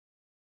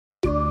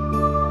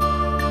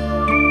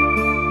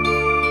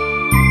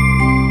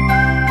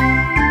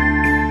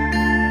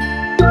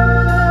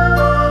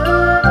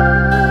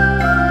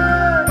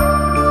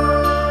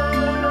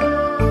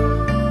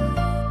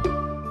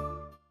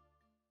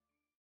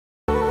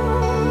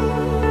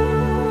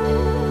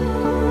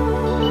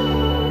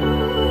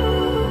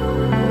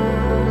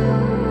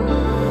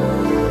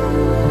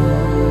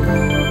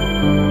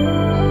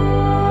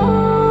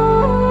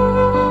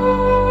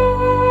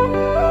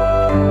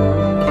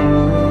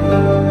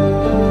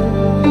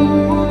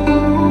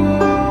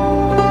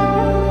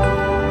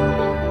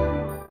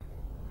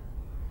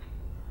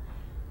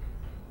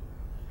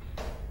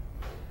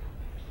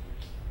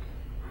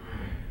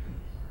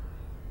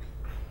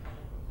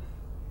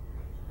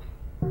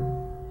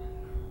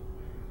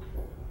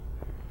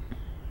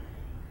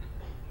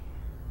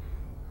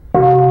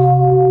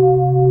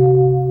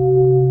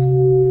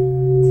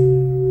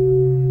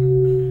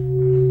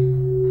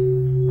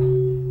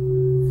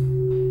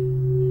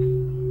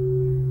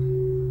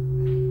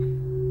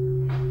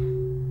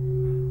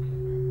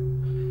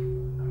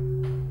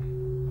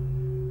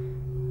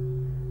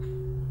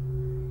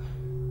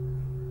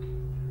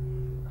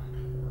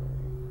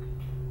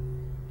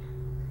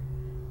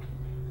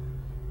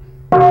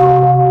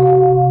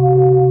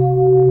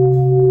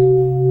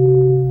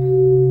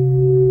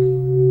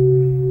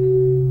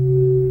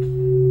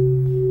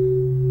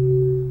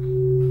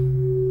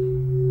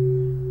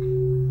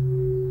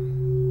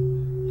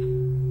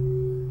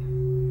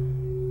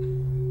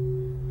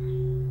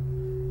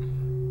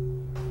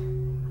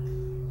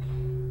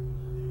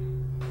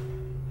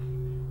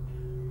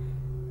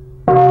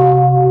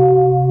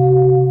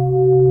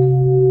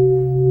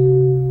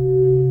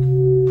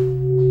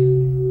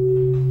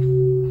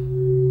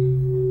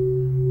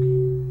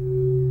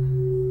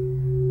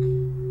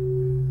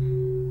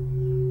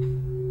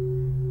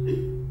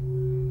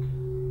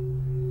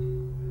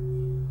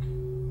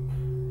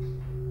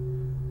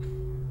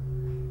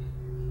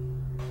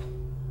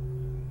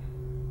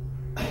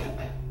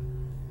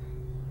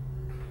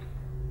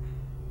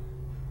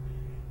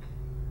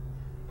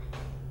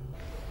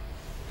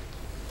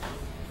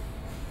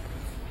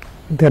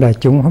Thưa đại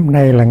chúng, hôm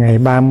nay là ngày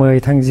 30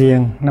 tháng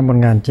Giêng năm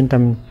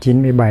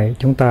 1997.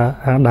 Chúng ta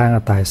đang ở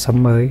tại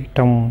xóm mới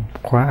trong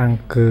khóa an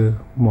cư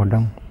mùa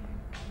đông.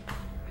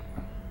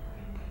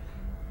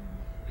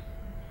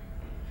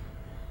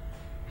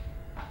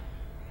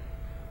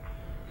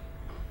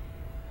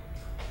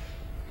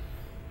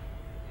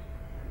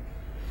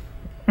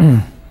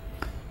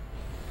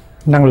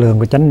 Năng lượng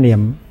của chánh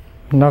niệm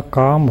nó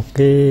có một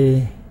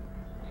cái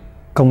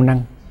công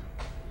năng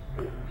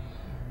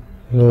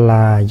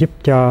là giúp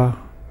cho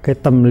cái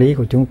tâm lý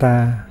của chúng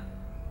ta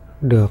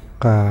được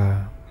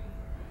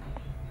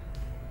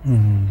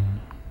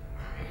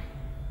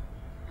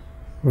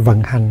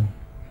vận hành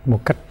một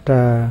cách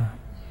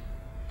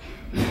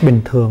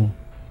bình thường.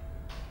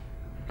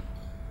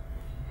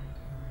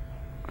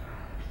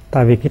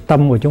 Tại vì cái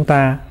tâm của chúng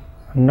ta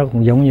nó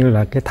cũng giống như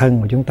là cái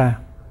thân của chúng ta.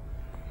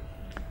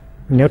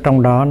 Nếu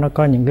trong đó nó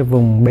có những cái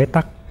vùng bế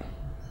tắc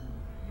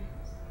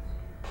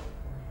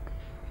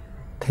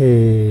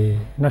thì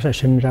nó sẽ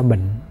sinh ra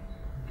bệnh.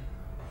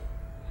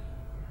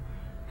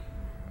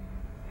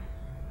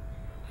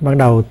 Ban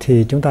đầu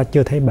thì chúng ta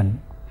chưa thấy bệnh,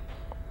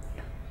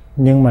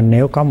 nhưng mà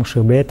nếu có một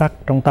sự bế tắc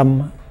trong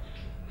tâm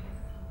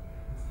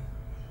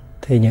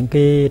thì những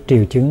cái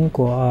triệu chứng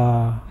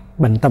của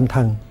bệnh tâm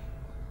thần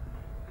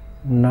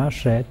nó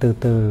sẽ từ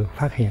từ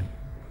phát hiện.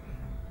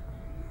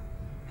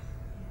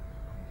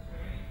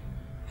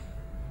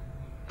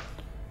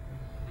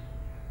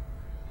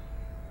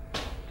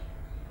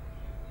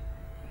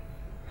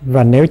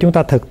 Và nếu chúng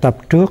ta thực tập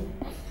trước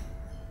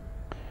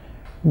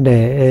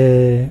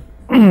để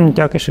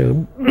cho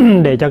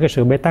cái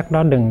sự bế tắc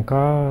đó đừng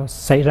có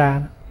xảy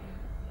ra,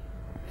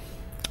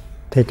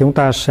 thì chúng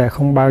ta sẽ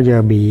không bao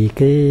giờ bị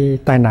cái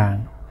tai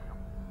nạn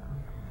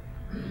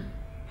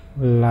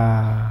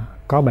là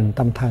có bệnh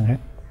tâm thần hết.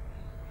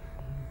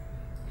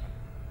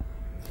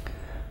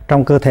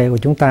 Trong cơ thể của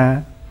chúng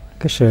ta,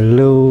 cái sự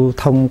lưu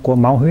thông của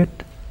máu huyết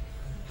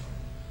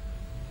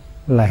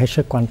là hết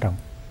sức quan trọng.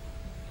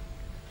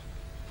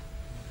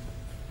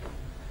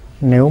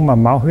 Nếu mà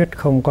máu huyết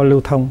không có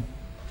lưu thông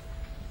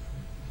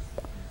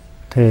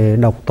thì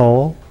độc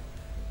tố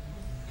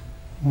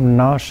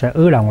nó sẽ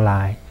ứ đọng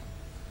lại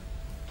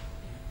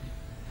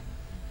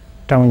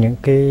trong những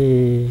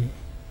cái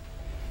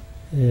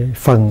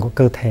phần của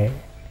cơ thể,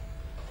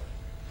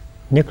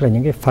 nhất là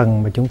những cái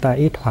phần mà chúng ta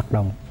ít hoạt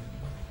động.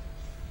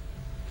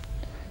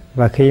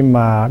 Và khi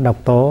mà độc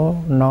tố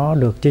nó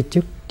được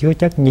chứa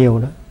chất nhiều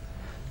đó,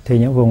 thì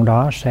những vùng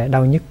đó sẽ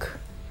đau nhức,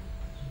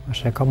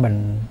 sẽ có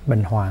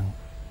bệnh hoạn.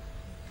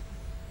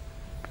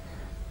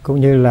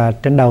 Cũng như là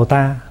trên đầu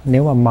ta,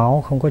 nếu mà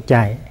máu không có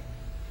chảy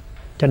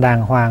cho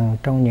đàng hoàng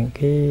trong những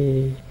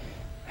cái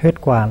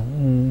huyết quản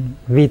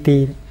vi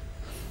ti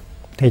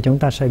thì chúng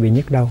ta sẽ bị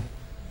nhức đầu.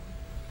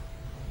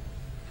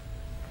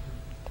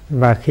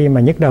 Và khi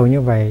mà nhức đầu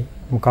như vậy,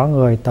 có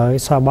người tới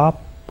xoa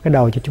bóp cái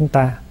đầu cho chúng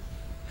ta,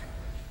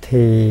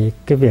 thì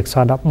cái việc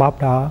xoa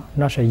bóp đó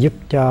nó sẽ giúp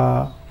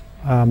cho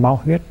máu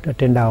huyết ở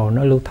trên đầu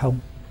nó lưu thông.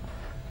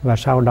 Và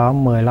sau đó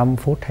 15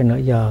 phút hay nửa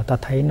giờ ta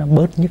thấy nó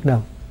bớt nhức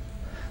đầu.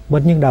 Bớt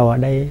nhức đầu ở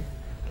đây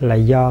là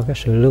do cái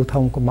sự lưu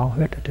thông của máu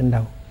huyết ở trên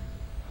đầu.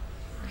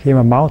 Khi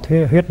mà máu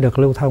huyết được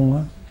lưu thông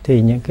á,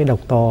 thì những cái độc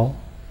tố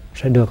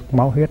sẽ được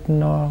máu huyết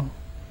nó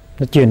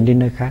truyền đi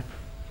nơi khác.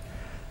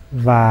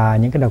 Và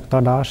những cái độc tố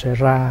đó sẽ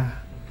ra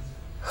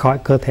khỏi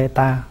cơ thể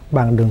ta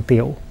bằng đường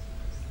tiểu,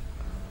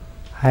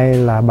 hay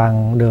là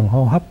bằng đường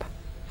hô hấp,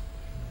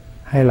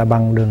 hay là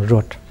bằng đường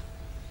ruột.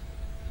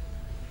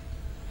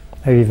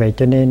 Vì vậy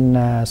cho nên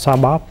xoa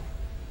bóp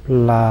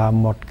là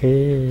một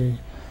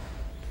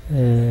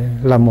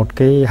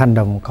cái hành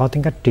động có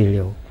tính cách trị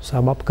liệu.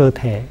 Xoa bóp cơ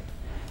thể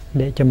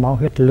để cho máu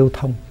huyết lưu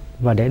thông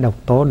và để độc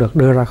tố được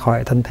đưa ra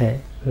khỏi thân thể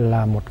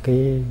là một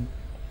cái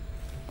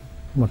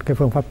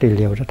phương pháp trị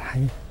liệu rất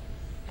hay.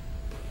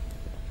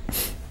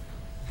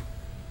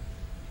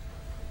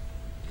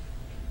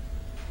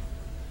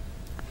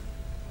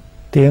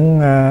 Tiếng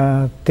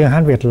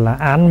Hán Việt là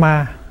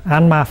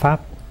án ma pháp.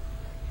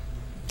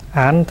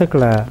 Án tức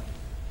là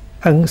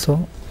ấn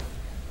xuống,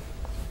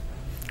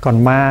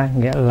 còn ma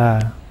nghĩa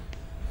là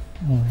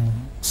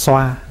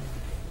xoa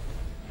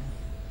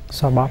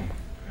bóp.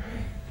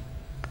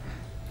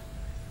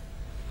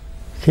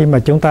 Khi mà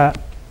chúng ta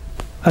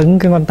ấn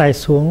cái ngón tay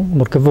xuống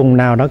một cái vùng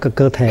nào đó của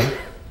cơ thể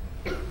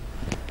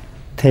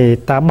thì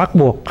ta bắt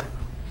buộc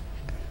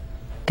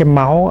cái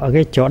máu ở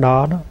cái chỗ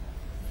đó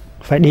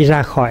phải đi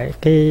ra khỏi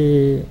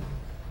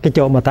cái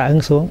chỗ mà ta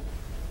ấn xuống.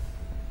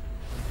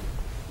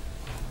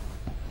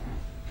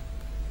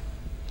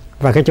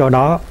 Và cái chỗ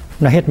đó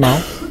nó hết máu,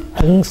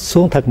 ấn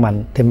xuống thật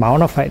mạnh thì máu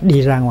nó phải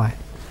đi ra ngoài.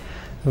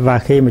 Và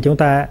khi mà chúng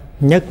ta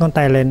nhấc ngón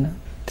tay lên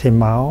thì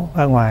máu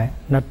ở ngoài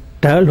nó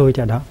trở lui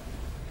chỗ đó.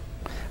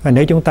 Và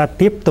nếu chúng ta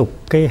tiếp tục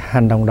cái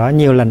hành động đó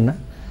nhiều lần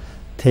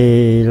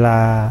thì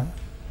là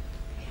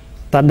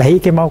ta đẩy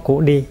cái máu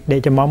cũ đi để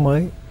cho máu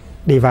mới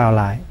đi vào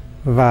lại.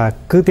 Và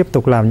cứ tiếp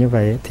tục làm như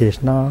vậy thì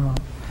nó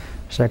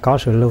sẽ có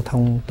sự lưu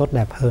thông tốt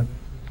đẹp hơn.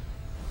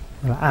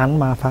 Là án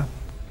ma pháp.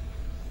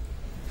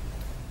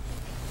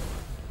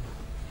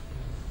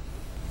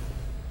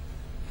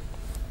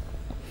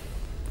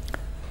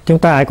 Chúng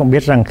ta ai cũng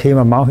biết rằng khi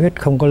mà máu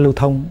huyết không có lưu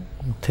thông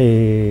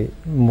thì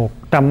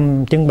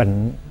 100 chứng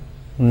bệnh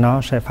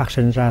nó sẽ phát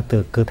sinh ra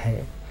từ cơ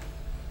thể.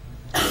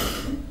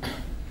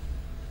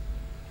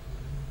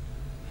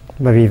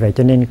 Và vì vậy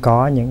cho nên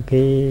có những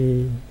cái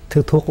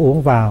thứ thuốc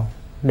uống vào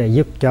để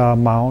giúp cho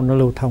máu nó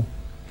lưu thông.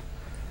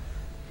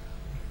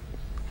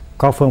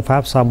 Có phương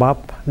pháp xoa bóp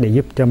để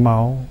giúp cho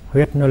máu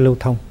huyết nó lưu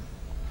thông.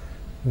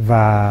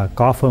 Và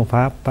có phương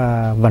pháp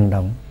vận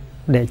động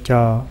để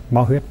cho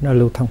máu huyết nó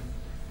lưu thông.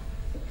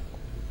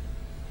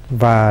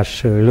 Và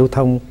sự lưu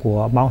thông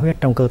của máu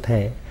huyết trong cơ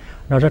thể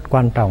nó rất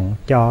quan trọng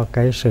cho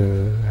cái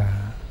sự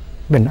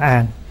bình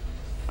an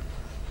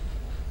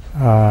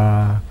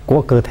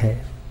của cơ thể.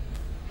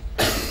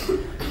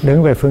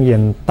 Đứng về phương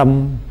diện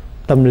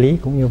tâm lý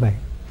cũng như vậy.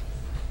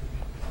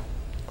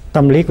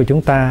 Tâm lý của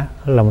chúng ta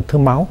là một thứ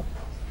máu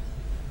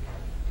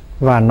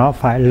và nó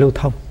phải lưu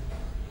thông.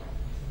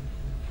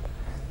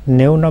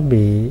 Nếu nó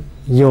bị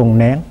dồn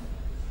nén,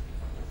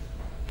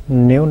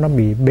 nếu nó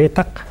bị bế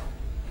tắc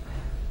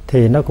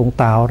thì nó cũng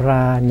tạo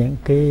ra những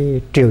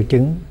cái triệu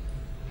chứng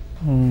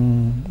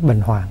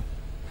bệnh hoạn.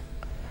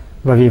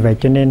 Và vì vậy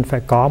cho nên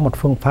phải có một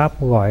phương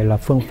pháp gọi là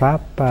phương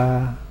pháp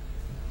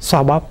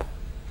xoa bóp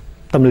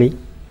tâm lý.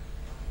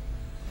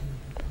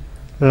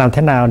 Làm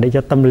thế nào để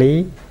cho tâm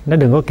lý nó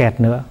đừng có kẹt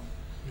nữa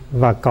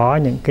và có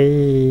những cái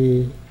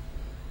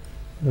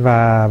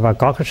và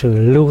có cái sự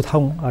lưu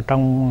thông ở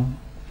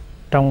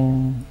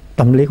trong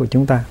tâm lý của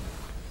chúng ta.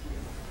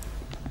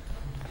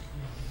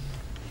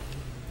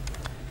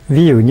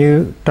 Ví dụ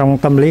như trong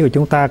tâm lý của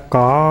chúng ta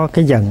có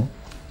cái giận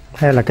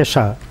hay là cái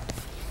sợ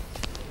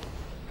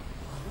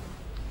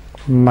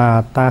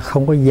mà ta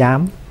không có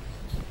dám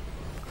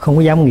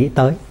nghĩ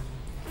tới,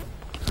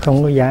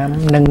 không có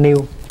dám nâng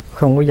niu,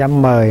 không có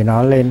dám mời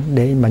nó lên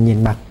để mà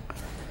nhìn mặt,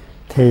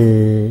 thì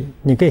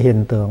những cái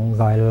hiện tượng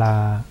gọi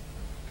là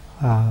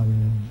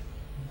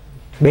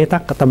bế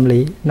tắc của tâm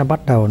lý nó bắt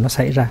đầu nó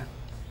xảy ra.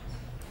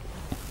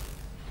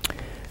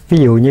 Ví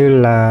dụ như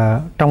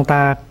là trong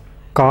ta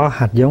có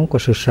hạt giống của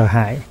sự sợ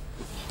hãi,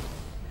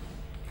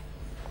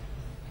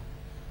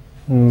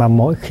 mà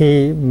mỗi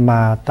khi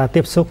mà ta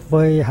tiếp xúc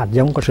với hạt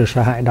giống của sự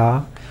sợ hãi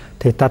đó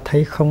thì ta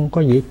thấy không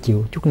có dễ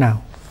chịu chút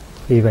nào.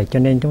 Vì vậy cho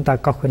nên chúng ta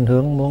có khuynh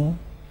hướng muốn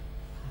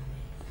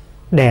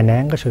đè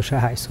nén cái sự sợ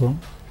hãi xuống.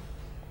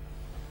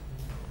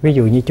 Ví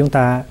dụ như chúng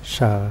ta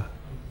sợ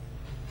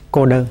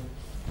cô đơn,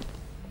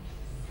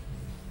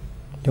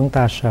 chúng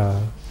ta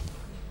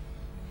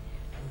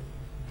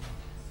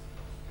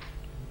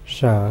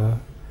sợ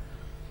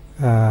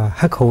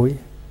hất hủi,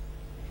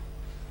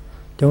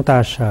 chúng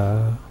ta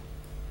sợ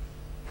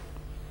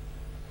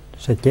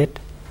chết,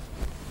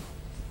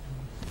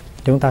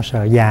 chúng ta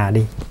sợ già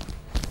đi,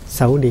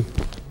 xấu đi,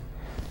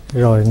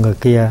 rồi người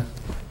kia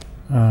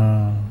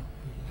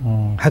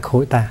hất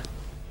hủi ta,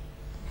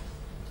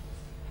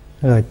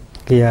 người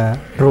kia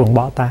ruồng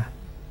bỏ ta,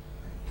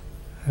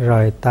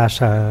 rồi ta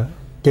sợ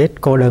chết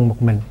cô đơn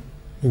một mình,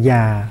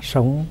 già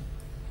sống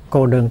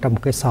cô đơn trong một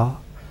cái xó.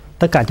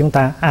 Tất cả chúng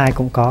ta ai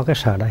cũng có cái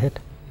sợ đó hết.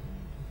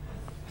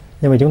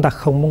 Nhưng mà chúng ta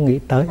không muốn nghĩ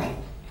tới,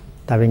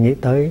 tại vì nghĩ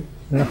tới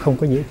nó không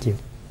có dễ chịu.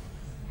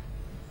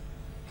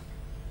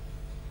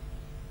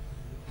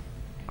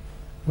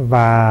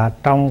 Và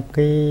trong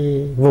cái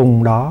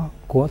vùng đó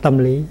của tâm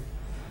lý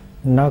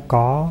nó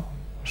có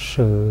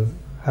sự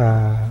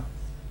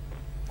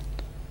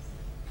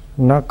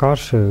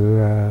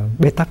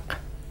bế tắc.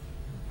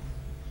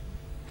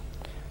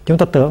 Chúng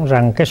ta tưởng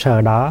rằng cái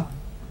sợ đó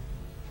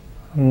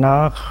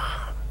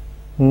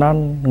nó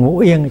ngủ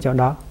yên ở chỗ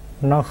đó,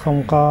 nó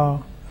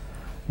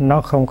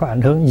không có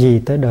ảnh hưởng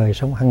gì tới đời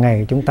sống hàng ngày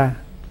của chúng ta.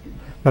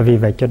 Và vì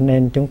vậy cho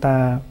nên chúng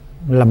ta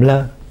lầm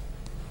lơ.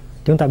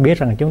 Chúng ta biết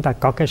rằng chúng ta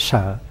có cái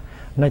sợ,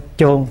 nó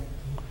chôn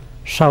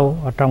sâu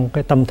ở trong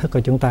cái tâm thức của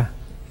chúng ta.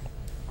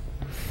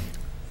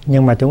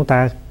 Nhưng mà chúng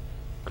ta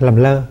lầm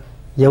lơ,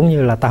 giống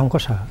như là ta không có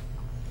sợ.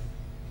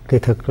 Kỳ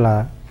thực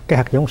là cái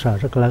hạt giống sợ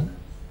rất lớn.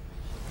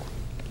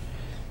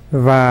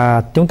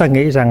 Và chúng ta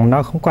nghĩ rằng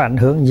nó không có ảnh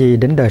hưởng gì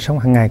đến đời sống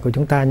hàng ngày của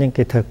chúng ta, nhưng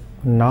kỳ thực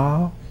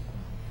nó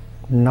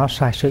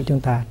sai sử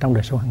chúng ta trong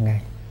đời sống hàng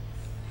ngày.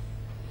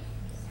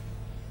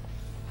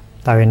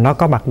 Tại vì nó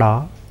có mặt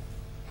đó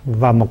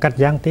và một cách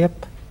gián tiếp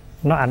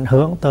nó ảnh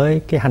hưởng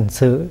tới cái hành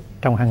xử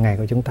trong hàng ngày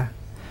của chúng ta.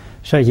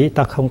 Sở dĩ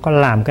ta không có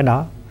làm cái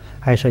đó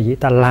hay sở dĩ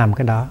ta làm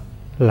cái đó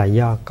là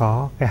do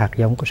có cái hạt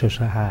giống của sự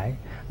sợ hãi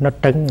nó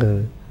trấn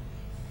ngự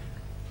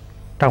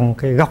trong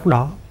cái góc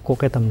đó của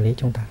cái tâm lý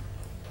chúng ta.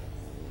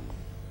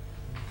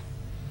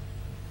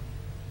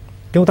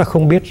 Chúng ta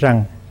không biết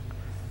rằng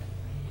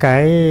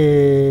cái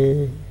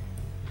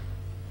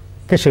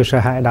sự sợ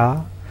hãi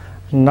đó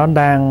nó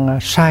đang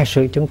sai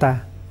sử chúng ta,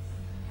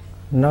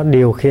 nó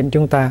điều khiển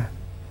chúng ta,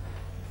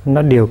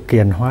 nó điều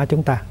khiển hóa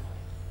chúng ta.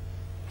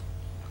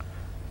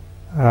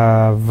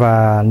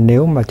 Và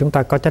nếu mà chúng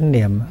ta có chánh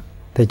niệm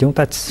thì chúng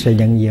ta sẽ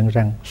nhận diện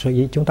rằng sở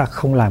dĩ chúng ta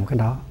không làm cái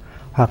đó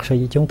hoặc sở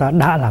dĩ chúng ta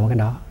đã làm cái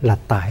đó là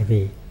tại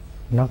vì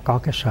nó có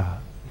cái sợ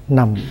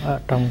nằm ở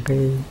trong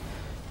cái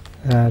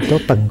chỗ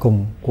tận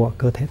cùng của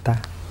cơ thể ta.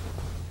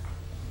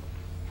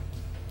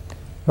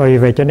 Vì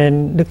vậy cho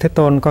nên Đức Thế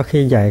Tôn có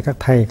khi dạy các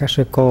thầy, các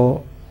sư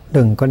cô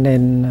đừng có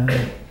nên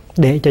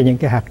để cho những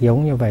cái hạt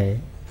giống như vậy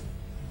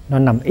nó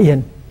nằm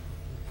yên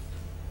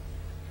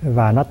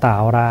và nó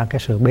tạo ra cái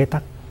sự bế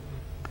tắc,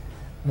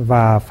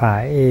 và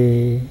phải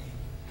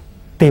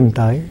tìm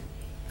tới,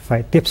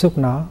 phải tiếp xúc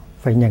nó,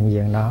 phải nhận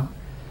diện nó,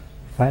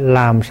 phải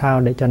làm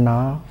sao để cho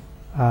nó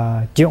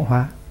chuyển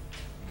hóa,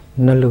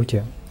 nó lưu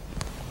chuyển.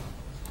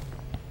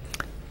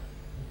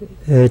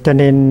 Cho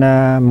nên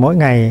mỗi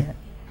ngày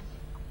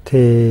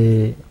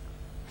thì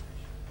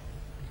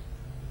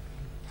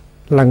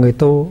là người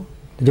tu,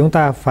 chúng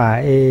ta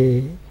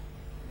phải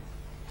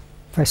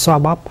xoa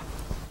bóp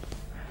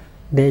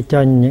để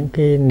cho những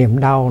cái niềm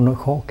đau, nỗi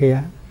khổ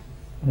kia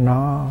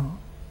nó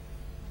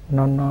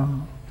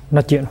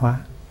chuyển hóa.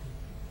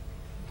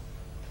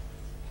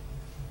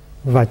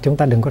 Và chúng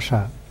ta đừng có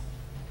sợ.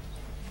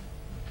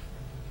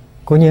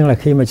 Cố nhiên là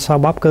khi mà xoa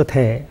bóp cơ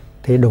thể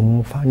thì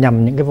đụng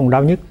nhầm những cái vùng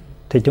đau nhức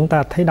thì chúng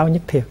ta thấy đau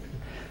nhức thiệt.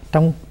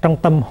 Trong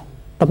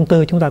tâm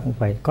tư chúng ta cũng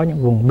vậy, có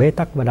những vùng bế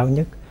tắc và đau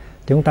nhức.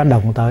 Chúng ta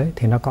động tới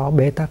thì nó có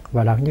bế tắc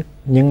và đau nhức,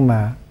 nhưng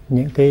mà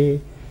những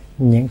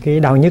cái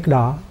đau nhức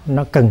đó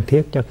nó cần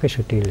thiết cho cái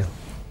sự trị liệu.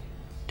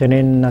 Cho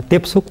nên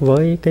tiếp xúc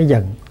với cái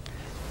giận,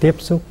 tiếp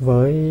xúc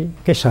với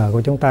cái sợ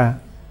của chúng ta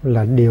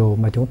là điều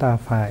mà chúng ta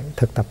phải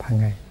thực tập hàng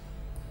ngày.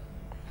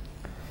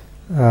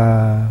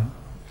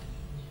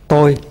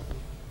 Tôi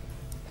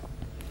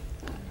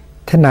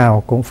thế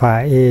nào cũng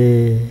phải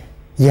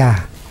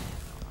già.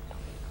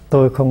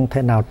 Tôi không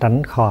thể nào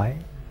tránh khỏi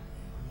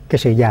cái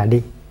sự già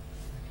đi.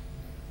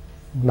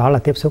 Đó là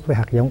tiếp xúc với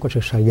hạt giống của sự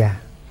sợ già.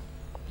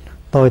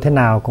 Tôi thế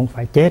nào cũng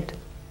phải chết.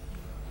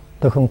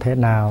 Tôi không thể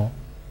nào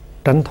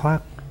tránh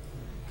thoát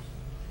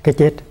cái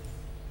chết.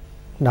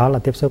 Đó là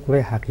tiếp xúc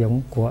với hạt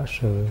giống của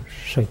sự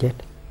sợ chết.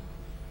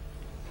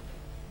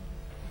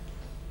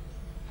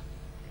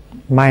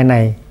 Mai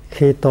này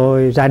khi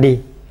tôi ra đi,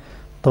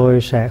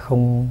 tôi sẽ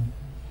không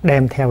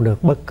đem theo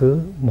được bất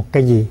cứ một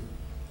cái gì.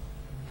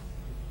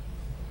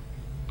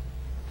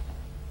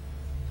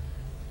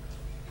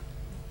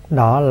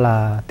 Đó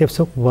là tiếp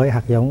xúc với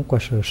hạt giống của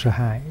sự sợ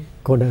hãi,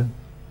 cô đơn.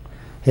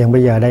 Hiện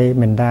bây giờ đây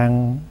mình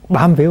đang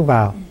bám víu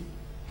vào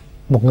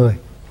một người,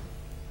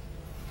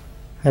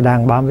 hay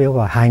đang bám víu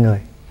vào 2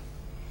 người,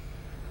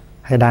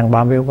 hay đang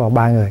bám víu vào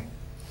 3 người.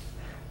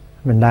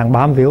 Mình đang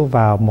bám víu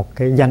vào một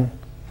cái danh,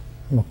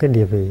 một cái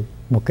địa vị,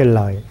 một cái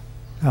lợi,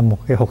 một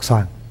cái hột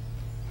xoàn.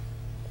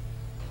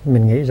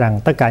 Mình nghĩ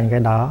rằng tất cả những cái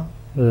đó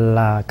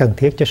là cần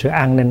thiết cho sự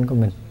an ninh của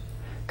mình,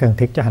 cần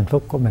thiết cho hạnh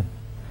phúc của mình.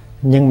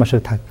 Nhưng mà sự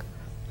thật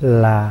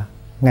là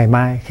ngày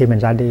mai khi mình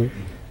ra đi,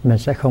 mình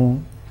sẽ không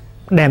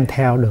đem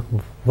theo được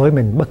với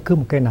mình bất cứ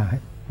một cái nào hết,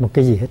 một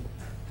cái gì hết,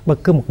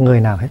 bất cứ một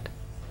người nào hết.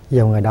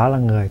 Dù người đó là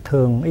người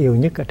thương yêu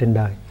nhất ở trên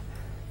đời,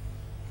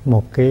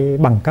 một cái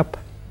bằng cấp,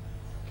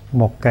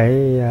 một cái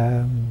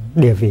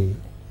địa vị,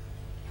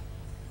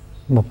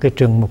 một cái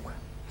trường mục,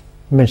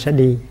 mình sẽ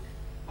đi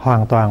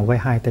hoàn toàn với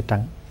 2 tay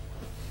trắng.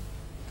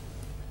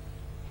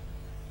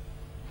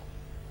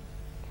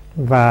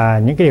 Và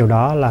những cái điều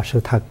đó là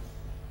sự thật,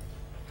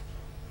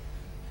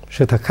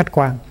 sự thật khách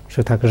quan,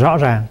 sự thật rõ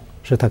ràng,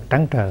 sự thật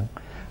trắng trợn,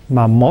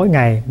 mà mỗi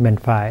ngày mình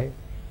phải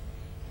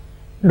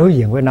đối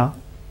diện với nó.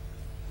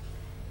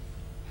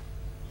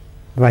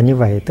 Và như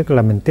vậy tức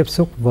là mình tiếp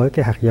xúc với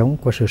cái hạt giống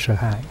của sự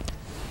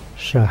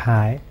sợ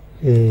hãi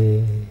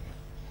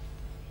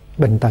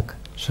bệnh tật,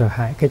 sợ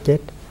hãi cái chết,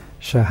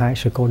 sợ hãi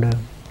sự cô đơn,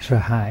 sợ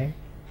hãi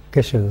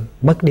cái sự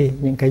mất đi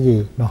những cái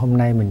gì mà hôm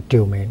nay mình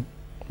trìu mến,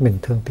 mình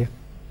thương tiếc.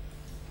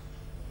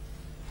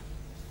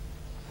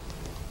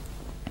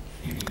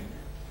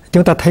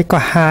 Chúng ta thấy có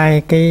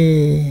hai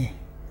cái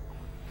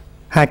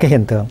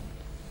hiện tượng.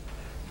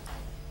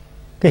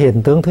 Cái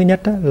hiện tượng thứ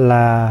nhất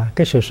là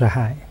cái sự sợ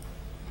hãi,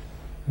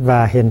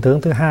 và hiện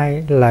tượng thứ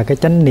hai là cái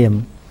chánh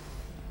niệm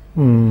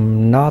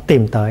nó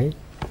tìm tới,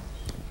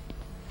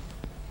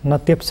 nó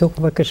tiếp xúc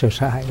với cái sự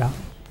sợ hãi đó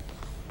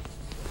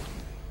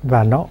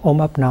và nó ôm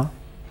ấp nó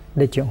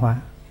để chuyển hóa.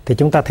 Thì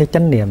chúng ta thấy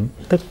chánh niệm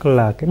tức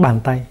là cái bàn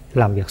tay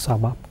làm việc xoa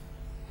bóp.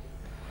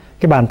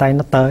 Cái bàn tay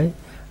nó tới,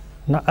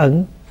 nó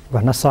ấn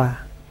và nó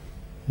xoa,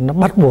 nó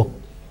bắt buộc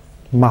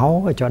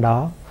máu ở chỗ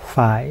đó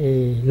phải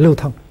lưu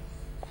thông.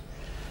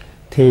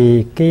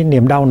 Thì cái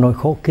niềm đau nỗi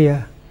khổ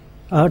kia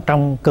ở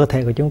trong cơ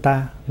thể của chúng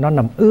ta nó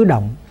nằm ứ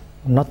động,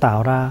 nó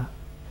tạo ra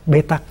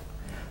bế tắc.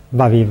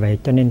 Và vì vậy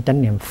cho nên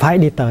chánh niệm phải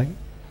đi tới,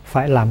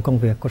 phải làm công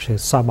việc của sự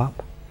xoa bóp.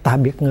 Ta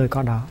biết ngươi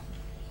có đó.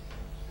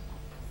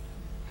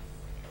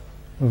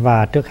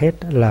 Và trước hết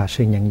là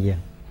sự nhận diện.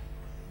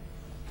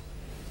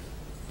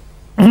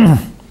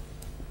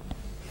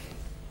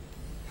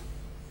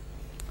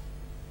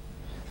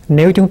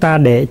 Nếu chúng ta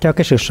để cho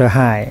cái sự sợ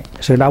hãi,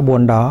 sự đau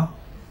buồn đó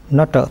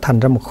nó trở thành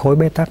ra một khối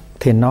bế tắc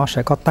thì nó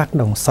sẽ có tác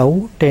động xấu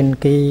trên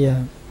cái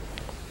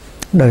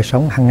đời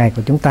sống hàng ngày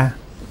của chúng ta.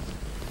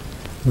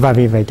 Và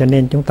vì vậy cho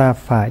nên chúng ta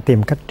phải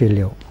tìm cách trị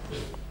liệu.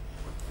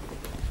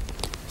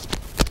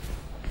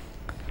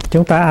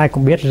 Chúng ta ai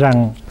cũng biết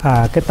rằng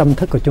cái tâm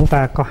thức của chúng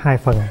ta có 2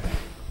 phần.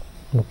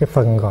 Một cái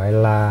phần gọi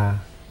là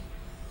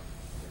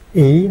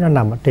ý, nó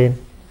nằm ở trên.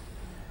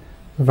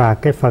 và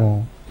cái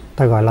phần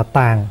ta gọi là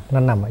tàn nó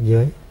nằm ở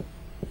dưới.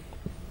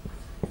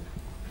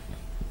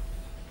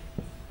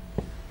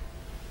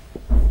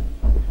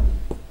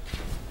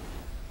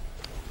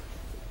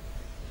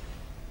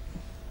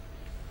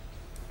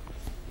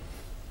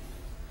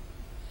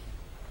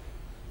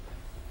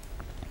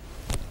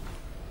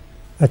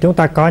 Và chúng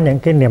ta có những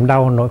cái niềm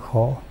đau nỗi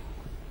khổ,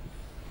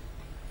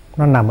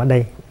 nó nằm ở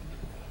đây.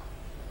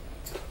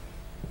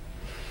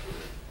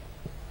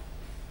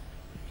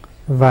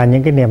 Và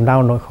những cái niềm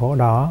đau nỗi khổ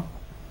đó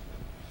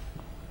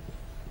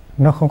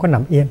nó không có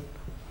nằm yên.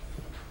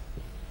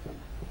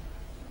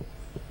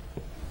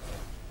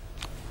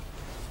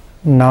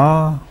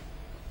 Nó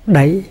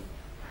đẩy,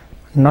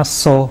 nó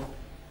xô,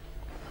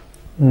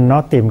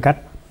 nó tìm cách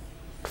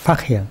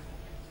phát hiện.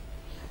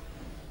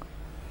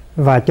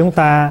 Và chúng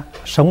ta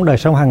sống đời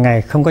sống hàng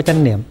ngày không có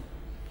chánh niệm,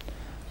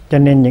 cho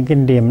nên những cái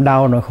niềm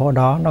đau nỗi khổ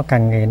đó nó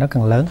càng ngày nó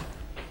càng lớn.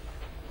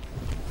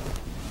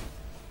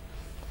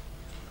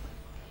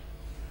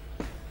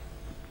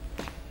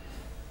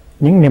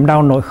 Những niềm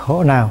đau nỗi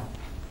khổ nào?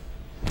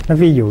 Nó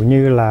ví dụ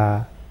như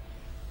là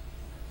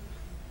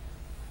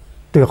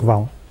tuyệt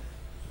vọng,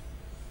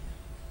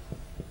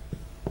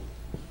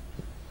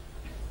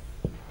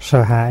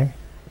 sợ hãi,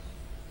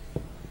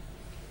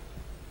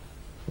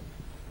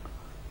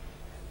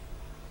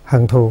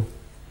 hận thù,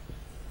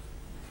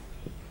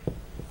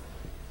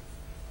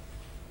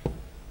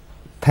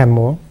 thèm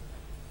muốn,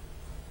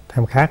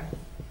 thèm khát.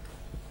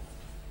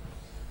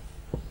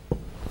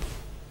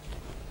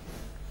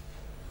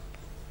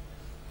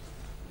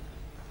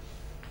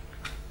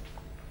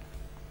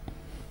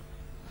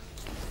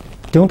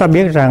 Chúng ta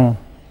biết rằng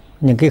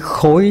những cái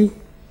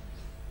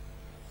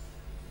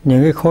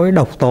khối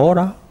độc tố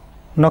đó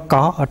nó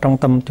có ở trong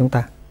tâm chúng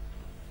ta.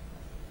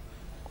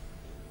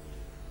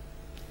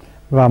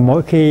 Và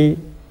mỗi khi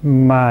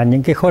mà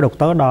những cái khối độc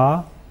tố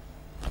đó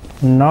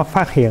nó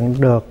phát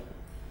hiện được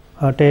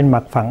ở trên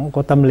mặt phẳng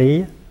của tâm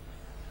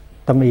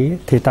ý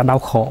thì ta đau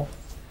khổ.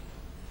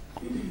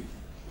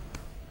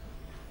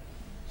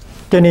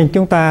 Cho nên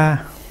chúng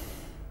ta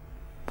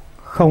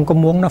không có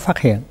muốn nó phát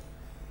hiện.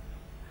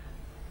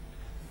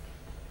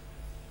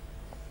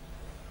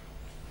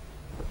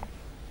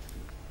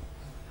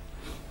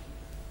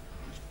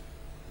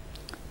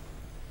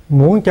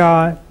 Muốn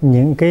cho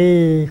những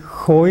cái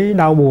khối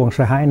đau buồn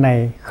sợ hãi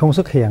này không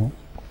xuất hiện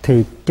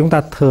thì chúng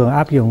ta thường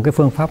áp dụng cái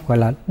phương pháp gọi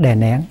là đè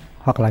nén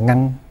hoặc là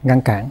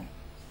ngăn cản.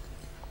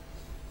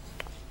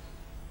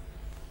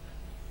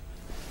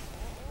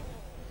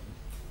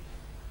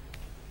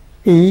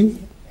 Ý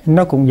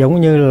nó cũng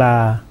giống như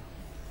là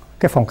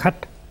cái phòng khách,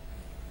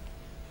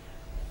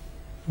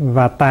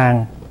 và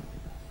tàn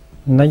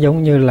nó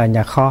giống như là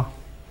nhà kho.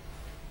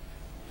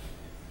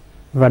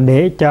 Và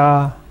để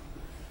cho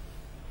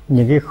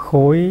những cái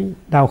khối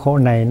đau khổ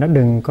này nó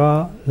đừng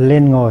có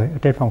lên ngồi ở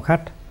trên phòng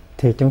khách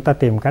thì chúng ta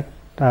tìm cách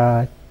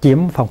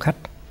chiếm phòng khách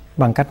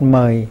bằng cách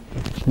mời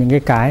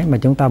những cái mà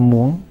chúng ta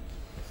muốn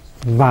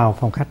vào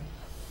phòng khách.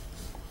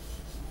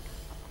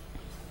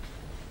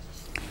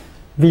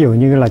 Ví dụ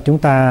như là chúng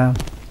ta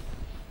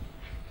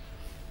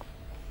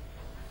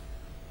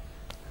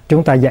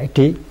giải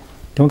trí,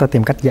 chúng ta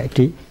tìm cách giải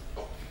trí.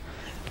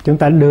 Chúng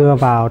ta đưa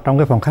vào trong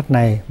cái phòng khách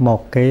này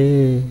một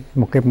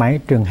cái máy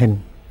truyền hình,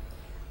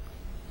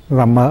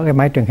 và mở cái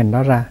máy truyền hình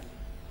đó ra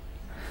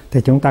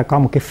thì chúng ta có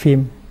một cái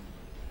phim.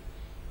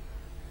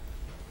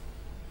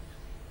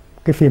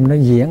 Cái phim nó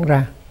diễn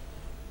ra.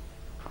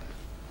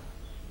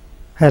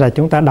 Hay là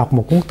chúng ta đọc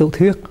một cuốn tiểu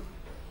thuyết,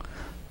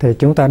 thì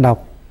chúng ta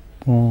đọc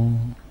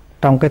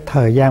trong cái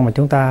thời gian mà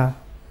chúng ta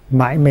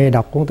mải mê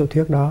đọc cuốn tiểu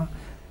thuyết đó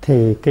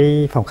thì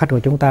cái phòng khách của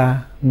chúng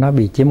ta nó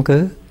bị chiếm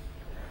cứ.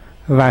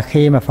 Và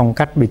khi mà phòng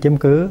khách bị chiếm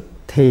cứ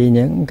thì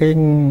những cái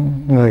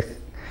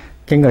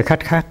người khách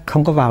khác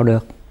không có vào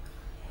được.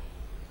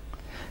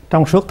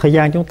 Trong suốt thời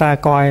gian chúng ta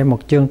coi một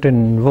chương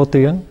trình vô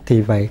tuyến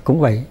thì cũng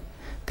vậy.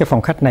 Cái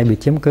phòng khách này bị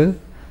chiếm cứ,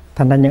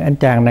 thành ra những anh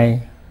chàng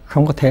này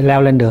không có thể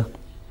leo lên được.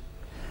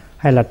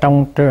 Hay là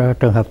trong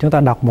trường hợp chúng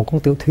ta đọc một cuốn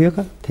tiểu thuyết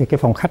thì cái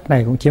phòng khách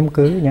này cũng chiếm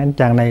cứ, những anh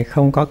chàng này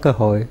không có cơ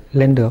hội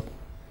lên được.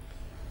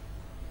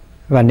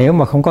 Và nếu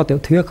mà không có tiểu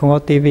thuyết, không có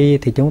tivi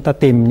thì chúng ta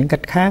tìm những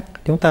cách khác.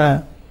 Chúng ta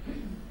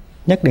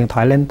nhấc điện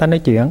thoại lên ta nói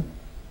chuyện.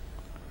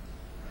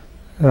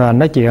 Và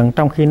nói chuyện,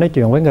 trong khi nói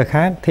chuyện với người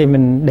khác thì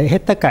mình để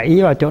hết tất cả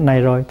ý vào chỗ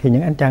này rồi thì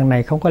những anh chàng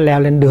này không có leo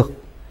lên được.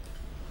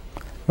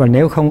 Và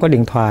nếu không có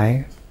điện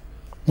thoại,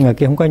 người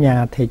kia không có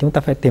nhà thì chúng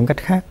ta phải tìm cách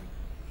khác.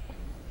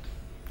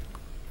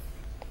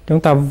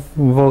 Chúng ta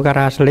vô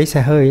garage lấy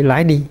xe hơi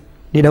lái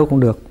đi đâu cũng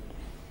được,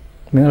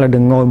 miễn là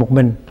đừng ngồi một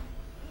mình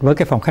với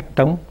cái phòng khách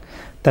trống.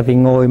 Tại vì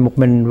ngồi một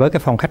mình với cái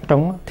phòng khách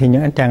trống thì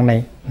những anh chàng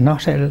này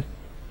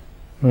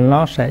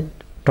nó sẽ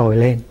trồi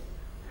lên.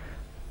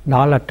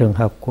 Đó là trường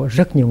hợp của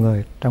rất nhiều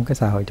người trong cái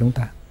xã hội chúng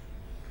ta.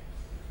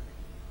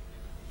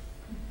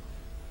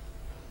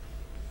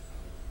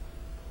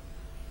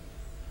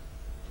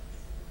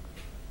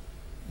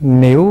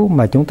 Nếu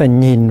mà chúng ta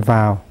nhìn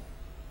vào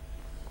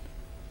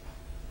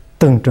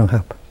từng trường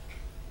hợp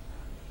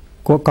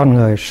của con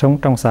người sống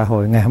trong xã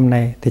hội ngày hôm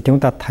nay thì chúng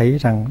ta thấy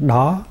rằng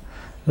đó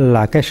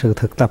là cái sự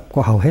thực tập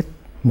của hầu hết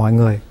mọi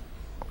người.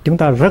 Chúng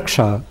ta rất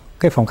sợ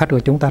cái phòng khách của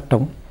chúng ta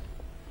trống.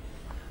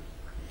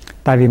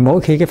 Tại vì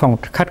mỗi khi cái phòng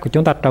khách của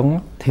chúng ta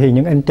trống thì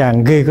những anh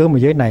chàng ghê gớm ở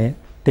dưới này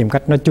tìm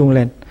cách nó chuông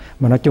lên.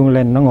 Mà nó chuông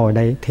lên, nó ngồi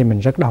đây thì mình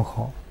rất đau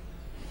khổ.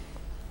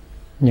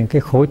 Những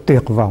cái khối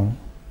tuyệt vọng,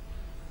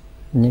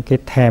 những cái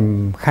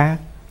thèm khát,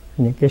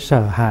 những cái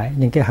sợ hãi,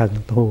 những cái hận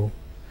thù,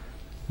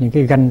 những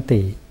cái ganh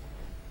tị,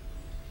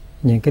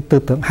 những cái tư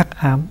tưởng hắc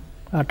ám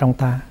ở trong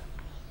ta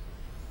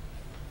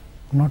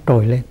nó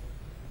trồi lên.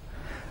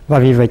 Và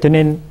vì vậy cho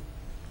nên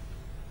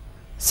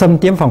xâm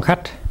chiếm phòng khách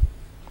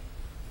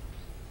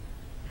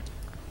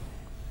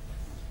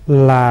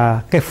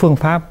là cái phương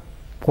pháp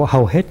của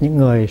hầu hết những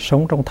người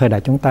sống trong thời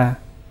đại chúng ta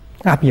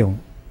áp dụng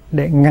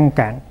để ngăn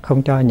cản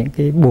không cho những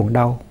cái buồn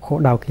đau, khổ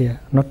đau kia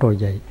nó trồi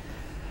dậy.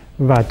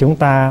 Và chúng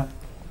ta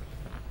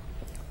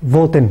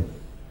vô tình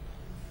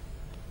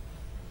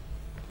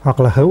hoặc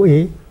là hữu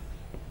ý,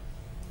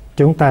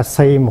 chúng ta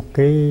xây một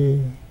cái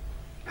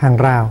hàng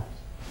rào,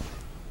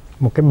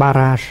 một cái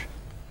barrage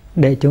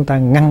để chúng ta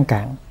ngăn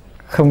cản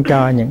không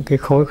cho những cái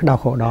khối đau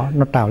khổ đó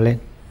nó trào lên.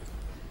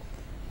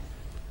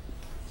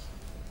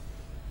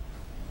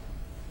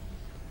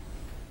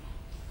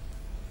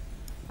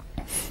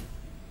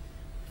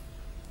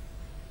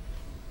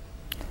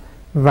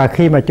 Và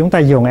khi mà chúng ta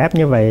dồn ép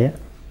như vậy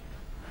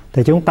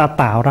thì chúng ta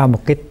tạo ra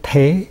một cái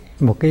thế,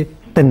 một cái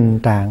tình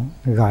trạng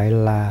gọi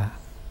là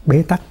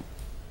bế tắc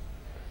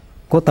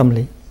của tâm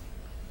lý.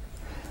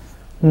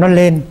 Nó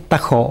lên ta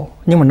khổ,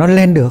 nhưng mà nó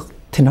lên được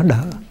thì nó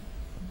đỡ.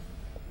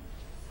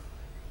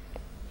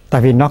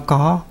 Tại vì nó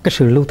có cái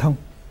sự lưu thông.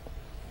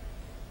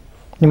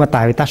 Nhưng mà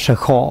tại vì ta sợ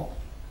khổ,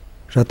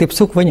 rồi tiếp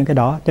xúc với những cái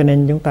đó, cho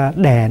nên chúng ta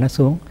đè nó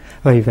xuống.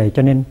 Vì vậy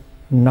cho nên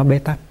nó bế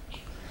tắc.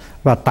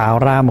 Và tạo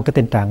ra một cái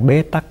tình trạng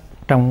bế tắc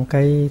trong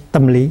cái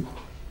tâm lý,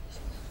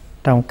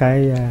 trong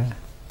cái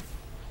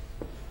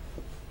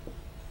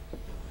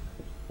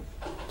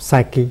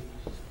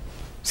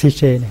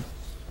psyche này,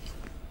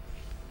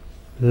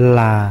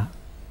 là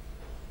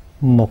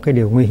một cái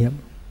điều nguy hiểm.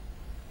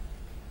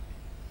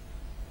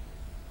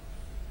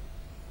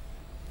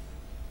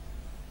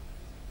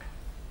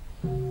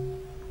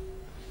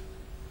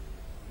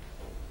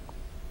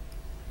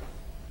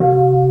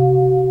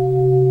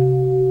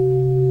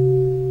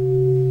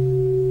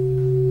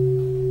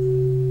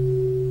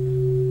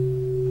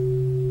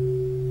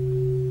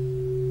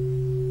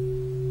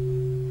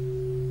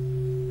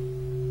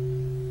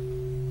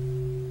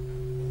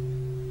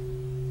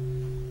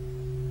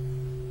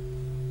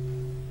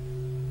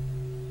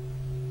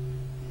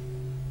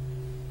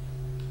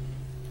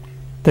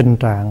 Tình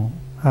trạng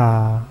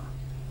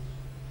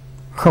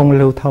không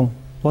lưu thông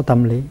của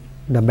tâm lý,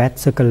 the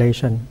bad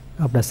circulation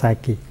of the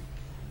psyche.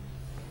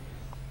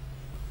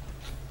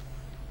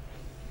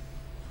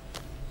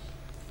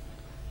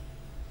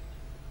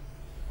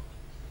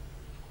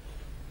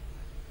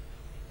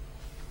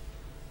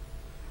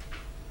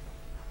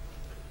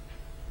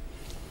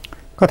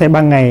 Có thể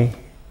ban ngày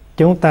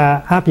chúng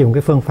ta áp dụng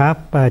cái phương pháp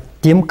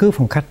chiếm cứ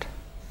phòng khách,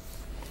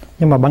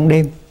 nhưng mà ban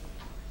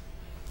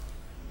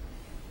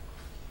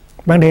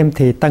đêm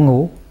thì ta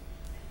ngủ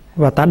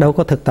và ta đâu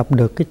có thực tập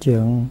được cái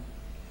chuyện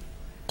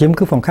chiếm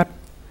cứ phòng khách.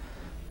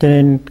 Cho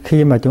nên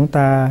khi mà chúng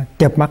ta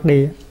chợp mắt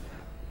đi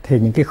thì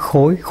những cái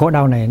khối khổ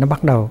đau này nó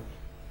bắt đầu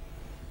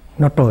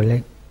nó trồi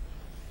lên.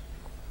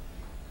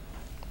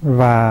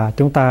 Và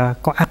chúng ta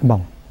có ác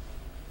mộng,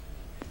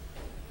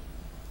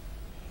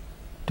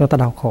 chúng ta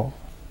đau khổ.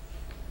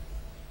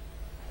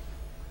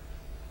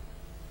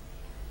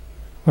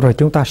 Rồi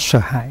chúng ta sợ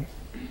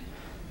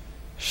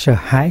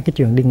hãi cái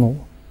chuyện đi ngủ.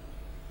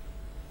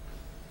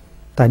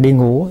 Tại đi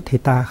ngủ thì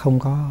ta không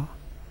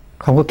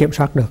có kiểm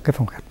soát được cái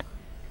phòng khách.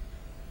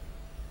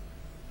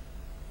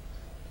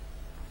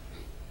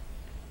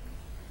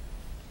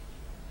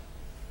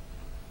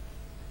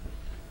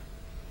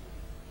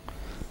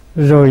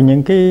 Rồi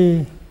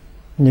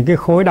những cái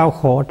khối đau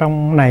khổ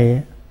trong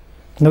này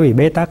nó bị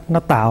bế tắc, nó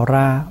tạo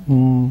ra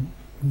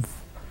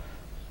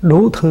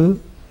đủ thứ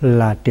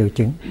là triệu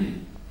chứng.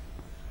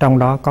 Trong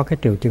đó có cái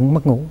triệu chứng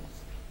mất ngủ.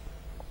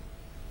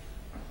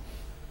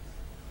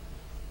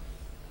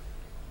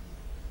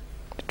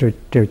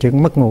 Triệu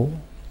chứng mất ngủ,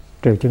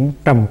 triệu chứng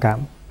trầm cảm.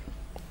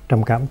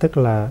 Trầm cảm tức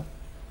là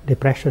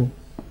depression.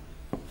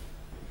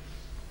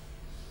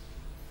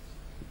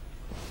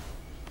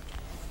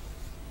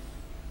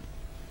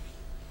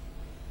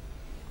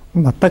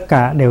 Mà tất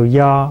cả đều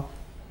do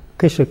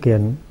cái sự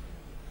kiện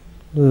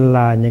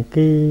là những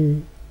cái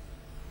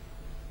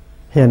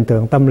hiện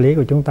tượng tâm lý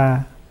của chúng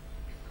ta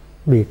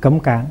bị cấm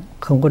cản,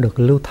 không có được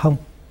lưu thông.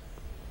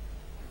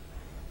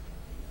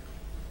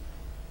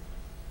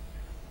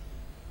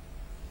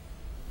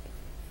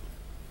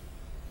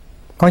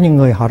 Có những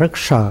người họ rất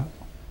sợ,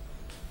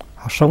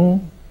 họ sống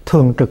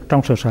thường trực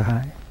trong sự sợ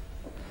hãi.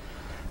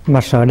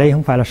 Mà sợ đây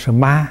không phải là sợ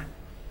ma,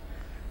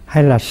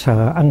 hay là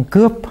sợ ăn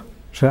cướp,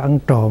 sợ ăn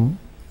trộm,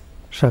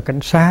 sợ cảnh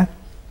sát.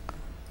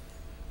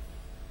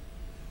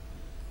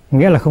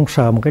 Nghĩa là không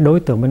sợ một cái đối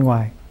tượng bên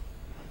ngoài,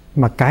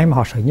 mà cái mà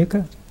họ sợ nhất á,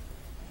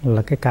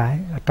 là cái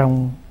ở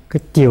trong cái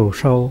chiều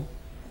sâu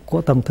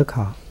của tâm thức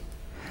họ.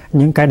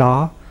 Những cái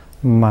đó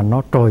mà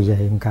nó trồi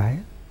dậy một cái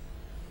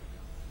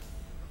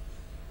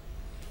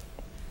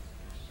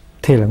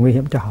thì là nguy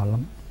hiểm cho họ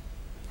lắm.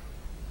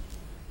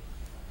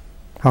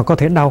 Họ có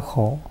thể đau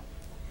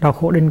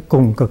khổ đến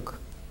cùng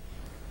cực.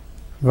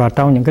 Và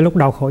trong những cái lúc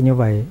đau khổ như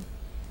vậy,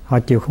 họ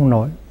chịu không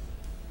nổi.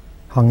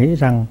 Họ nghĩ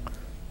rằng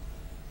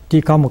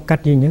chỉ có một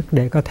cách duy nhất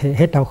để có thể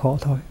hết đau khổ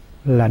thôi,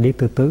 là đi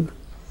tự tử.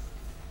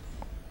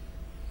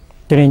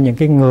 Cho nên những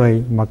cái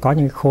người mà có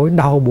những khối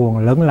đau buồn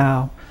lớn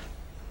lao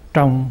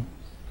trong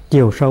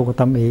chiều sâu của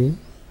tâm ý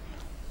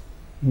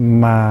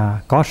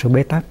mà có sự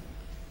bế tắc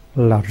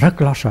là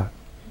rất lo sợ.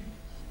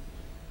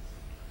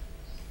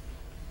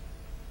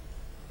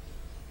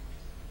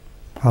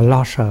 Họ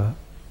lo sợ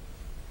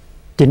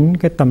chính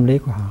cái tâm lý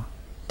của họ,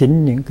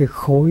 chính những cái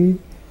khối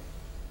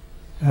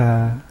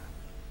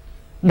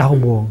đau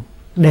buồn,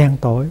 đen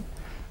tối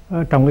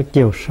ở trong cái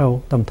chiều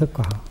sâu tâm thức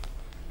của họ.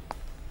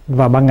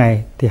 Và ban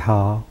ngày thì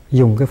họ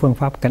dùng cái phương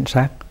pháp cảnh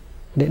sát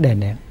để đè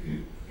nén.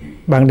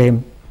 Ban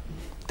đêm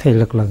thì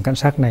lực lượng cảnh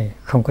sát này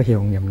không có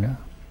hiệu nghiệm nữa.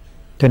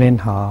 Cho nên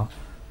họ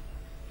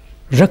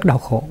rất đau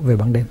khổ về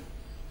ban đêm.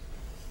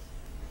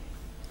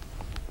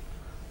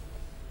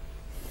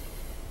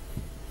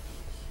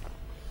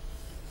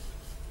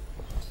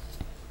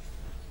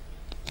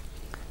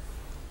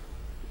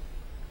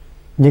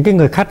 Những cái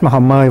người khách mà họ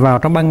mời vào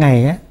trong ban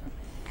ngày á,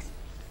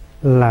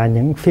 là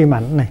những phim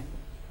ảnh này,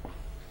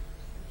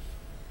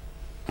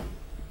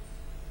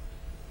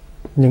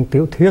 những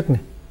tiểu thuyết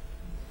này,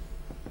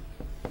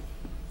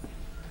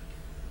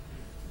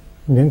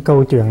 những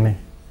câu chuyện này.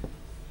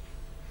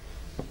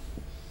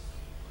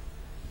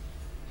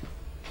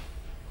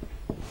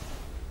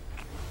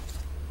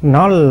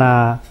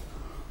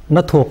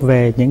 Nó thuộc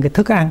về những cái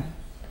thức ăn.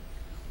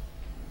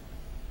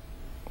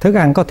 Thức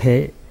ăn có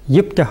thể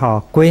giúp cho họ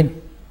quên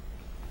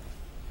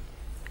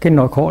cái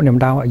nỗi khổ niềm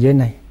đau ở dưới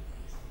này.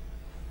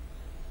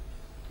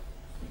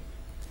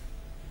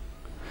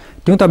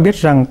 Chúng ta biết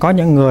rằng có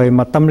những người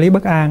mà tâm lý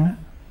bất an á,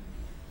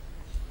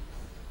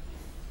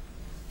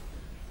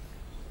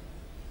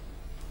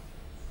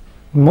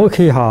 mỗi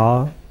khi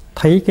họ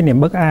thấy cái niềm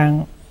bất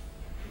an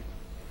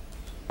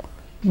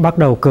bắt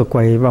đầu cựa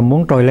quậy và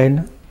muốn trồi lên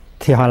á,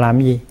 thì họ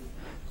làm gì?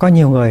 Có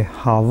nhiều người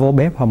họ vô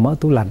bếp, họ mở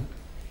tủ lạnh.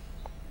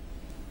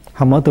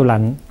 Họ mở tủ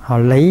lạnh, họ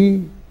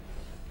lấy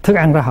thức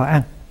ăn ra họ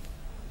ăn.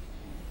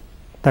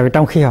 Tại vì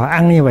trong khi họ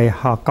ăn như vậy,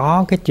 họ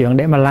có cái chuyện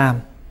để mà làm.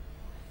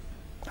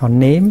 Họ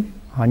nếm,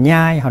 họ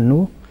nhai, họ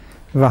nuốt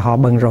và họ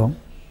bận rộn.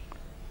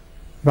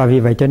 Và vì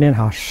vậy cho nên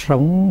họ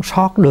sống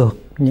sót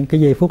được những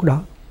cái giây phút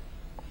đó.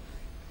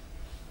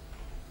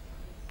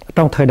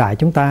 Trong thời đại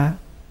chúng ta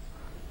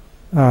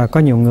có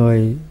nhiều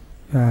người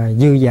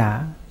dư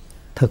dả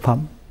thực phẩm.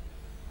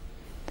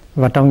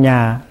 Và trong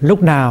nhà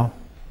lúc nào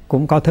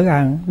cũng có thức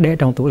ăn để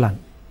trong tủ lạnh.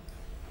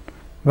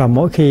 Và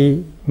mỗi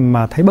khi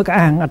mà thấy bất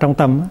an ở trong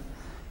tâm,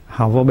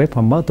 họ vô bếp,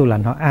 họ mở tủ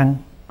lạnh, họ ăn.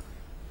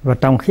 Và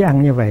trong khi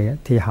ăn như vậy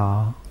thì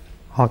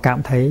họ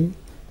cảm thấy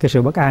cái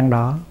sự bất an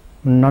đó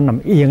nó nằm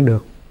yên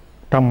được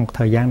trong một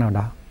thời gian nào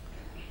đó.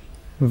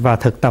 Và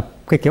thực tập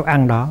cái kiểu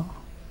ăn đó,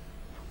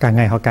 càng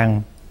ngày họ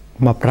càng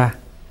mập ra.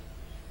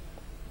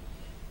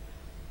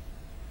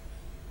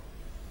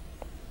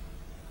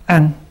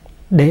 Ăn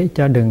để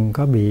cho đừng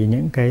có bị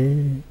những cái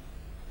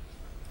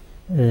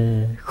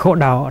khổ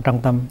đau ở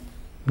trong tâm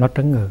nó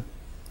trấn ngự.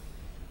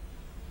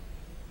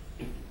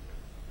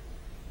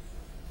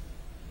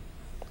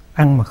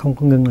 Ăn mà không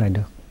có ngưng lại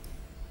được.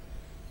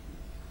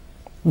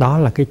 Đó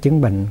là cái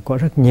chứng bệnh của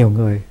rất nhiều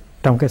người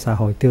trong cái xã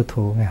hội tiêu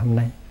thụ ngày hôm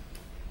nay.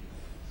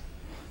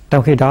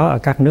 Trong khi đó ở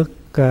các nước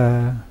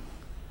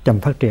chậm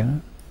phát triển,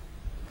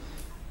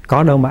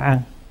 có đâu mà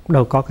ăn,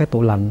 đâu có cái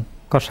tủ lạnh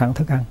có sẵn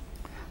thức ăn.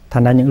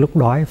 Thành ra những lúc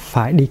đói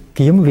phải đi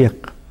kiếm việc,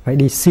 phải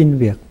đi xin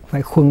việc,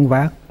 phải khuân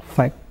vác,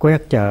 phải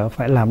quét chợ,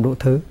 phải làm đủ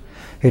thứ.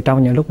 Thì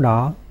trong những lúc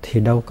đó thì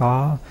đâu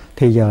có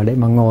thì giờ để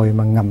mà ngồi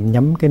mà ngậm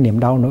nhấm cái niềm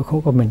đau nỗi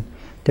khổ của mình.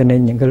 Cho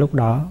nên những cái lúc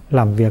đó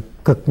làm việc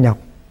cực nhọc,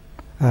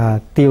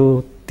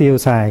 tiêu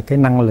xài cái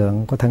năng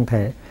lượng của thân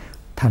thể,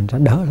 thành ra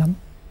đỡ lắm.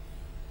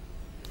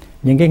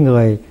 Những cái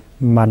người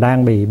mà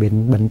đang bị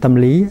bệnh tâm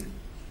lý,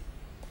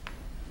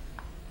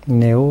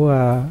 nếu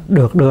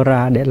được đưa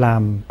ra để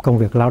làm công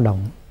việc lao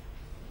động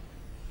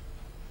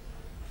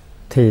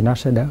thì nó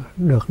sẽ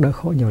được đỡ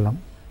khổ nhiều lắm.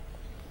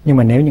 Nhưng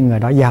mà nếu những người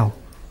đó giàu,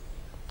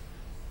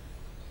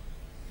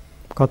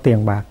 có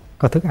tiền bạc,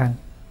 có thức ăn,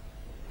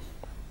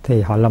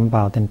 thì họ lâm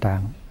vào tình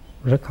trạng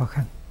rất khó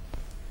khăn.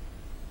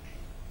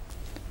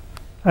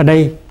 Ở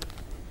đây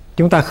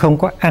chúng ta không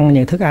có ăn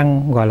những thức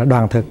ăn gọi là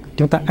đoàn thực,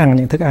 chúng ta ăn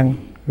những thức ăn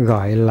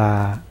gọi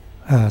là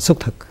xúc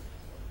thực.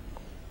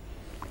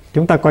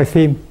 Chúng ta coi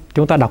phim,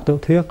 chúng ta đọc tiểu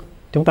thuyết,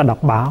 chúng ta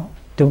đọc báo,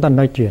 chúng ta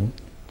nói chuyện,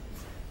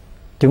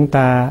 chúng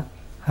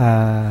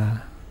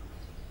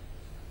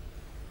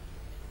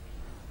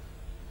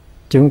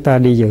ta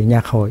đi dự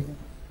nhạc hội,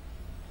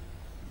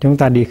 chúng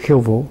ta đi khiêu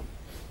vũ,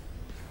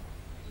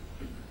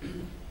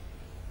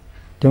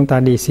 chúng ta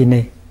đi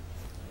cine.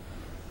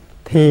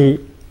 Thì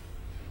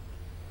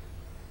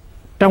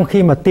trong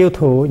khi mà tiêu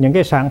thụ những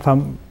cái sản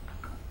phẩm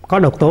có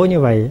độc tố như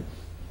vậy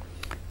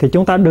thì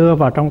chúng ta đưa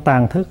vào trong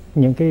tàng thức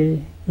những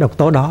cái độc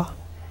tố đó,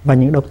 và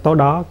những độc tố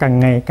đó càng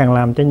ngày càng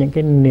làm cho những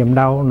cái niềm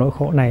đau nỗi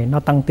khổ này nó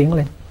tăng tiến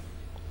lên.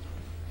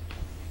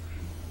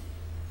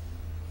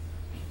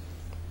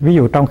 Ví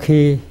dụ trong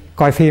khi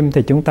coi phim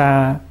thì chúng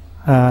ta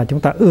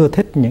ưa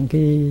thích những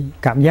cái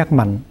cảm giác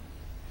mạnh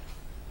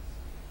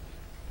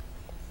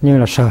như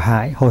là sợ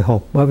hãi, hồi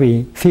hộp, bởi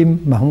vì phim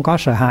mà không có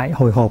sợ hãi,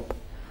 hồi hộp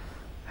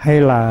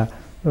hay là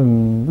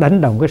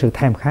đánh động cái sự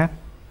thèm khát,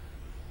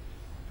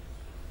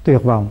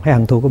 tuyệt vọng hay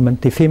hận thù của mình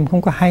thì phim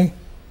không có hay.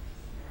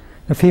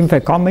 Phim phải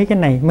có mấy cái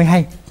này mới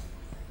hay,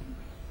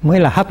 mới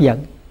là hấp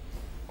dẫn.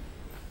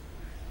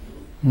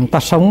 Ta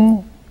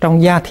sống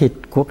trong da thịt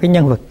của cái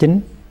nhân vật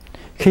chính.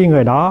 Khi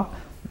người đó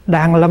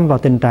đang lâm vào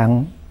tình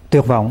trạng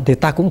tuyệt vọng thì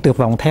ta cũng tuyệt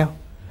vọng theo.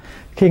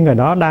 Khi người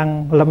đó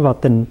đang lâm vào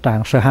tình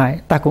trạng sợ hãi,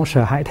 ta cũng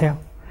sợ hãi theo.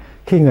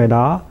 Khi người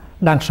đó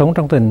đang sống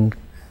trong tình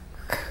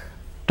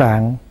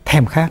trạng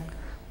thèm khát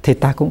thì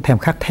ta cũng thèm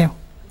khát theo.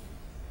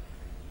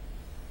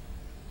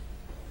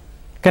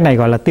 Cái này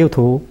gọi là tiêu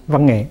thụ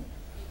văn nghệ.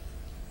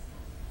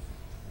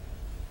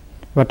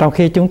 Và trong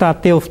khi chúng ta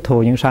tiêu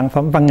thụ những sản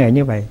phẩm văn nghệ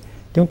như vậy,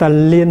 chúng ta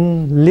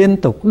liên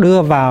tục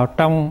đưa vào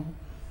trong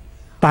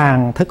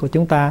tàng thức của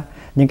chúng ta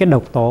những cái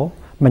độc tố,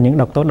 mà những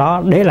độc tố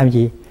đó để làm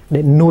gì?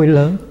 Để nuôi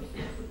lớn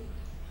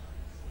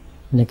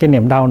những cái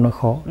niềm đau nỗi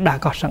khổ đã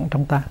có sẵn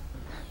trong ta.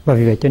 Và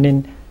vì vậy cho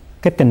nên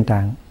cái tình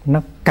trạng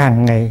nó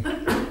càng ngày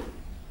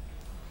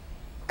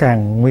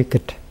càng nguy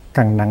kịch,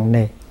 càng nặng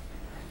nề.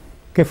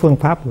 Cái phương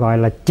pháp gọi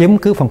là chiếm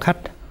cứ phòng khách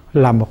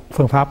là một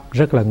phương pháp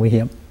rất là nguy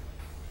hiểm.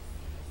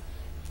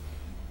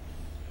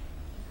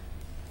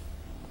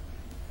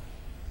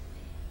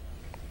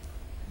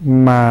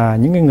 Mà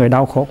những người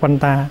đau khổ quanh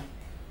ta,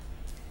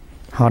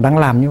 họ đang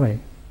làm như vậy.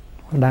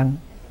 Họ đang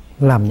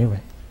làm như vậy.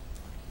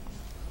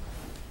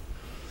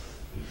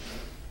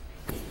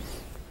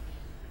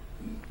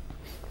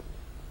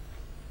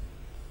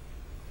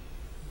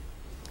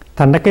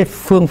 Thành ra cái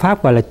phương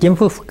pháp gọi là chiếm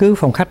cứ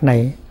phòng khách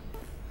này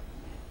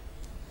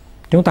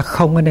chúng ta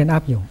không có nên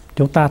áp dụng.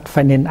 Chúng ta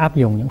phải nên áp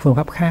dụng những phương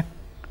pháp khác.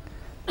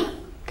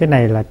 Cái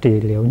này là trị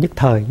liệu nhất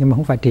thời nhưng mà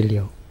không phải trị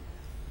liệu.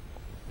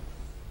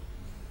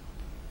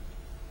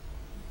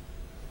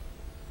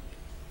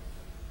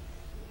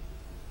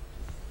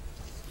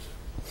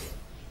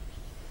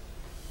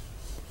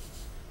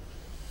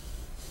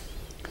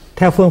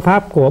 Theo phương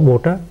pháp của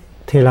Bụt á,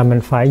 thì là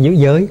mình phải giữ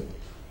giới,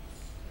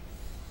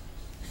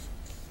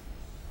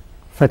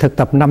 phải thực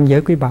tập 5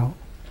 giới quý báu.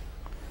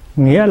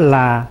 Nghĩa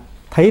là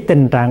thấy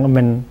tình trạng của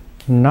mình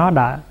nó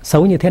đã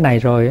xấu như thế này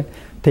rồi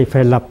thì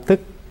phải lập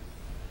tức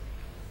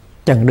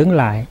chặn đứng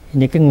lại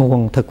những cái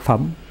nguồn thực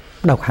phẩm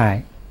độc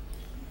hại.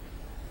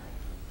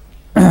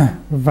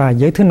 Và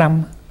giới thứ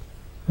 5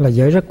 là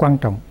giới rất quan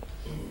trọng,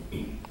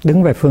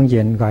 đứng về phương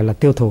diện gọi là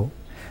tiêu thụ.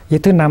 Giới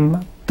thứ 5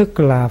 tức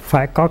là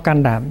phải có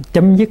can đảm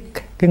chấm dứt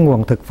cái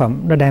nguồn thực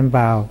phẩm nó đem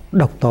vào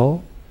độc tố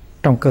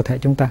trong cơ thể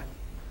chúng ta.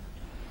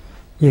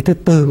 Giới thứ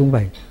 4 cũng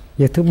vậy,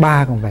 giới thứ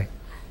 3 cũng vậy,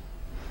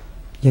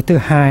 giới thứ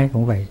 2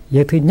 cũng vậy,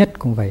 giới thứ nhất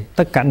cũng vậy.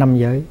 Tất cả 5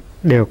 giới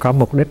đều có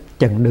mục đích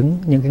chặn đứng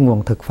những cái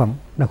nguồn thực phẩm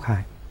độc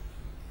hại.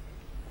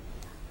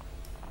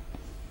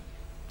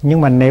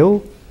 Nhưng mà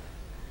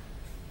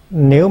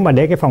nếu mà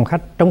để cái phòng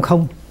khách trống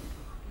không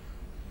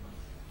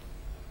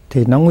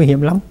thì nó nguy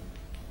hiểm lắm.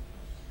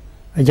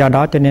 Do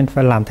đó cho nên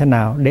phải làm thế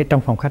nào để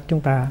trong phòng khách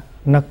chúng ta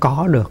nó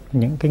có được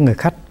những cái người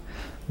khách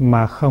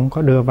mà không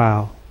có đưa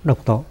vào độc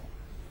tố.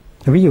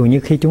 Ví dụ như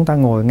khi chúng ta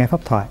ngồi nghe pháp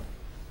thoại.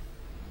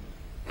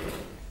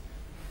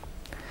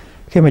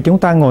 Khi mà chúng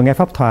ta ngồi nghe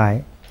pháp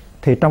thoại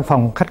thì trong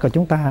phòng khách của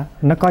chúng ta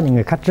nó có những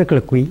người khách rất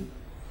là quý.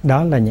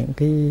 Đó là những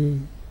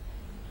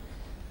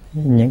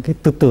cái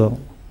tư tưởng,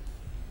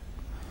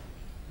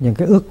 những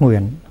cái ước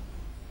nguyện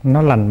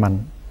nó lành mạnh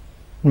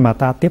mà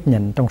ta tiếp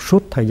nhận trong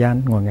suốt thời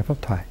gian ngồi nghe pháp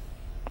thoại.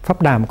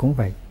 Pháp đàm cũng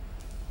vậy.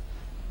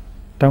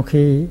 Trong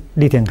khi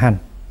đi thiền hành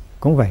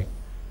cũng vậy.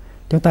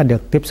 Chúng ta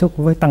được tiếp xúc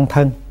với tăng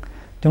thân,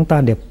 chúng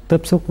ta được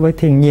tiếp xúc với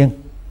thiên nhiên.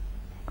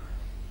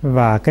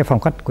 Và cái phòng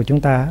khách của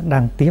chúng ta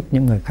đang tiếp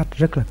những người khách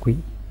rất là quý.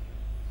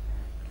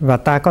 Và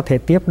ta có thể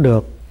tiếp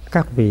được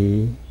các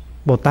vị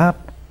Bồ Tát,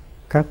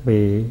 các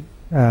vị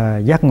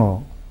giác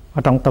ngộ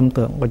ở trong tâm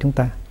tưởng của chúng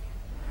ta.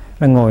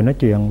 Là ngồi nói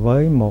chuyện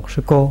với một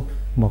sư cô,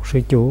 một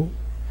sư chú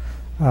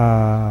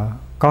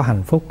có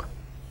hạnh phúc,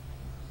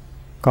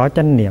 có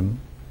chánh niệm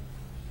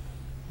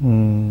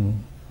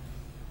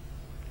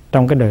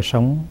trong cái đời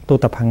sống tu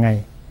tập hàng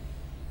ngày,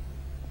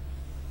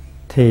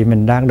 thì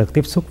mình đang được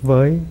tiếp xúc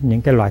với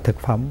những cái loại thực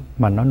phẩm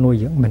mà nó nuôi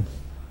dưỡng mình.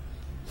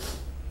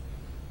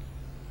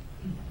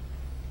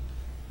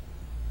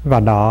 Và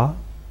đó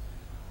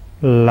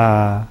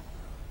là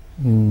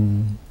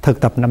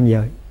thực tập 5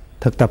 giới.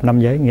 Thực tập 5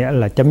 giới nghĩa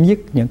là chấm dứt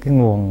những cái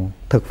nguồn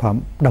thực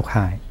phẩm độc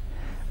hại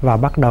và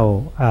bắt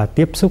đầu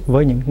tiếp xúc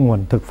với những cái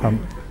nguồn thực phẩm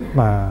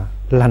mà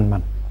lành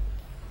mạnh.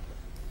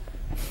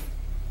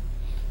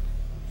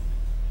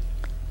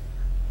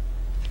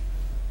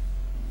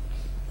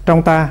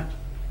 Trong ta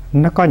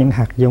nó có những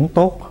hạt giống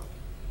tốt,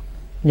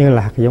 như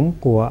là hạt giống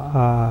của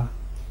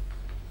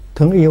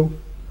thương yêu,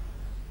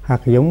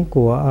 hạt giống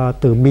của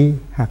từ bi,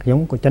 hạt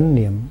giống của chánh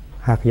niệm,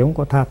 hạt giống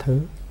của tha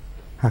thứ,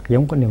 hạt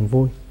giống của niềm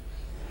vui.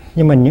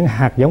 Nhưng mà những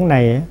hạt giống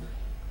này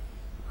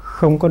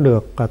không có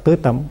được tưới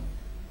tẩm,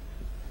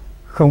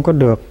 không có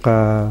được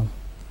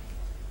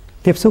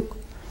tiếp xúc,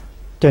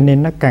 cho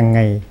nên nó càng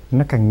ngày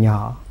nó càng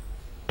nhỏ,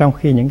 trong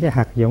khi những cái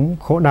hạt giống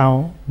khổ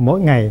đau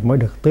mỗi ngày mới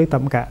được tưới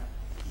tẩm cả.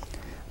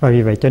 Và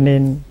vì vậy cho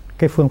nên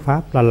cái phương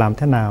pháp là làm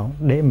thế nào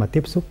để mà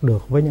tiếp xúc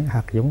được với những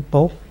hạt giống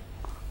tốt,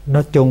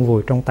 nó chôn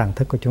vùi trong tàng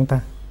thức của chúng ta.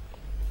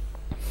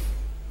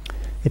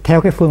 Thì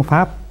theo cái phương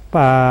pháp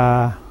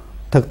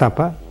thực tập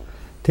á,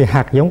 thì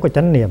hạt giống của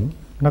chánh niệm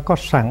nó có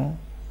sẵn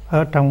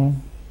ở trong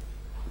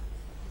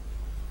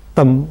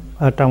tâm,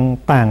 ở trong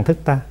tàng thức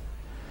ta.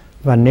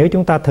 Và nếu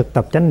chúng ta thực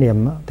tập chánh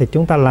niệm á, thì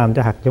chúng ta làm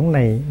cho hạt giống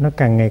này nó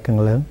càng ngày càng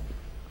lớn.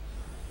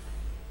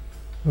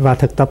 Và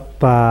thực tập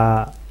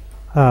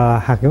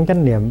hạt giống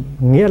chánh niệm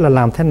nghĩa là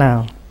làm thế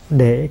nào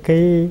để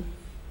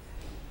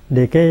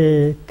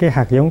cái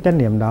hạt giống chánh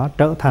niệm đó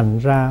trở thành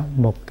ra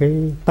một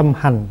cái tâm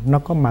hành nó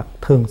có mặt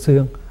thường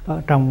xuyên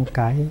ở trong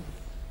cái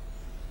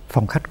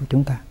phòng khách của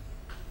chúng ta.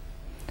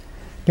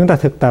 Chúng ta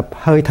thực tập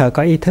hơi thở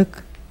có ý thức,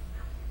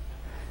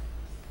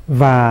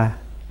 và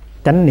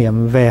chánh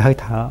niệm về hơi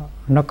thở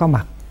nó có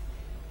mặt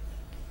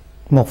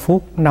 1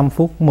 phút, 5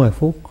 phút, 10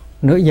 phút,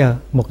 nửa giờ,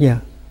 1 giờ.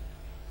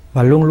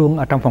 Và luôn luôn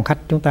ở trong phòng khách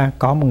chúng ta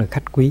có một người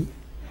khách quý.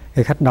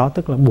 Người khách đó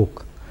tức là Bụt,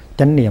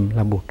 chánh niệm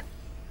là Bụt.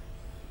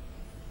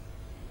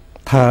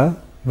 Thở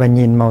và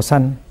nhìn màu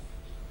xanh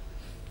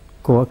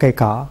của cây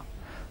cỏ,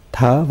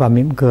 thở và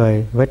mỉm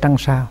cười với trăng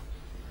sao,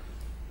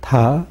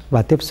 thở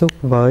và tiếp xúc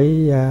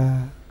với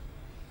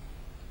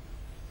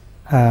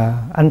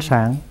ánh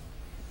sáng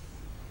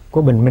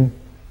của bình minh,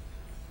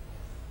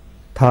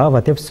 thở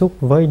và tiếp xúc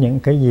với những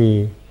cái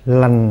gì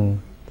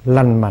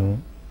lành mạnh,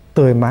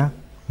 tươi mát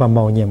và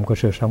mầu nhiệm của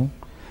sự sống.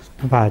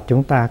 Và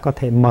chúng ta có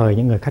thể mời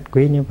những người khách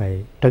quý như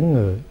vậy trấn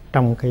ngự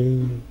trong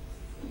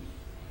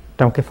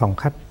cái phòng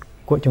khách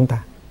của chúng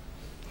ta.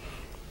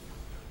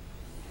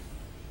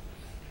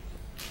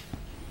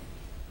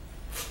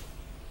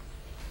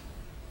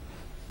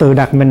 Tự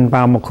đặt mình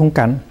vào một khung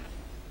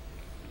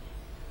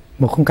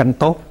cảnh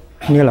tốt,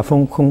 như là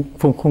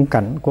khung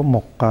cảnh của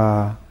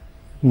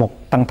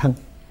một tăng thân.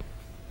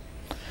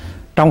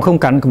 Trong khung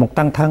cảnh của một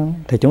tăng thân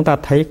thì chúng ta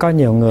thấy có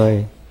nhiều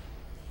người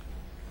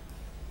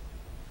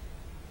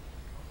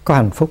có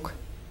hạnh phúc.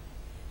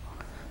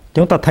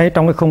 Chúng ta thấy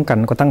trong cái khung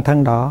cảnh của tăng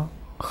thân đó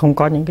không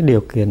có những cái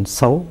điều kiện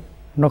xấu,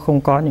 nó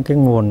không có những cái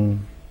nguồn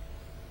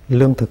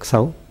lương thực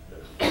xấu.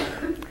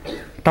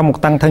 Trong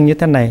một tăng thân như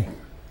thế này,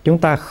 chúng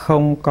ta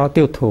không có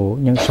tiêu thụ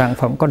những sản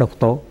phẩm có độc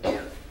tố.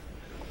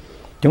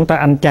 Chúng ta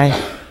ăn chay.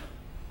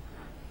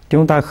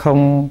 Chúng ta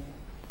không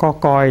có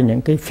coi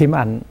những cái phim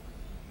ảnh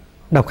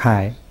độc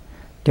hại.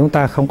 Chúng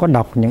ta không có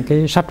đọc những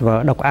cái sách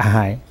vở độc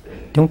hại.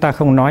 Chúng ta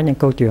không nói những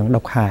câu chuyện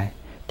độc hại.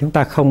 Chúng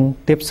ta không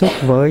tiếp xúc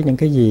với những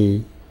cái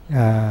gì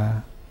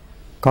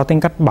có tính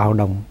cách bạo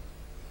động,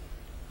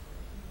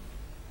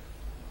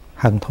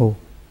 hận thù.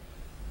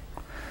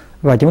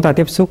 Và chúng ta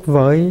tiếp xúc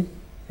với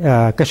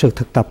cái sự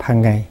thực tập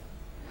hàng ngày,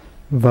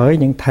 với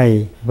những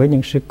thầy, với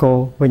những sư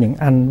cô, với những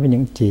anh, với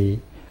những chị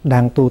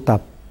đang tu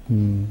tập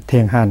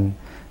thiền hành,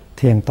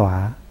 thiền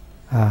tọa,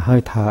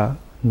 hơi thở,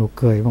 nụ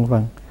cười, vân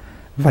vân.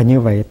 Và như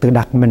vậy tự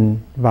đặt mình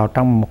vào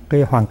trong một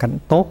cái hoàn cảnh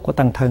tốt của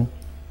tăng thân.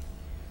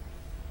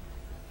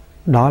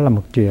 Đó là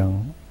một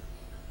chuyện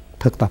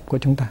thực tập của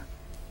chúng ta.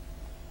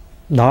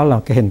 Đó là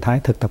cái hình thái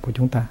thực tập của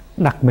chúng ta.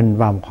 Đặt mình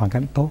vào một hoàn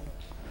cảnh tốt,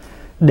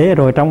 để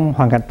rồi trong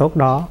hoàn cảnh tốt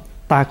đó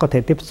ta có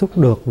thể tiếp xúc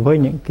được với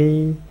những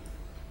cái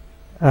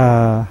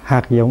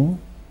hạt giống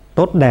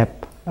tốt đẹp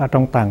ở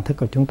trong tàng thức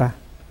của chúng ta.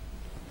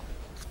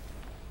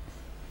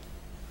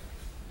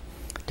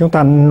 Chúng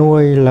ta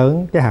nuôi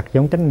lớn cái hạt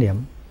giống chánh niệm,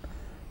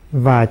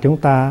 và chúng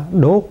ta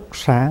đốt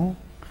sáng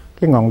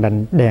cái ngọn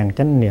đèn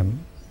chánh niệm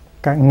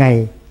cả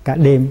ngày, cả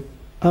đêm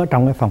ở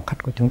trong cái phòng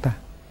khách của chúng ta.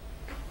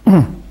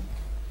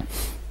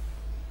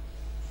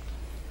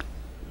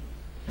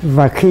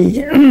 Và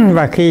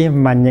khi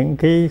mà những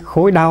cái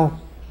khối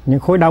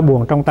đau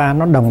buồn trong ta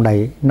nó đồng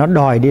đẩy, nó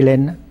đòi đi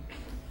lên,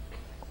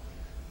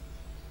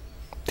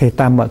 thì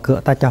ta mở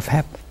cửa, ta cho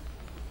phép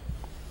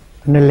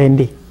nó lên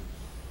đi,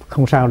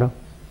 không sao đâu.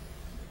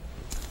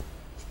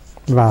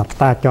 Và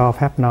ta cho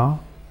phép nó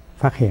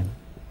phát hiện.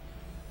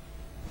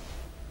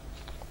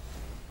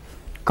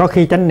 Có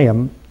khi chánh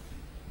niệm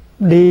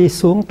đi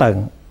xuống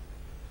tận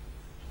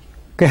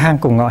cái hang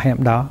cùng ngõ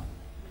hẻm đó.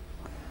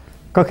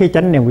 Có khi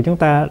chánh niệm của chúng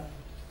ta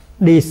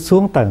đi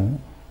xuống tận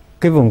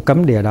cái vùng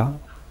cấm địa đó,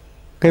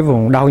 cái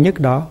vùng đau nhất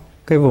đó,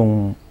 cái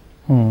vùng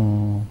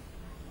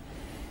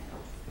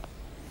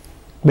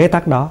bế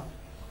tắc đó,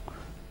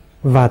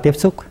 và tiếp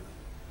xúc.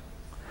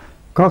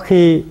 Có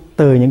khi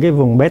từ những cái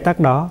vùng bế tắc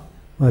đó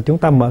mà chúng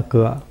ta mở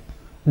cửa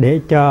để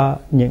cho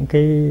những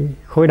cái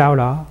khối đau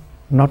đó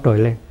nó trồi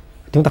lên.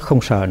 Chúng ta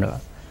không sợ nữa,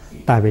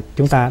 tại vì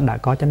chúng ta đã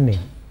có chánh niệm.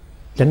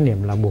 Chánh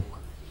niệm là Bụt.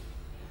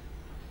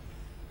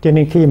 Cho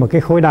nên khi mà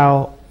cái khối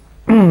đau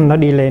nó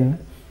đi lên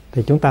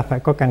thì chúng ta phải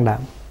có can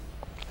đảm,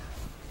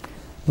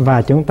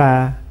 và chúng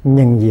ta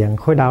nhận diện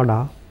khối đau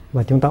đó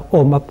và chúng ta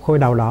ôm ấp khối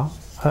đau đó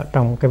ở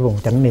trong cái vùng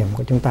chánh niệm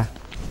của chúng ta.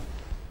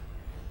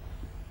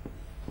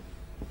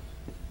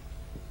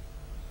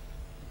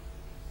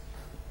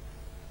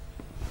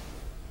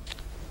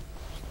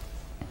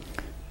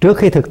 Trước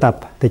khi thực tập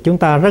thì chúng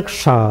ta rất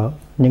sợ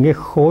những cái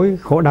khối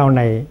khổ đau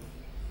này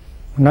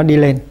nó đi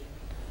lên.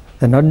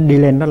 Thì nó đi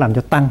lên nó làm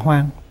cho tan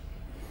hoang.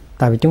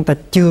 Tại vì chúng ta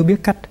chưa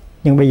biết cách,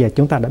 nhưng bây giờ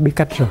chúng ta đã biết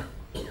cách rồi.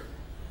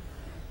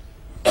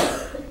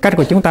 Cách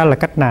của chúng ta là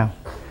cách nào?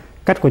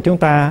 Cách của chúng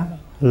ta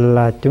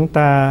là chúng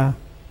ta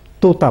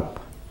tu tập,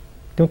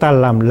 chúng ta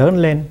làm lớn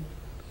lên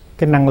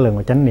cái năng lượng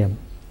của chánh niệm.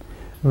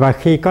 Và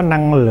khi có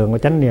năng lượng của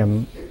chánh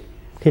niệm,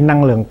 khi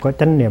năng lượng của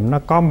chánh niệm nó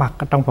có mặt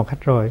ở trong phòng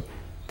khách rồi,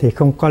 thì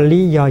không có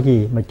lý do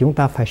gì mà chúng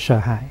ta phải sợ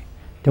hãi.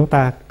 Chúng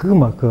ta cứ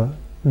mở cửa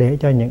để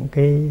cho những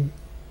cái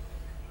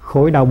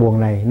khối đau buồn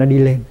này nó đi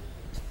lên.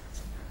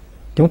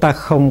 Chúng ta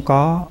không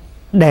có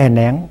đè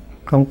nén,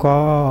 không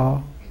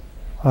có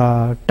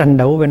tranh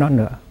đấu với nó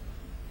nữa.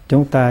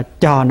 Chúng ta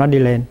cho nó đi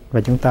lên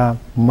và chúng ta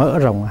mở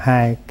rộng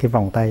hai cái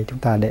vòng tay chúng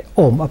ta để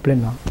ôm ấp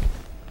lên nó.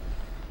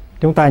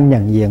 Chúng ta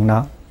nhận diện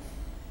nó.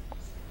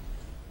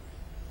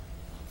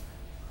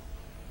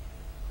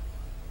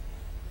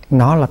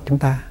 Nó là chúng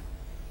ta.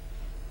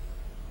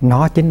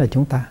 Nó chính là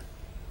chúng ta.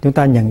 Chúng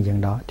ta nhận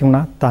diện đó.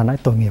 Ta nói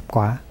tội nghiệp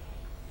quá.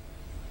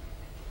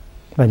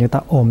 Và chúng ta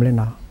ôm lên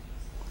nó.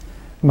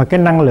 Mà cái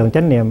năng lượng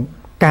chánh niệm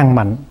càng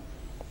mạnh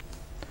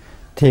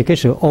thì cái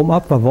sự ôm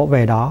ấp và vỗ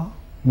về đó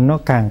nó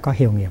càng có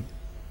hiệu nghiệm.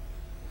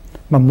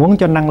 Mà muốn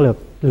cho năng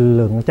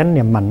lượng chánh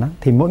niệm mạnh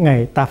thì mỗi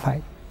ngày ta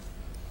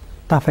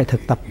phải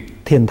thực tập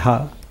thiền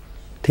thở,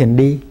 thiền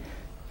đi,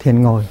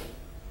 thiền ngồi.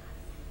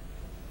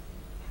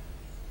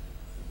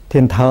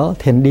 Thiền thở,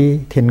 thiền đi,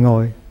 thiền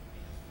ngồi,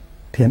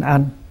 thiền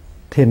ăn,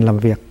 thiền làm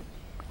việc.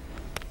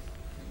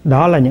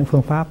 Đó là những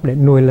phương pháp để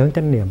nuôi lớn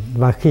chánh niệm.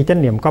 Và khi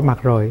chánh niệm có mặt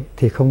rồi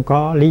thì không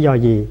có lý do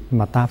gì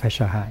mà ta phải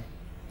sợ hãi.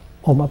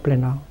 Ôm ấp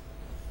lên nó.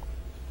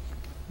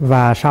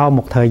 Và sau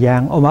một thời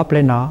gian ôm ấp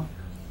lên nó,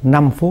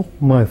 5 phút,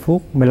 10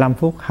 phút, 15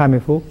 phút, 20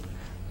 phút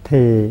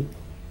thì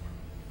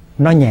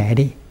nó nhẹ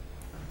đi.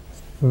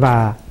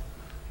 Và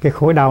cái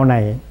khối đau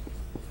này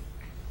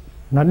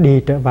nó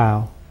đi trở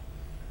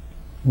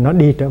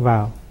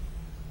vào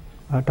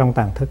ở trong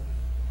tàng thức.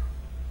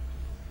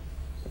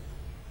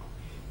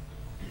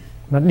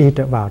 Nó đi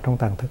trở vào trong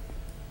tàng thức.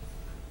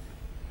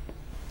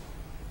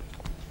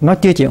 Nó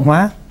chưa chuyển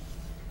hóa.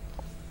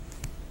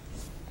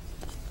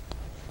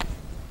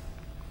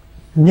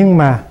 Nhưng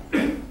mà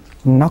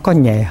nó có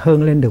nhẹ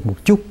hơn lên được một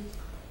chút.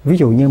 Ví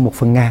dụ như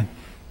 1/1000.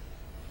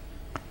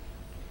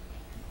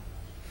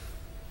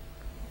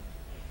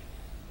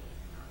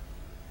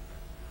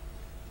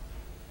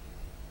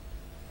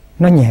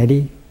 Nó nhẹ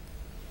đi.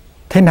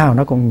 Thế nào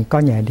nó cũng có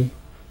nhẹ đi.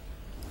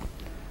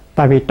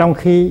 Tại vì trong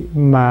khi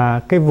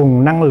mà cái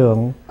vùng năng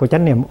lượng của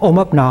chánh niệm ôm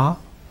ấp nó,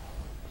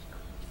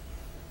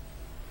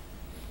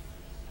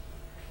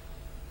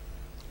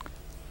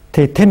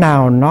 thì thế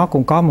nào nó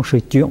cũng có một sự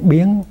chuyển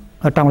biến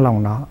ở trong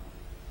lòng nó.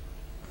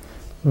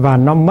 Và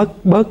nó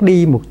bớt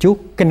đi một chút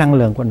cái năng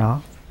lượng của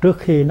nó trước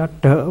khi nó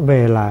trở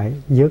về lại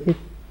dưới cái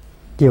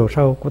chiều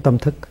sâu của tâm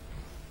thức.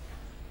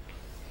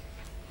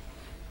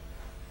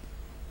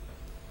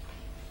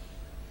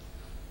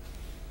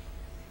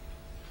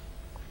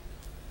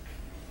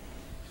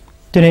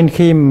 Cho nên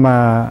khi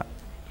mà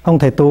ông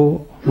thầy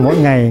tu mỗi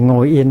ngày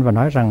ngồi yên và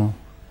nói rằng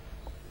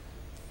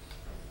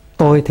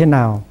tôi thế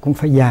nào cũng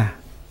phải già,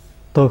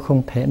 tôi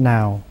không thể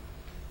nào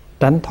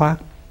tránh thoát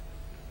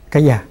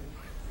cái già.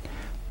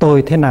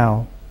 Tôi thế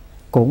nào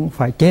cũng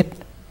phải chết,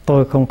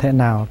 tôi không thể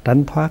nào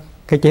tránh thoát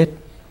cái chết.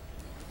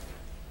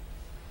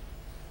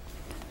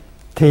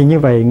 Thì như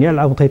vậy nghĩa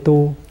là ông thầy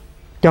tu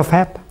cho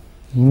phép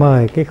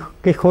mời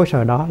cái khối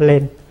sợ đó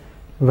lên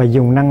và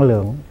dùng năng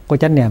lượng của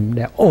chánh niệm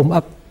để ôm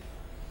ấp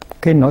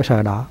cái nỗi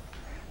sợ đó.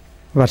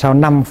 Và sau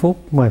 5 phút,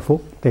 10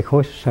 phút thì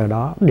khối sợ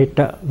đó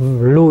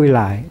lui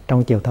lại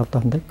trong chiều thâu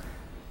tâm thức,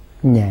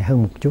 nhẹ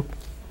hơn một chút.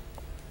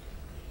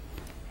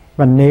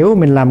 Và nếu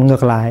mình làm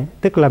ngược lại,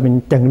 tức là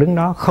mình chặn đứng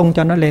nó, không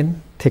cho nó lên,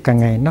 thì càng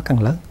ngày nó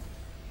càng lớn.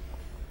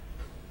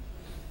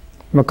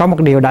 Mà có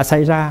một điều đã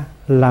xảy ra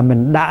là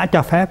mình đã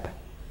cho phép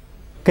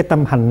cái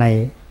tâm hành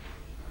này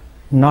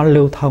nó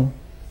lưu thông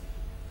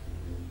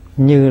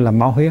như là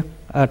máu huyết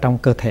ở trong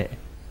cơ thể.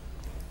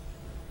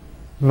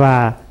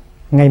 Và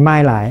ngày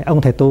mai lại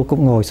ông thầy tu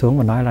cũng ngồi xuống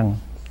và nói rằng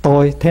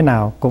tôi thế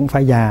nào cũng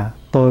phải già,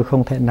 tôi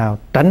không thể nào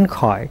tránh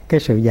khỏi cái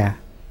sự già.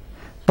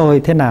 Tôi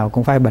thế nào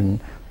cũng phải bệnh,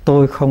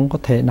 tôi không có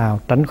thể nào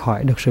tránh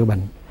khỏi được sự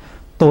bệnh.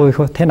 Tôi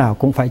thế nào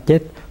cũng phải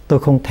chết, tôi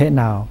không thể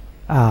nào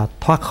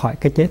thoát khỏi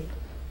cái chết.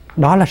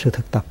 Đó là sự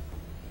thực tập.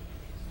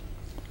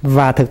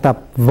 Và thực tập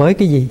với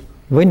cái gì?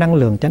 Với năng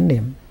lượng chánh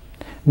niệm.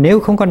 Nếu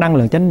không có năng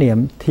lượng chánh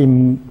niệm thì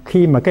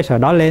khi mà cái sợ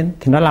đó lên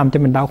thì nó làm cho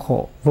mình đau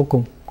khổ vô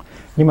cùng.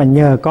 Nhưng mà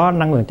nhờ có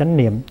năng lượng chánh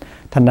niệm,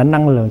 thành ra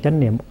năng lượng chánh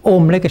niệm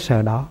ôm lấy cái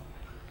sợ đó.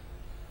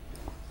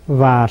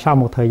 Và sau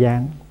một thời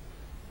gian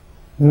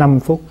 5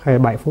 phút hay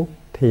 7 phút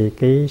thì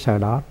cái sợ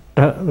đó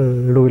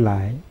lui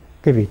lại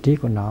cái vị trí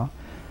của nó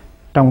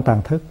trong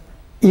tàng thức,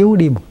 yếu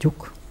đi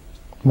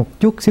một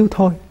chút xíu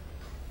thôi.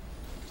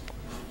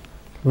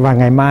 Và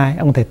ngày mai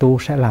ông thầy tu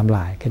sẽ làm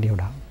lại cái điều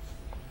đó.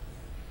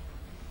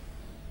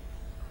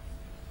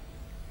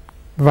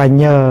 Và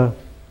nhờ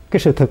cái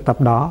sự thực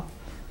tập đó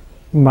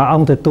mà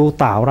ông thầy tu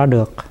tạo ra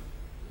được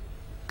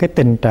cái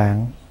tình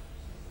trạng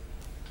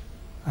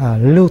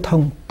lưu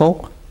thông tốt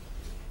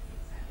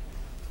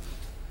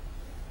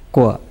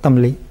của tâm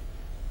lý.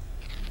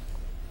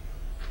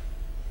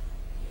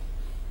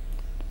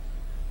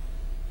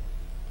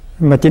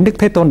 Mà chính Đức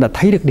Thế Tôn đã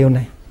thấy được điều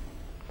này.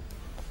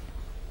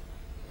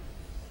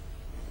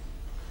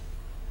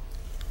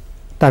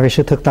 Tại vì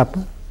sự thực tập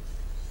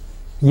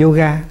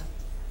yoga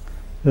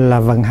là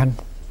vận hành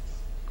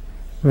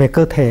về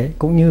cơ thể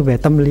cũng như về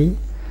tâm lý.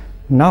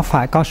 Nó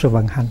phải có sự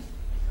vận hành,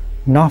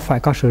 nó phải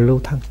có sự lưu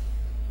thông.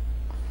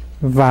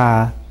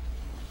 Và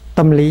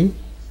tâm lý,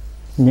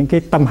 những cái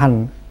tâm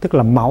hành, tức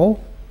là máu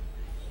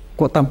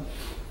của tâm.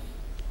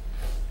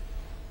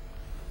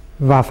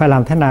 Và phải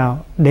làm thế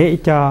nào để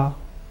cho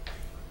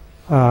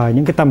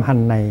những cái tâm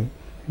hành này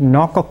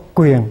nó có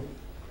quyền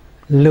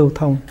lưu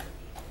thông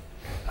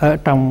ở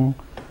trong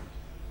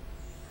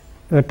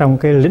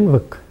cái lĩnh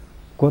vực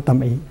của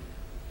tâm ý.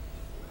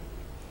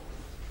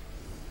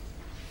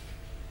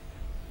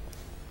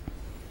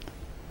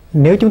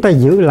 Nếu chúng ta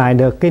giữ lại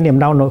được cái niềm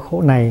đau nỗi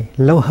khổ này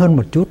lâu hơn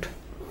một chút,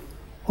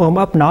 ôm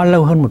ấp nó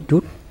lâu hơn một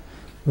chút,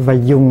 và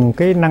dùng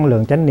cái năng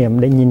lượng chánh niệm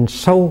để nhìn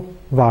sâu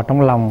vào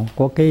trong lòng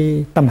của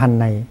cái tâm hành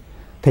này,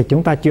 thì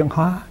chúng ta chuyển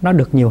hóa nó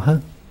được nhiều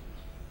hơn.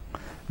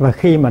 Và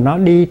khi mà nó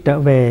đi trở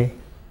về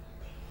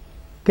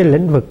cái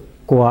lĩnh vực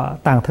của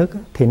tàng thức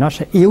thì nó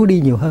sẽ yếu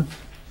đi nhiều hơn.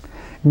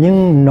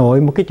 Nhưng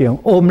nội một cái chuyện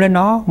ôm lấy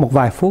nó một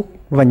vài phút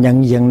và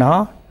nhận diện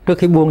nó trước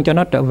khi buông cho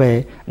nó trở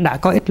về đã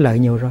có ích lợi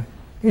nhiều rồi.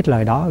 Ích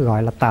lợi đó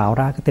gọi là tạo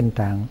ra cái tình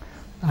trạng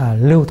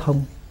lưu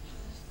thông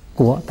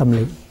của tâm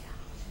lý.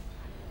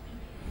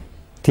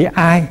 Thì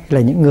ai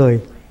là những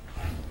người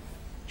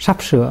sắp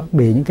sửa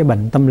bị những cái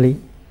bệnh tâm lý?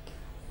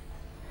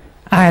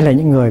 Ai là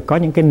những người có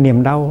những cái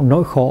niềm đau,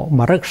 nỗi khổ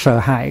mà rất sợ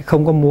hãi,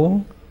 không có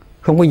muốn,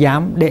 không có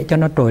dám để cho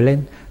nó trồi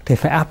lên, thì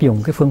phải áp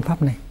dụng cái phương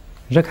pháp này.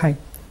 Rất hay.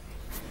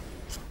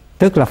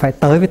 Tức là phải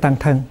tới với tăng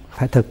thân,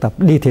 phải thực tập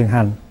đi thiền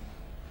hành,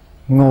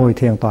 ngồi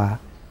thiền tọa,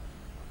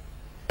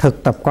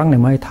 thực tập quán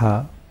niệm hơi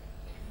thở,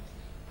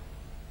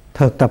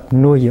 thực tập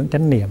nuôi dưỡng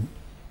chánh niệm.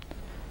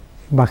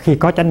 Và khi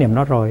có chánh niệm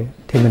đó rồi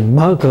thì mình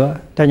mở cửa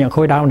cho những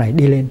khối đau này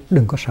đi lên,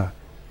 đừng có sợ.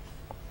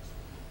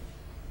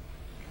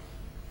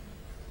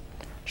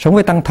 Sống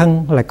với tăng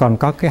thân lại còn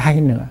có cái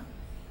hay nữa,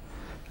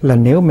 là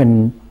nếu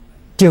mình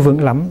chưa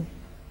vững lắm,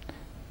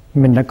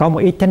 mình đã có một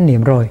ít chánh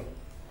niệm rồi,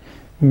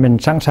 mình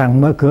sẵn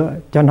sàng mở cửa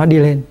cho nó đi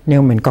lên,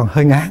 nhưng mình còn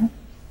hơi ngán,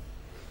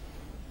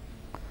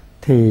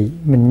 thì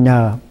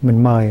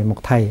mình mời một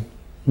thầy,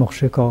 một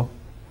sư cô,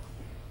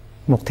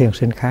 một thiền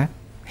sinh khác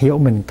hiểu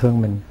mình,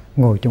 thương mình,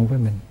 ngồi chung với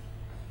mình.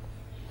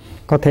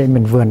 Có thể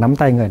mình vừa nắm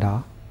tay người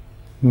đó,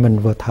 mình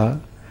vừa thở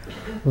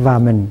và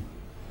mình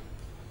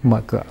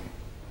mở cửa.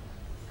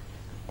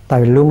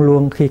 Tại vì luôn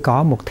luôn khi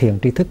có một thiền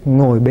tri thức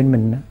ngồi bên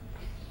mình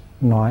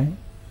nói,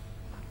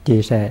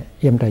 chị sẽ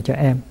yểm trợ cho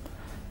em,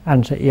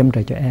 anh sẽ yểm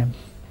trợ cho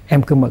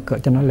em cứ mở cửa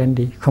cho nó lên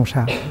đi, không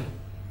sao.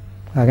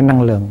 Và cái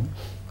năng lượng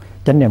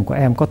chánh niệm của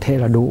em có thể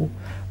là đủ,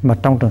 mà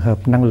trong trường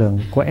hợp năng lượng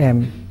của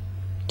em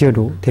chưa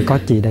đủ thì có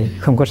chị đây,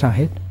 không có sao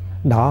hết.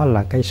 Đó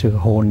là cái sự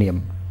hộ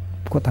niệm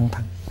của tăng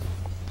thân.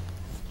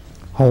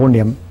 Hộ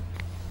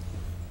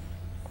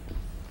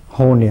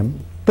niệm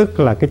tức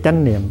là cái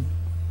chánh niệm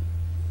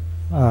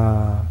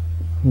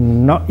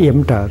nó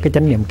yểm trợ cái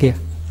chánh niệm kia.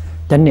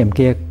 Chánh niệm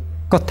kia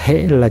có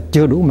thể là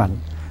chưa đủ mạnh,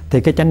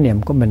 thì cái chánh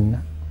niệm của mình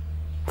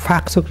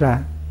phát xuất ra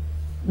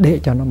để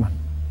cho nó mạnh.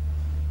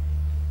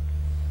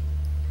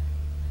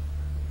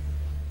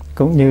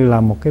 Cũng như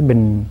là một cái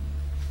bình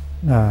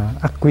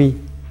ắc quy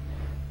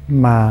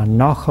mà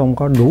nó không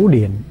có đủ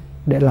điện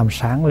để làm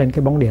sáng lên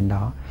cái bóng điện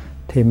đó,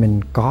 thì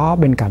mình có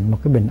bên cạnh một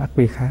cái bình ắc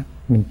quy khác,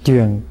 mình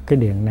truyền cái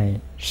điện này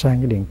sang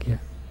cái điện kia.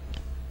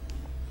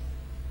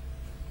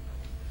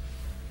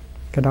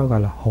 Cái đó gọi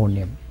là hộ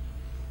niệm.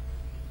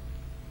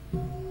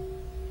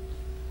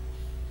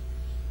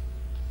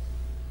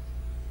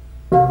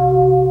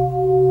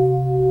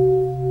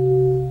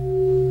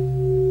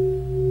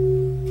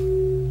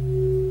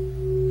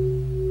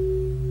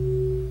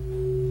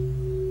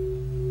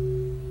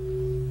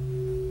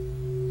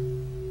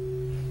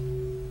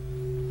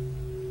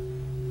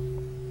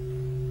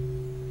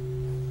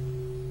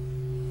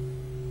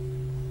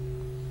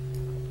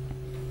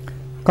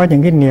 Có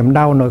những cái niềm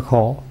đau nỗi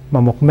khổ mà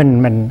một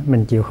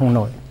mình chịu không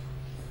nổi.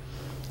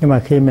 Nhưng mà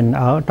khi mình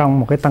ở trong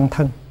một cái tăng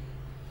thân,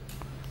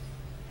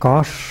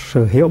 có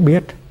sự hiểu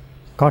biết,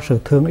 có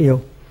sự thương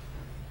yêu,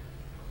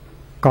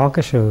 có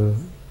cái sự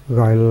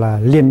gọi là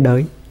liên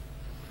đới,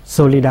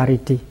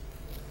 solidarity,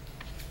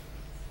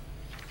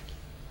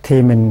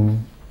 thì mình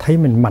thấy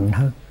mình mạnh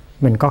hơn,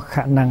 mình có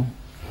khả năng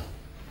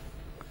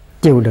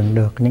chịu đựng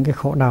được những cái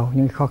khổ đau,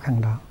 những cái khó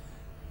khăn đó.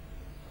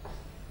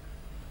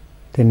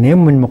 Thì nếu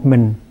mình một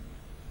mình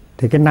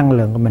thì cái năng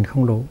lượng của mình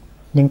không đủ.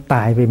 Nhưng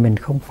tại vì mình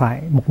không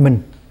phải một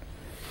mình,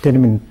 cho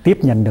nên mình tiếp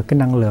nhận được cái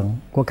năng lượng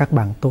của các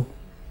bạn tu.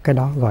 Cái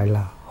đó gọi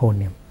là hộ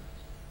niệm.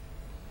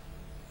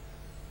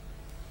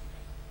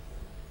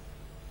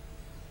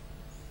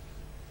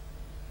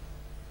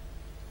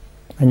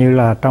 Như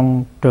là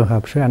trong trường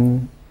hợp sư anh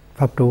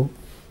pháp trú,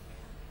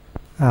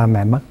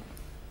 mẹ mất.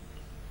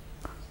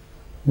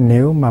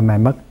 Nếu mà mẹ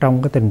mất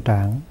trong cái tình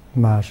trạng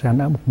mà sư anh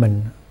ở một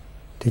mình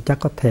thì chắc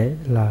có thể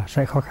là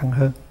sẽ khó khăn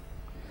hơn.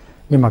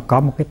 Nhưng mà có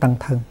một cái tăng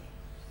thân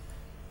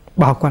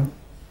bao quanh,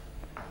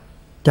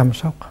 chăm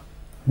sóc,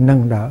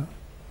 nâng đỡ,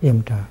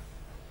 yểm trợ.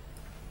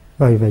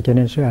 Vì vậy cho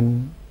nên sư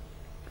anh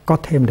có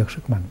thêm được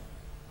sức mạnh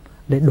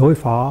để đối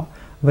phó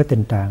với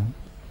tình trạng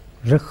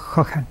rất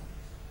khó khăn.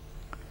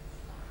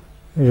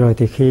 Rồi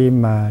thì khi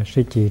mà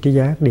sư chị Trí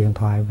Giác điện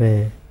thoại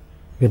về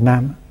Việt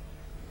Nam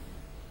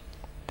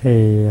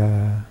thì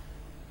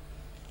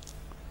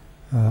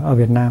ở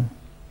Việt Nam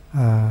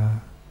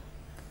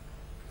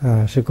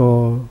sư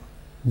cô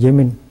Giới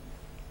Minh,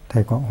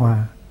 thầy Quảng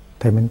Hòa,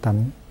 thầy Minh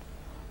Tánh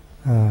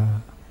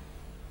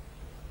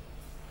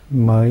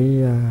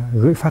mới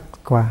gửi fax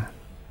qua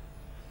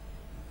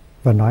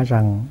và nói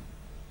rằng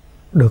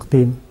được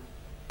tin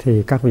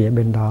thì các vị ở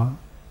bên đó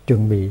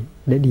chuẩn bị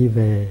để đi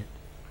về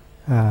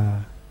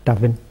Trà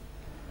Vinh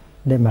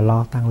để mà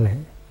lo tang lễ.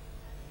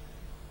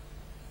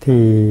 Thì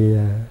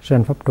sư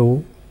anh pháp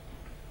trú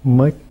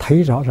mới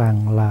thấy rõ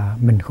ràng là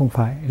mình không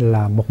phải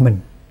là một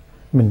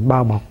mình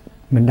bao bọc,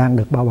 mình đang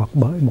được bao bọc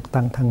bởi một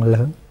tăng thân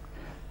lớn,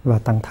 và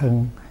tăng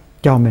thân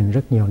cho mình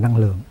rất nhiều năng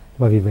lượng.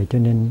 Và vì vậy cho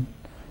nên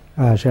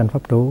sư anh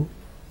pháp trú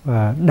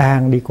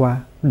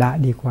đã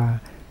đi qua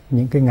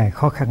những cái ngày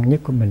khó khăn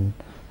nhất của mình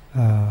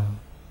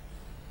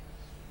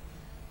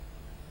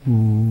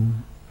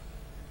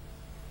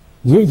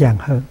dễ dàng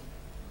hơn,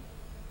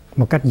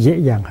 một cách dễ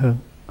dàng hơn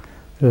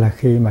là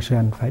khi mà sư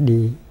anh phải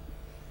đi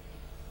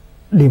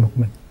một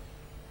mình.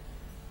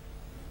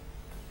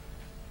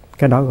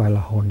 Cái đó gọi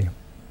là hộ niệm.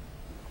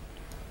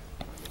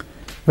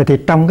 Vậy thì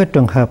trong cái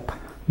trường hợp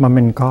mà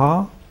mình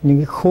có những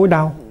cái khối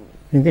đau,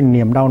 những cái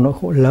niềm đau nỗi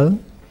khổ lớn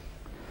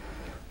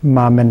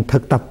mà mình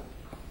thực tập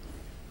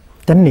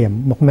chánh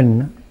niệm một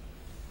mình,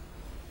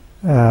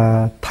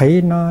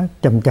 thấy nó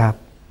chậm chạp,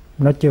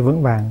 nó chưa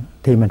vững vàng,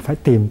 thì mình phải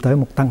tìm tới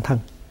một tăng thân.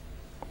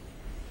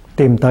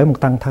 Tìm tới một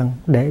tăng thân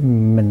để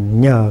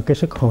mình nhờ cái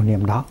sức hộ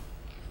niệm đó,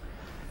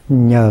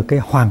 nhờ cái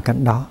hoàn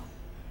cảnh đó.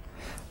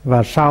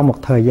 Và sau một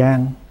thời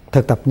gian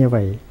thực tập như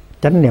vậy,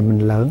 chánh niệm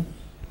mình lớn,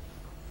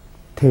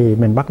 thì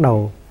mình bắt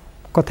đầu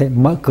có thể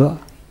mở cửa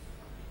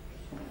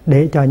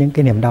để cho những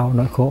cái niềm đau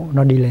nỗi khổ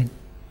nó đi lên.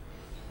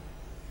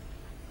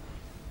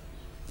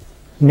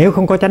 Nếu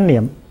không có chánh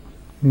niệm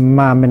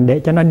mà mình để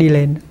cho nó đi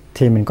lên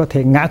thì mình có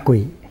thể ngã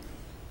quỵ,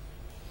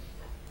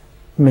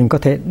 mình có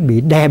thể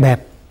bị đè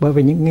bẹp bởi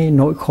vì những cái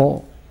nỗi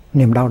khổ,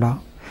 niềm đau đó.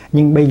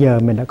 Nhưng bây giờ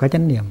mình đã có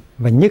chánh niệm,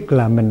 và nhất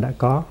là mình đã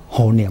có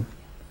hộ niệm,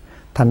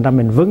 thành ra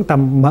mình vững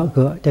tâm mở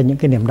cửa cho những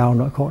cái niềm đau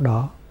nỗi khổ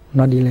đó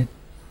nó đi lên.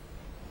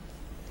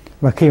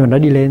 Và khi mà nó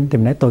đi lên thì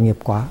mình nói tội nghiệp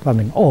quá, và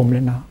mình ôm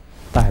lên nó,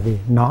 tại vì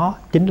nó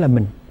chính là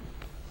mình.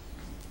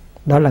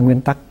 Đó là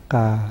nguyên tắc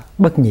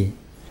bất nhị.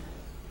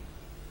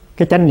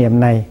 Cái chánh niệm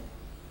này,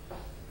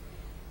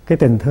 cái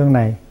tình thương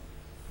này,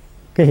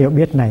 cái hiểu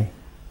biết này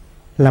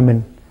là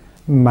mình,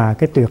 mà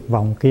cái tuyệt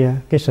vọng kia,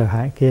 cái sợ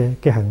hãi kia,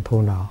 cái hận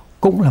thù nọ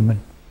cũng là mình.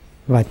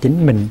 Và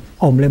chính mình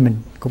ôm lấy mình,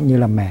 cũng như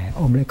là mẹ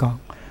ôm lấy con.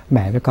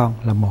 Mẹ với con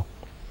là một.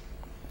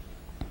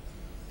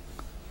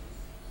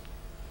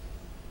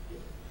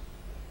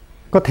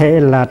 Có thể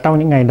là trong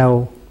những ngày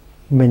đầu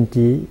mình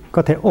chỉ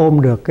có thể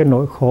ôm được cái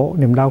nỗi khổ,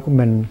 niềm đau của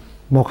mình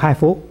 1-2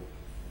 phút,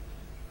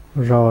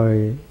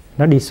 rồi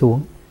nó đi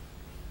xuống.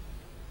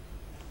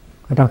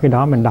 Trong khi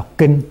đó mình đọc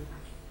kinh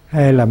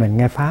hay là mình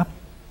nghe pháp,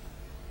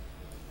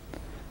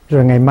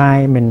 rồi ngày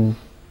mai mình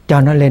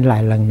cho nó lên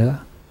lại lần nữa,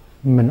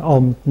 mình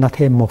ôm nó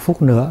thêm 1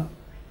 phút nữa,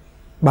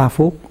 3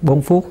 phút,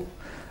 4 phút,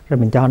 rồi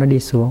mình cho nó đi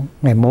xuống.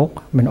 Ngày mốt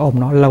mình ôm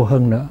nó lâu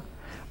hơn nữa.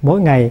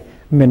 Mỗi ngày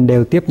mình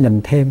đều tiếp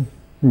nhận thêm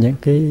những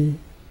cái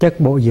chất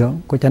bổ dưỡng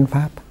của chánh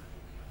pháp,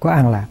 của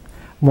an lạc.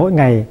 Mỗi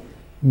ngày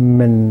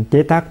mình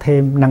chế tác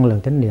thêm năng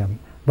lượng chánh niệm,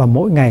 và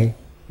mỗi ngày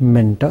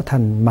mình trở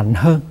thành mạnh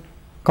hơn,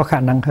 có khả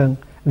năng hơn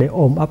để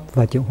ôm ấp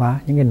và chuyển hóa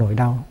những cái nỗi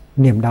đau,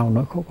 niềm đau,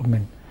 nỗi khổ của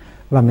mình.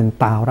 Và mình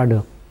tạo ra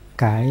được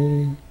cái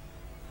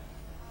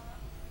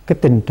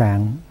tình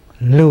trạng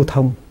lưu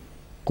thông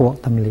của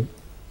tâm lý.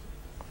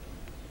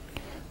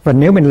 Và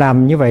nếu mình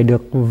làm như vậy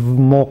được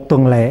 1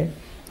 tuần lễ,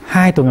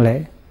 2 tuần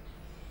lễ,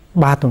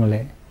 3 tuần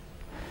lễ,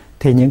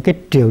 thì những cái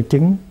triệu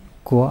chứng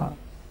của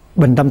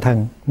bệnh tâm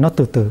thần nó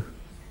từ từ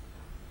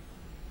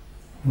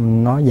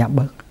nó giảm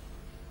bớt.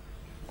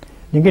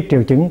 Những cái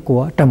triệu chứng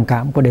của trầm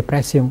cảm, của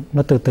depression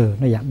nó từ từ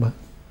nó giảm bớt.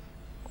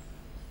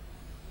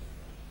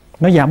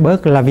 Nó giảm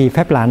bớt là vì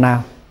phép lạ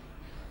nào?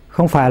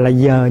 Không phải là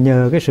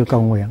nhờ cái sự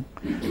cầu nguyện,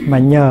 mà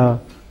nhờ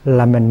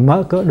là mình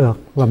mở cửa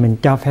được và mình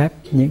cho phép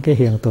những cái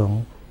hiện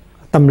tượng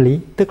tâm lý,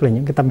 tức là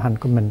những cái tâm hành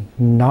của mình,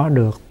 nó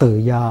được tự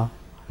do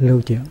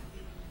lưu chuyển.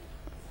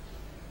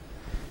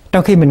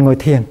 Trong khi mình ngồi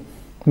thiền,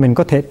 mình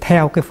có thể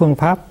theo cái phương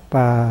pháp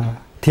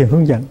thiền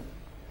hướng dẫn.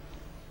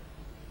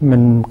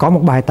 Mình có một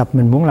bài tập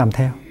mình muốn làm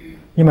theo,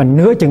 nhưng mà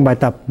nửa chừng bài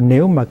tập,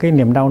 nếu mà cái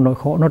niềm đau nỗi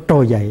khổ nó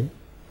trồi dậy,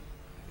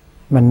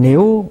 mà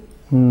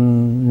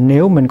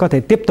nếu mình có thể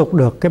tiếp tục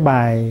được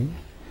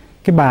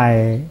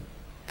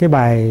cái cái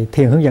bài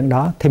thiền hướng dẫn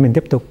đó thì mình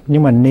tiếp tục.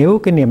 Nhưng mà nếu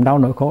cái niềm đau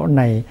nỗi khổ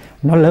này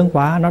nó lớn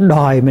quá, nó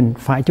đòi mình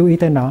phải chú ý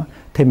tới nó,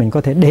 thì mình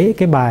có thể để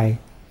cái bài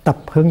tập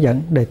hướng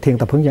dẫn, để thiền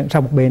tập hướng dẫn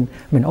sang một bên,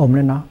 mình ôm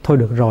lên nó. Thôi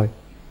được rồi,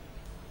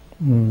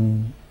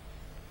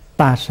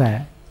 ta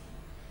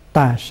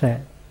sẽ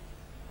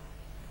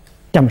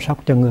chăm sóc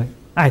cho người.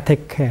 I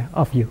take care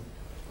of you.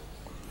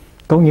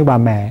 Cũng như bà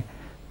mẹ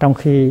trong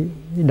khi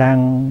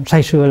đang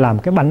say sưa làm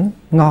cái bánh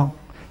ngon,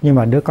 nhưng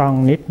mà đứa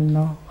con nít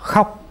nó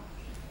khóc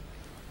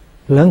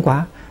lớn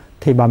quá,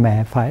 thì bà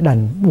mẹ phải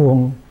đành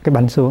buông cái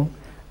bánh xuống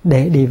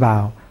để đi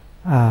vào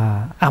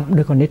ẵm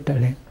đứa con nít trở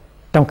lên.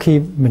 Trong khi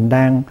mình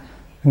đang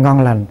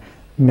ngon lành,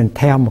 mình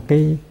theo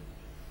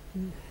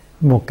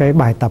một cái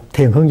bài tập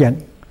thiền hướng dẫn,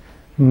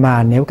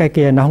 mà nếu cái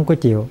kia nó không có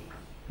chịu,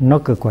 nó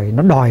cự quậy,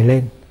 nó đòi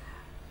lên,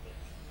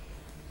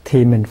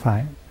 thì mình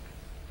phải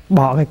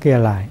bỏ cái kia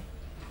lại,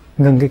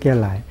 ngưng cái kia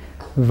lại,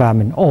 và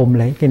mình ôm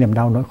lấy cái niềm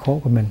đau nỗi khổ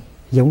của mình,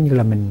 giống như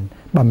là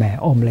bà mẹ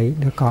ôm lấy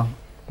đứa con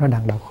nó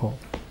đang đau khổ.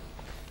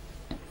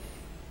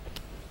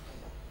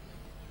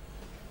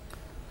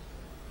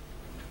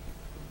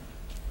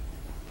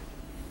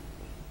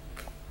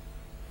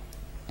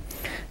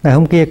 Ngày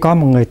hôm kia có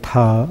một người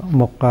thợ,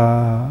 một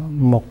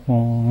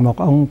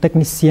ông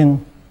technician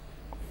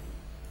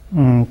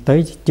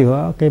tới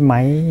chữa cái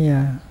máy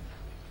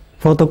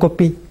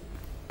photocopy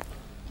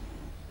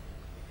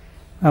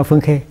ở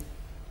Phương Khê.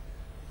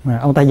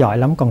 Ông ta giỏi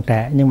lắm, còn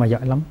trẻ nhưng mà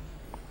giỏi lắm.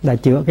 Đã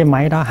chữa cái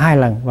máy đó 2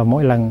 lần và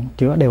mỗi lần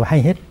chữa đều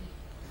hay hết.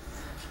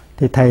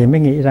 Thì thầy mới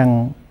nghĩ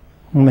rằng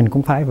mình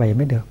cũng phải vậy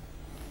mới được.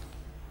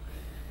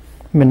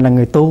 Mình là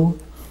người tu,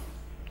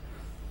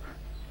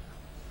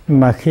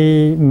 mà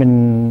khi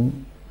mình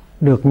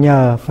được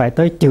nhờ phải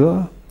tới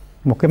chữa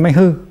một cái máy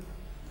hư,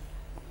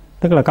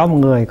 tức là có một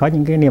người có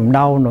những cái niềm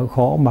đau nỗi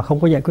khổ mà không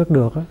có giải quyết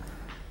được đó,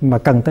 mà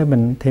cần tới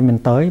mình, thì mình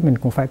tới, mình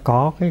cũng phải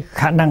có cái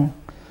khả năng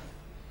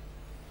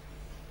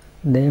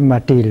để mà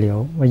trị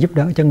liệu và giúp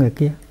đỡ cho người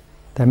kia.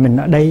 Tại mình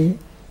ở đây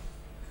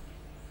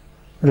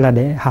là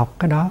để học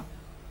cái đó.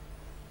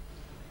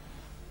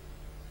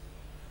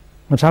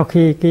 Mà sau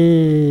khi cái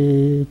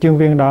chuyên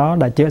viên đó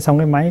đã chữa xong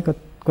cái máy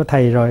của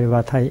thầy rồi,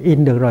 và thầy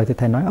in được rồi, thì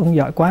thầy nói ông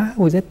giỏi quá,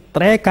 vous êtes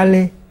très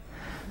calé.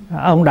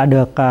 Ông đã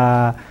được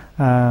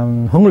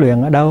huấn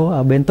luyện ở đâu,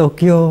 ở bên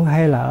Tokyo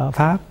hay là ở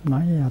Pháp?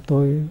 Nói là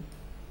tôi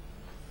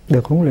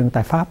được huấn luyện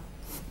tại Pháp.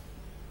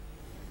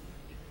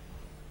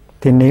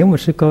 Thì nếu một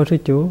sư cô sư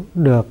chú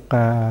được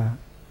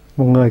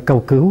một người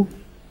cầu cứu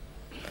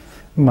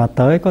mà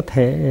tới có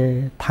thể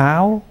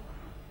tháo,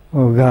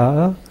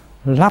 gỡ,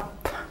 lắp,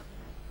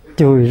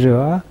 chùi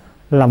rửa,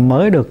 làm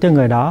mới được cho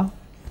người đó,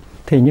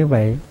 thì như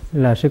vậy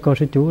là sư cô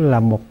sư chú là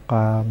một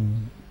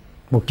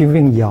chuyên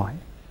viên giỏi.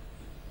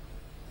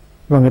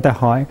 Và người ta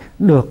hỏi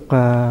được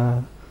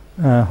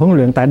huấn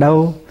luyện tại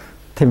đâu,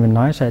 thì mình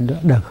nói sẽ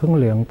được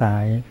huấn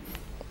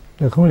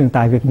luyện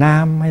tại Việt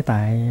Nam hay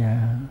tại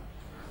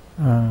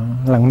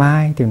Làng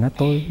Mai, thì nói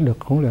tôi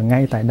được huấn luyện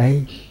ngay tại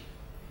đây.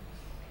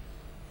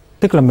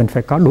 Tức là mình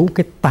phải có đủ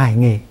cái tài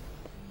nghề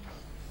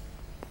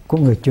của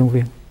người chuyên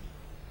viên.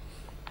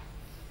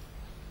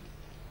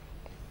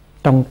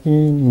 Trong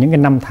những cái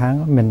 5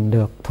 tháng mình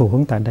được thụ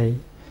huấn tại đây,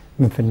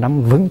 mình phải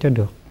nắm vững cho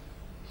được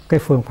cái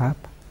phương pháp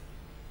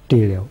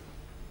trị liệu.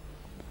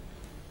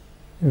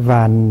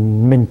 Và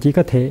mình chỉ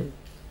có thể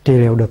trị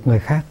liệu được người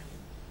khác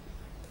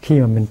khi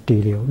mà mình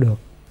trị liệu được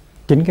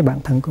chính cái bản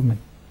thân của mình.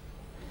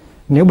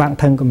 Nếu bản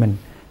thân của mình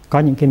có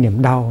những cái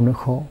niềm đau, nỗi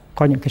khổ,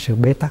 có những cái sự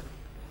bế tắc,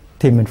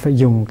 thì mình phải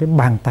dùng cái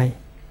bàn tay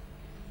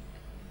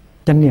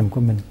chánh niệm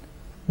của mình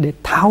để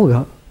tháo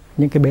gỡ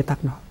những cái bế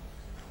tắc đó,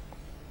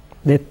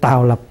 để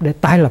tạo lập, để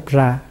tái lập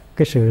ra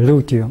cái sự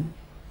lưu chuyển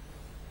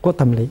của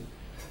tâm lý.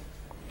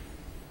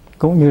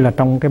 Cũng như là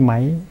trong cái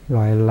máy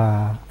gọi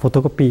là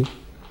photocopy,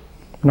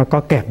 nó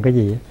có kèm cái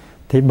gì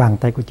thì bàn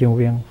tay của chuyên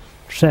viên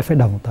sẽ phải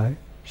động tới,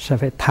 sẽ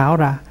phải tháo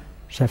ra,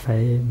 sẽ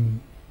phải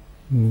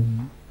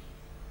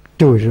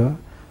chùi rửa,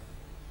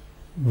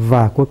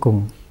 và cuối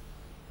cùng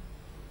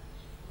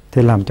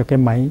thì làm cho cái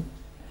máy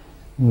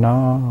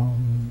nó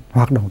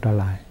hoạt động trở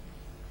lại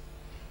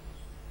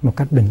một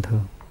cách bình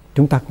thường.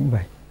 Chúng ta cũng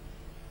vậy.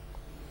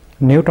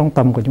 Nếu trong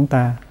tâm của chúng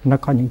ta nó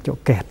có những chỗ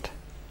kẹt,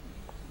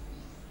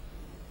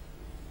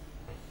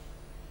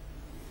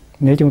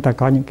 nếu chúng ta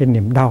có những cái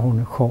niềm đau,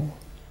 nỗi khổ,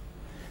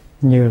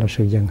 như là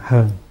sự giận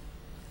hờn,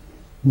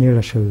 như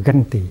là sự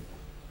ganh tị,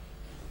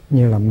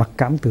 như là mặc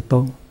cảm tự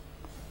tôn,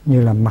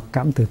 như là mặc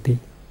cảm tự ti,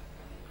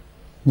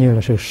 như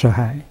là sự sợ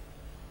hãi,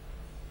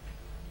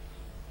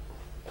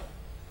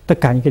 tất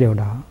cả những cái điều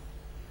đó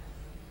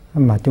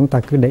mà chúng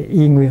ta cứ để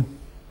y nguyên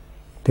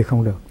thì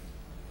không được.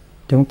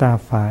 Chúng ta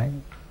phải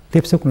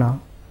tiếp xúc nó,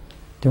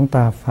 chúng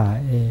ta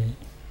phải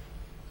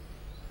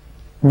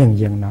nhận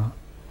diện nó,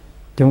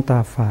 chúng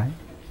ta phải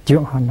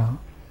chuyển hóa nó,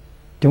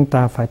 chúng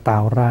ta phải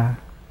tạo ra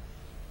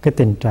cái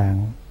tình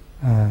trạng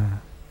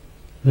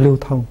lưu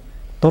thông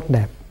tốt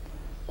đẹp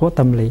của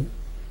tâm lý.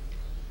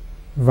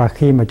 Và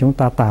khi mà chúng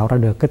ta tạo ra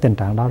được cái tình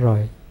trạng đó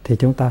rồi, thì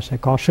chúng ta sẽ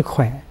có sức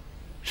khỏe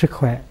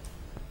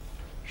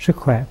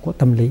của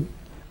tâm lý.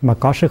 Mà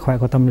có sức khỏe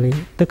của tâm lý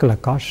tức là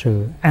có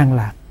sự an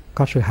lạc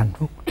có sự hạnh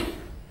phúc.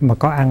 Mà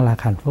có an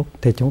lạc hạnh phúc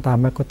thì chúng ta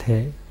mới có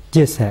thể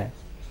chia sẻ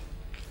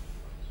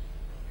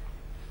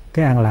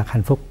cái an lạc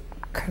hạnh phúc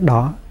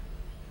đó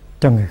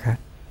cho người khác.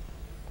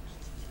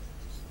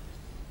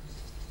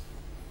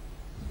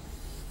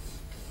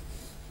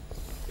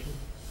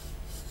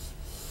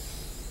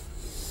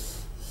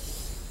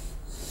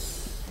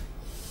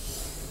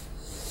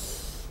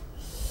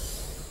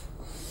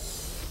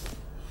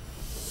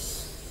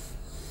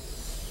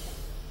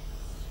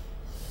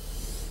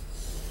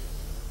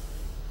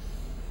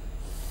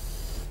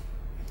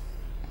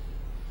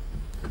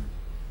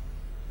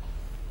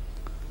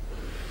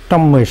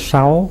 Trong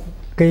 16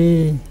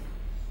 cái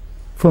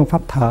phương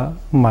pháp thở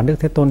mà Đức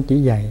Thế Tôn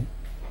chỉ dạy,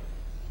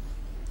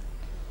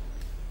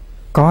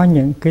 có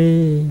những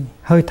cái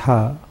hơi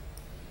thở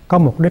có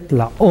mục đích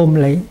là ôm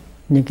lấy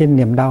những cái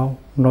niềm đau,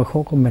 nỗi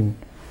khổ của mình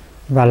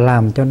và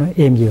làm cho nó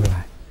êm dịu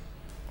lại.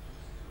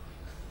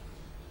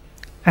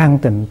 An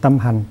tịnh tâm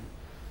hành,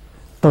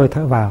 tôi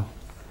thở vào.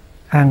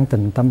 An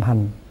tịnh tâm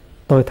hành,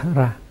 tôi thở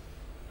ra.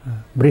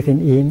 Breathing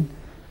in,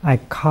 I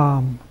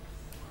calm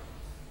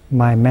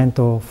my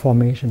mental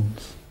formations.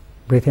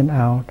 Breathing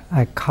out,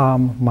 I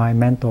calm my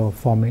mental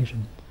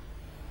formations.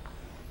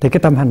 Thì cái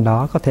tâm hành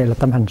đó có thể là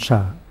tâm hành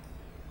sợ,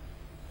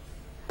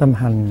 tâm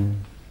hành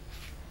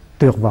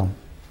tuyệt vọng,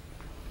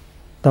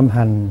 tâm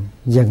hành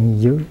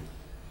giận dữ,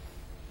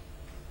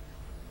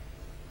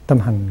 tâm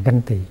hành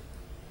ganh tị.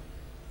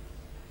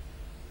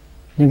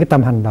 Những cái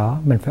tâm hành đó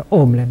mình phải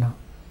ôm lấy nó.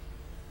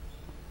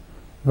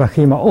 Và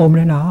khi mà ôm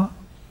lấy nó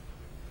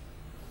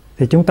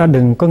thì chúng ta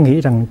đừng có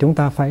nghĩ rằng chúng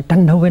ta phải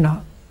tranh đấu với nó.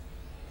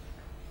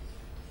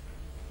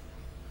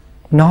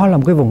 Nó là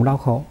một cái vùng đau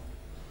khổ,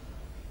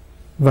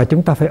 và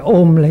chúng ta phải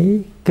ôm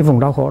lấy cái vùng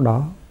đau khổ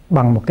đó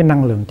bằng một cái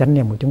năng lượng chánh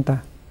niệm của chúng ta.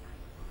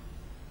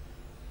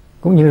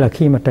 Cũng như là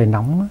khi mà trời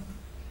nóng,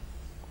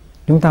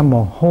 chúng ta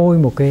mồ hôi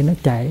một cái nó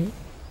chảy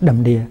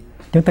đầm đìa,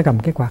 chúng ta cầm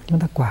cái quạt, chúng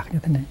ta quạt như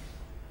thế này.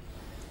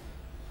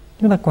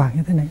 Chúng ta quạt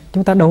như thế này.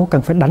 Chúng ta đâu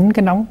cần phải đánh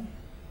cái nóng,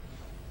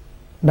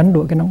 đánh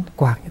đuổi cái nóng,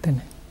 quạt như thế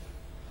này.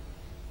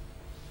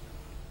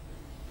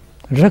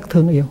 Rất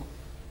thương yêu,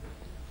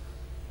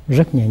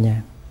 rất nhẹ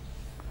nhàng.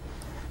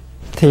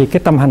 Thì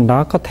cái tâm hành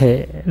đó có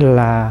thể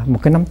là một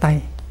cái nắm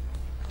tay,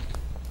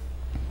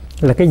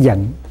 là cái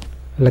giận,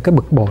 là cái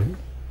bực bội,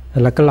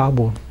 là cái lo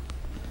buồn.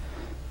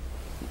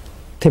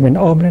 Thì mình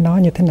ôm lấy nó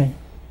như thế này.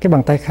 Cái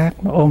bàn tay khác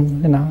nó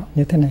ôm lấy nó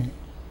như thế này.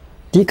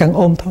 Chỉ cần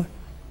ôm thôi,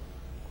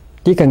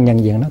 chỉ cần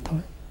nhận diện nó thôi.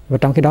 Và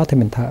trong cái đó thì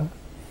mình thở,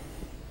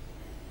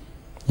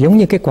 giống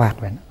như cái quạt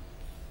vậy.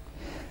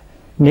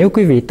 Nếu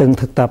quý vị từng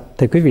thực tập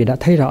thì quý vị đã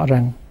thấy rõ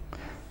rằng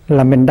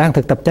là mình đang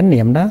thực tập chánh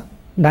niệm đó,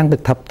 đang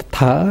thực tập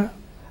thở,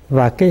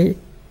 và cái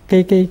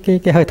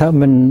hơi thở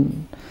mình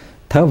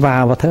thở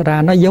vào và thở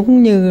ra nó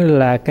giống như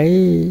là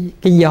cái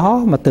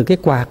gió mà từ cái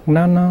quạt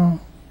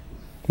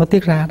nó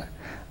tiết ra đó.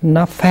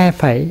 Nó phe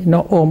phẩy,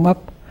 nó ôm ấp,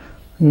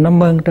 nó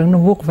mơn trớn, nó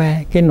vuốt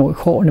ve cái nỗi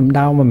khổ niềm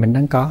đau mà mình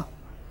đang có.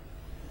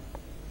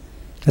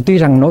 Tuy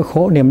rằng nỗi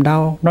khổ niềm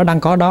đau nó đang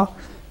có đó,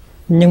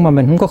 nhưng mà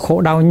mình không có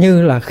khổ đau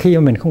như là khi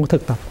mà mình không có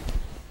thực tập.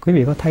 Quý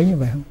vị có thấy như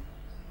vậy không?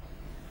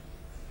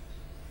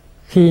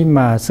 Khi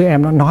mà sư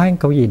em nó nói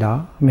câu gì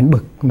đó, mình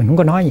bực, mình không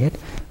có nói gì hết,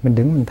 mình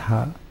đứng mình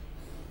thở.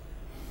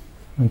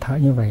 Mình thở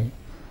như vậy.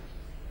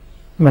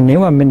 Mà nếu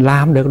mà mình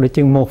làm được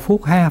chừng 1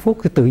 phút, 2 phút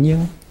thì tự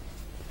nhiên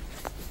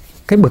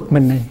cái bực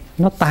mình này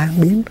nó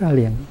tan biến ra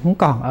liền, không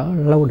còn ở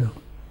lâu được.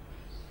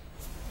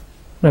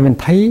 Rồi mình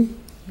thấy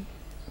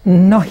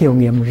nó hiệu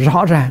nghiệm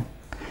rõ ràng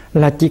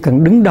là chỉ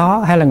cần đứng đó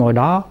hay là ngồi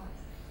đó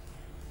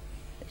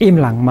im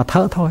lặng mà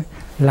thở thôi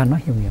là nó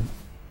hiệu nghiệm.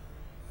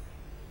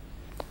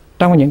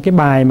 Trong những cái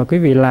bài mà quý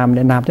vị làm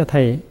để nạp cho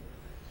thầy,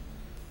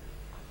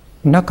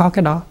 nó có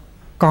cái đó.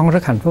 Con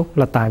rất hạnh phúc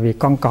là tại vì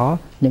con có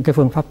những cái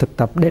phương pháp thực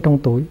tập để trong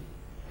túi.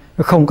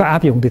 Không có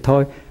áp dụng thì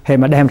thôi, hệ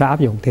mà đem ra áp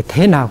dụng thì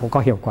thế nào cũng có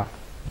hiệu quả.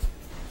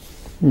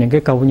 Những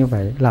cái câu như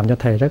vậy làm cho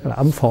thầy rất là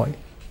ấm phổi.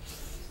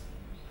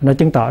 Nó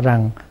chứng tỏ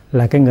rằng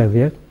là cái người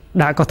viết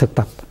đã có thực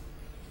tập,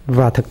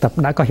 và thực tập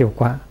đã có hiệu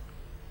quả.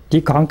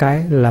 Chỉ có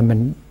cái là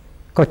mình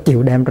có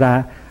chịu đem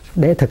ra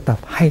để thực tập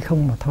hay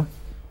không mà thôi.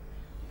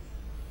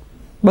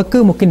 Bất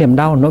cứ một cái niềm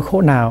đau, nỗi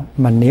khổ nào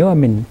mà nếu mà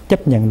mình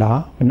chấp nhận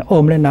đó, mình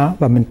ôm lên nó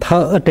và mình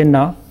thở ở trên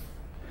nó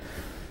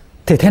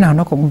thì thế nào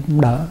nó cũng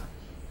đỡ.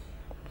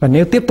 Và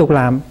nếu tiếp tục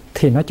làm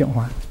thì nó chuyển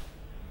hóa.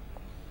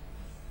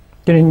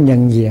 Cho nên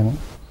nhận diện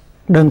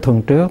đơn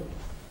thuần trước,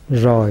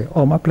 rồi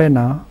ôm ấp lên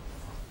nó,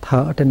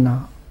 thở ở trên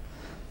nó.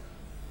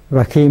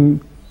 Và khi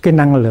cái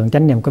năng lượng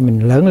chánh niệm của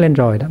mình lớn lên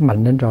rồi đó,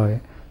 mạnh lên rồi,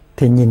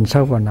 thì nhìn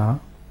sâu vào nó.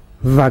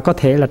 Và có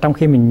thể là trong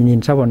khi mình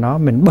nhìn sâu vào nó,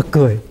 mình bật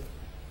cười.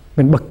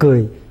 Mình bật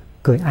cười.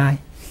 Cười ai?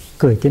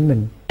 Cười chính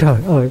mình.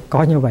 Trời ơi,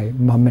 có như vậy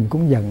mà mình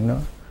cũng giận nữa.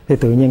 Thì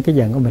tự nhiên cái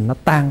giận của mình nó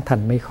tan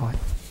thành mây khói.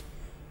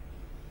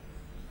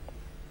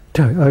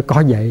 Trời ơi,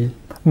 có vậy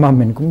mà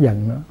mình cũng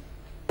giận nữa.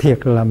 Thiệt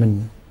là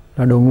mình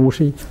là đồ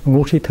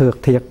ngu si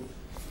thiệt.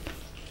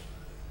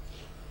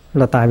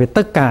 Là tại vì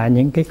tất cả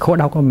những cái khổ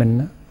đau của mình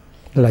đó,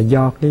 là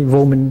do cái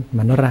vô minh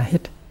mà nó ra hết.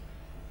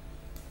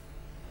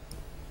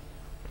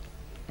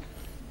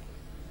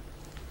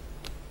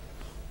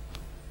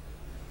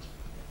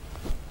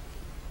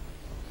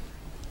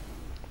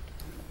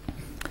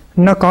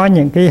 Nó có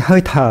những cái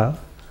hơi thở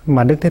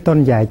mà Đức Thế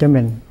Tôn dạy cho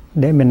mình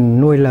để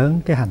mình nuôi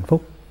lớn cái hạnh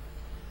phúc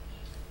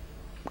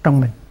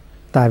trong mình.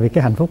 Tại vì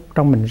cái hạnh phúc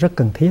trong mình rất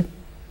cần thiết.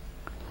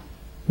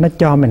 Nó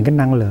cho mình cái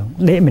năng lượng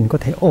để mình có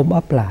thể ôm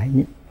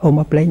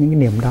ấp lấy những cái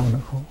niềm đau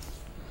nỗi khổ.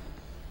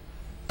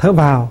 Thở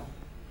vào,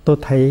 tôi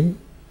thấy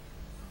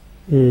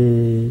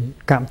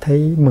cảm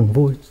thấy mừng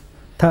vui.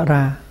 Thở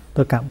ra,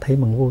 tôi cảm thấy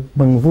mừng vui.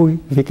 Mừng vui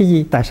vì cái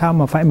gì? Tại sao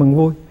mà phải mừng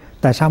vui?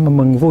 Tại sao mà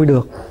mừng vui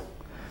được?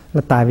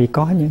 Là tại vì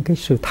có những cái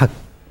sự thật,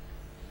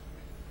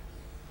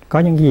 có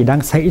những gì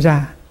đang xảy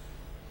ra,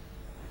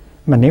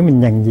 mà nếu mình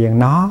nhận diện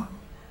nó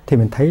thì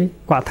mình thấy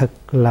quả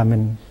thực là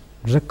mình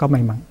rất có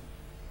may mắn.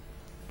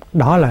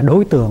 Đó là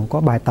đối tượng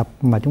của bài tập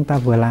mà chúng ta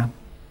vừa làm.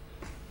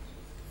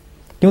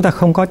 Chúng ta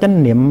không có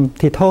chánh niệm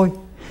thì thôi,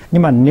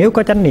 nhưng mà nếu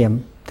có chánh niệm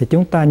thì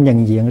chúng ta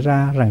nhận diện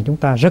ra rằng chúng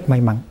ta rất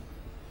may mắn,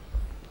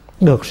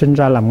 được sinh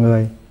ra làm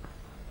người,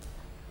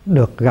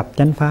 được gặp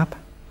chánh pháp,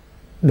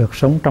 được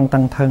sống trong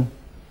tăng thân,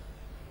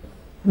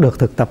 được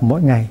thực tập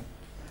mỗi ngày,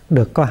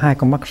 được có 2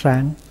 con mắt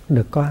sáng,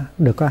 được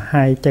có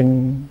 2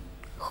 chân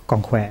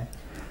còn khỏe.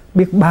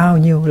 Biết bao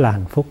nhiêu là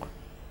hạnh phúc.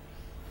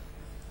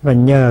 Và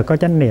nhờ có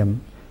chánh niệm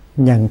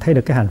nhận thấy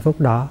được cái hạnh phúc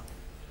đó.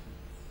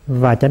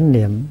 Và chánh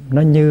niệm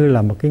nó như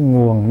là một cái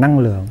nguồn năng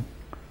lượng,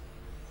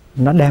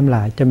 nó đem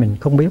lại cho mình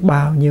không biết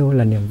bao nhiêu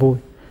là niềm vui.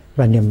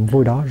 Và niềm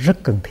vui đó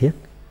rất cần thiết,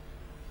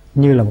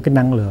 như là một cái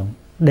năng lượng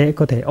để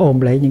có thể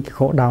ôm lấy những cái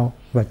khổ đau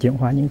và chuyển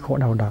hóa những khổ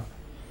đau đó.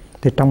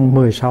 Thì trong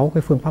 16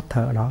 cái phương pháp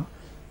thở đó,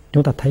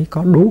 chúng ta thấy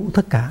có đủ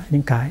tất cả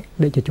những cái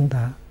để cho chúng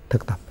ta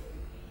thực tập.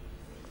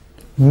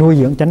 Nuôi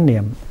dưỡng chánh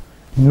niệm,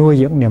 nuôi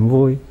dưỡng niềm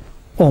vui,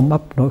 ôm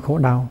ấp nỗi khổ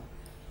đau,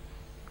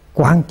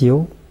 quán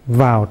chiếu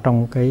vào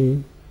trong cái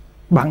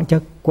bản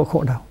chất của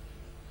khổ đau.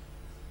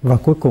 Và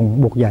cuối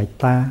cùng buộc dạy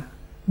ta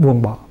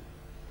buông bỏ.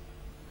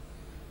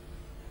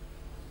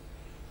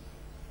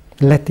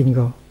 Letting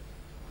go.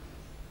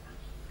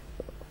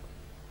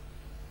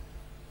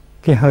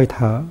 Cái hơi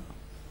thở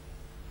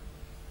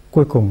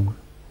cuối cùng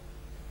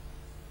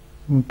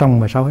trong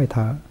 16 hơi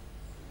thở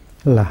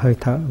là hơi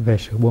thở về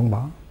sự buông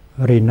bỏ.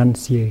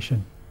 Renunciation.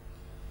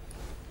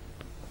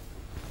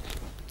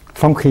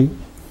 Phóng khí.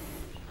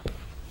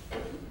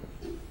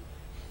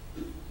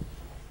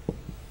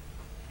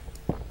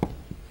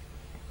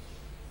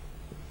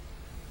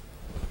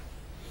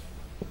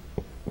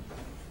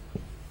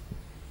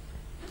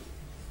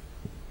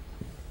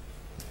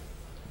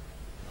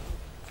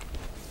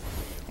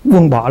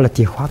 Buông bỏ là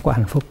chìa khóa của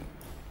hạnh phúc.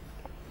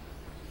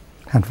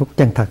 Hạnh phúc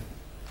chân thật,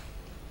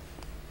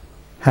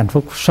 hạnh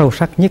phúc sâu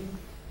sắc nhất.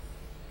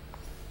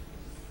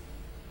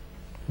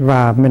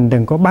 Và mình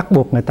đừng có bắt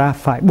buộc người ta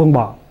phải buông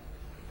bỏ.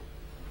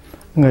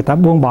 Người ta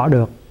buông bỏ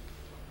được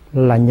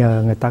là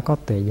nhờ người ta có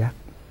tuệ giác.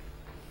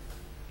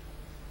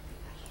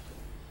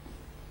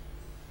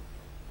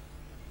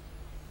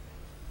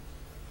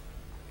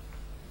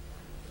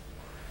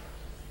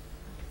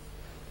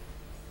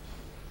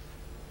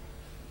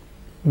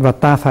 Và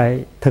ta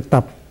phải thực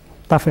tập,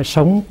 ta phải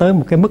sống tới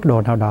một cái mức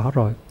độ nào đó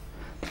rồi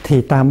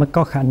thì ta mới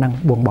có khả năng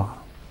buông bỏ.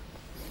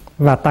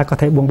 Và ta có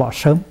thể buông bỏ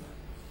sớm,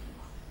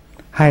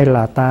 hay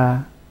là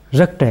ta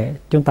rất trẻ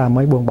chúng ta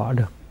mới buông bỏ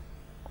được.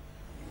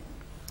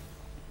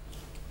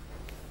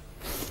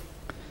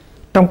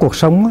 Trong cuộc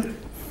sống,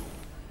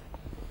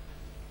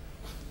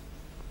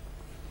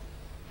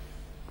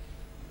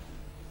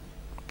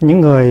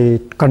 những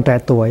người còn trẻ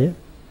tuổi,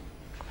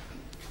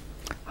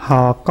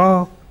 họ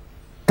có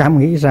cảm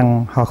nghĩ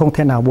rằng họ không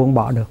thể nào buông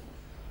bỏ được.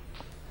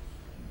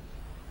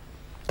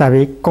 Tại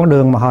vì con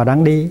đường mà họ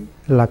đang đi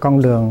là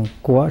con đường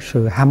của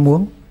sự ham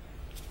muốn.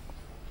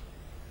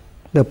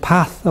 The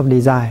path of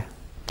desire.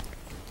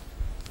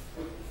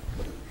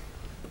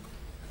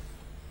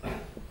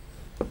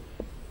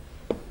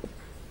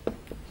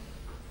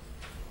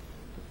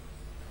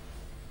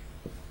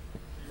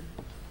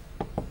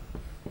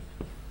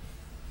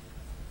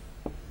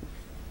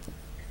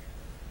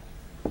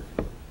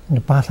 The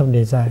path of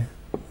desire.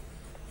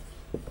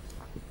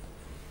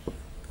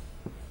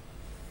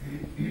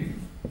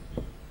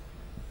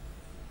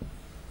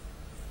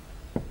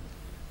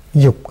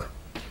 Dục.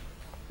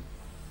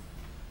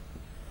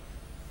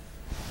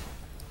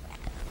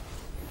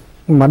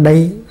 Mà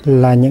đây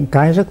là những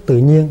cái rất tự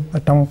nhiên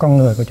ở trong con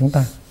người của chúng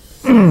ta.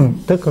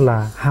 Tức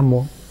là ham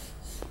muốn.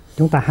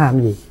 Chúng ta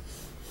ham gì?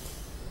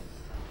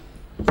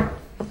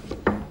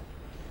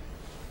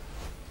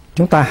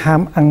 Chúng ta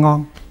ham ăn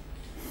ngon.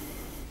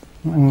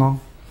 Ăn ngon.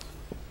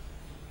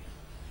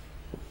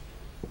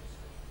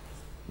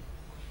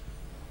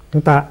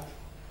 Chúng ta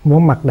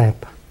muốn mặc đẹp.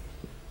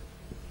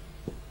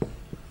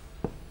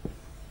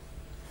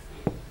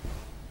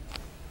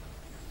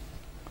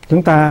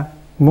 Chúng ta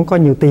muốn có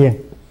nhiều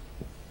tiền.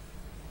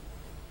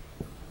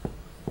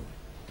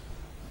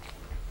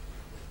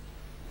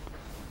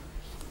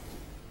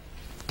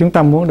 Chúng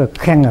ta muốn được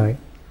khen ngợi.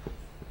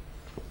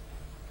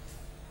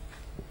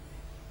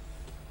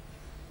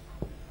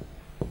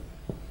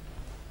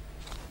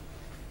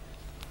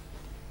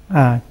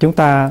 Chúng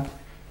ta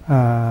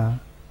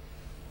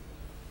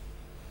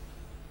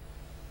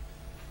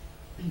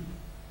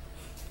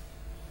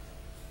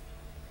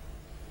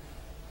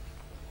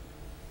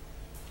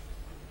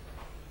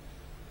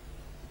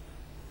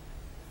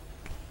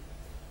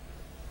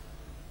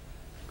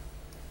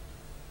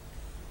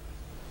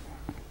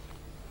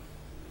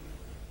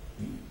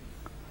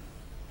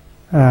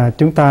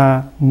chúng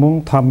ta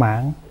muốn thỏa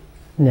mãn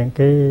những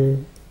cái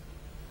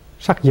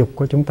sắc dục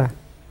của chúng ta.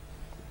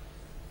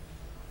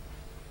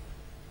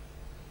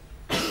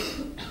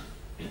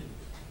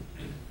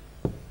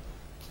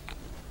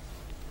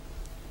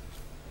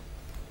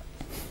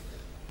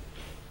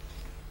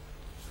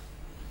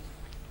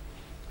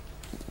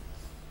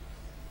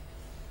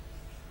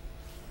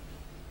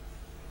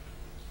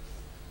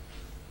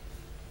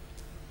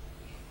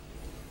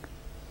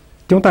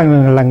 Chúng ta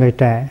là người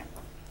trẻ,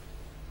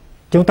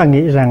 chúng ta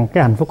nghĩ rằng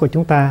cái hạnh phúc của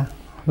chúng ta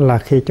là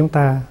khi chúng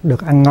ta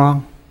được ăn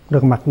ngon,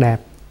 được mặc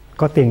đẹp,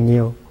 có tiền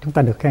nhiều, chúng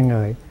ta được khen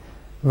ngợi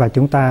và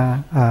chúng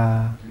ta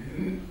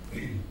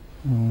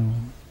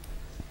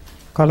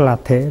có là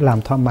thể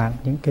làm thỏa mãn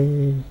những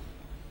cái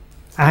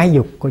ái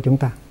dục của chúng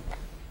ta.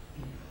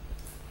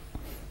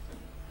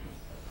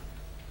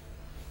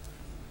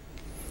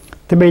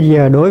 Thế bây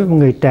giờ đối với một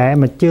người trẻ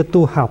mà chưa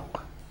tu học,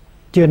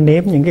 chưa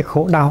nếm những cái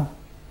khổ đau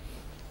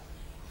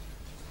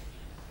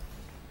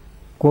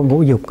của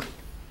ngũ dục,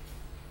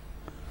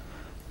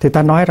 thì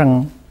ta nói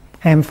rằng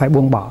em phải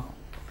buông bỏ.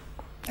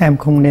 Em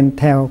không nên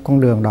theo con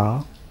đường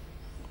đó,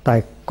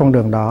 tại con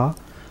đường đó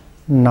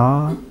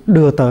nó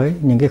đưa tới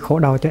những cái khổ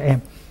đau cho em.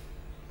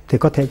 Thì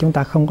có thể chúng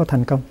ta không có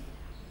thành công.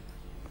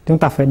 Chúng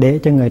ta phải để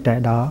cho người trẻ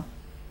đó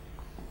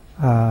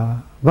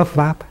vấp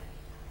váp,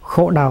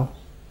 khổ đau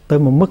tới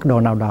một mức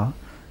độ nào đó,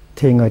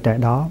 thì người trẻ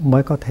đó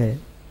mới có thể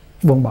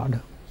buông bỏ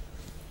được.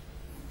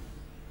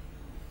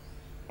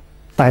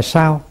 Tại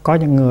sao có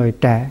những người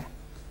trẻ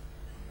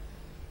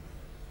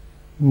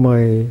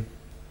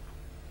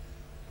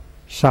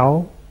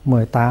 16,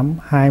 18,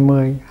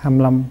 20,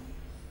 25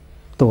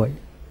 tuổi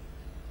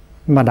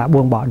mà đã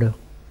buông bỏ được?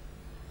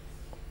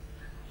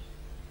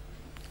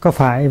 Có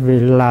phải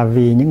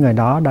vì những người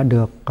đó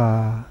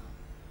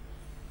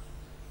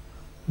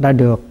đã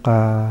được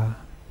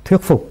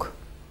thuyết phục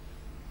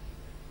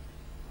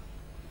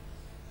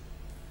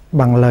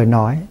bằng lời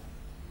nói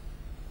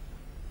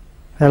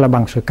hay là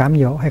bằng sự cám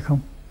dỗ hay không?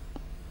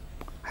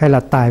 Hay là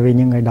tại vì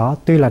những người đó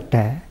tuy là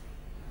trẻ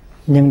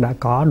nhưng đã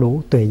có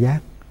đủ tuệ giác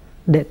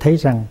để thấy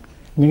rằng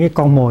những cái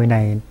con mồi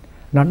này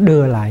nó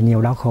đưa lại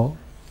nhiều đau khổ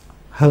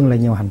hơn là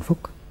nhiều hạnh phúc.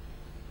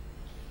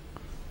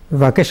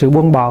 Và cái sự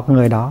buông bỏ của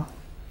người đó,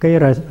 cái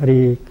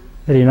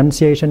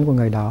renunciation của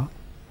người đó,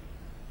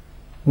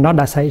 nó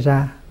đã xảy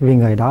ra vì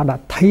người đó đã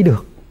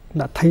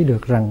thấy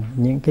được rằng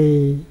những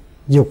cái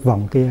dục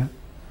vọng kia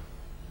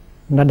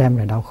nó đem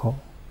lại đau khổ.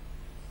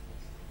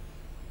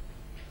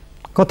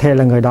 Có thể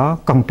là người đó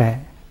còn trẻ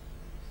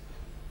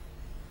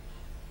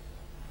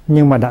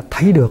nhưng mà đã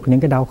thấy được những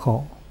cái đau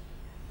khổ,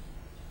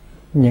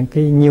 những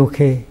cái nhiêu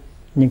khê,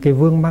 những cái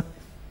vướng mắc,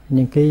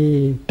 những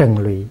cái trần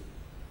lụy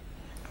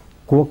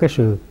của cái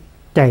sự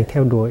chạy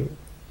theo đuổi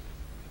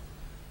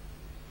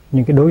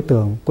những cái đối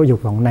tượng của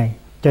dục vọng này.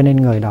 Cho nên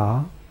người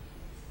đó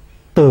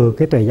từ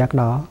cái tuệ giác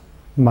đó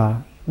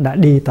mà đã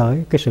đi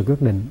tới cái sự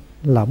quyết định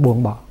là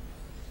buông bỏ.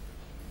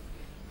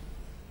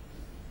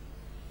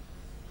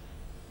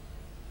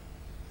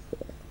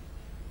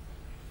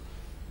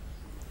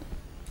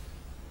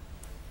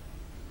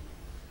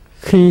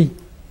 Khi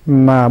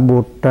mà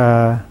Bụt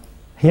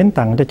hiến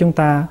tặng cho chúng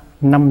ta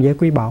 5 giới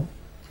quý báu,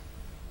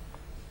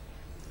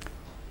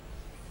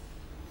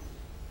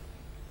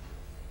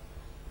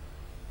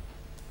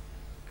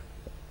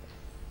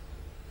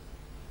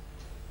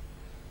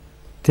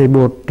 thì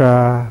Bụt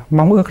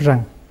mong ước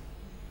rằng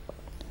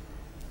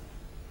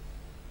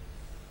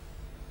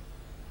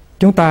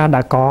chúng ta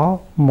đã có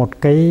một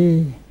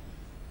cái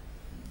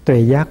tuệ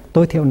giác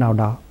tối thiểu nào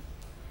đó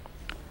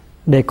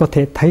để có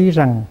thể thấy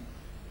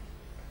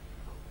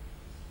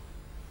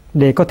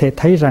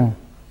rằng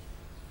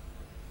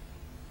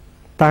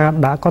ta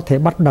đã có thể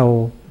bắt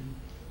đầu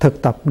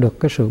thực tập được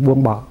cái sự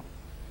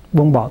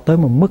buông bỏ tới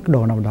một mức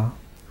độ nào đó.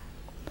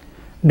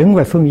 Đứng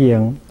về phương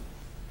diện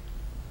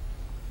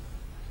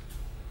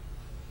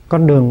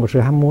con đường của sự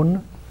ham muốn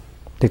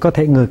thì có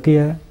thể người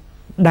kia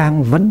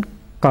vẫn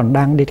còn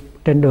đang đi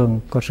trên đường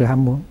của sự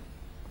ham muốn,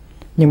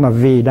 nhưng mà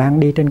vì đang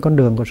đi trên con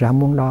đường của sự ham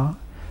muốn đó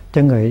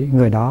cho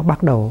người đó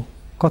bắt đầu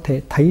có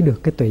thể thấy được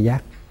cái tuệ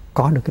giác,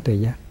 có được cái tuệ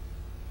giác,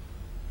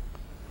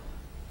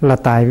 là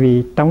tại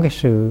vì trong cái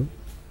sự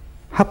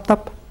hấp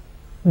tấp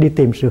đi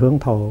tìm sự hưởng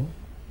thụ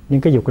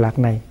những cái dục lạc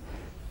này,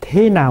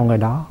 thế nào người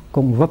đó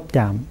cũng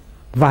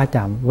va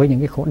chạm với những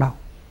cái khổ đau.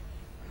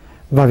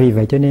 Và vì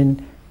vậy cho nên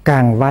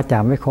càng va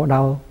chạm với khổ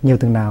đau nhiều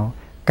từng nào,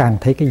 càng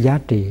thấy cái giá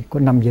trị của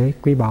 5 giới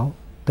quý báu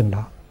từng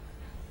đó.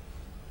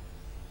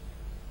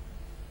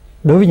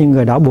 Đối với những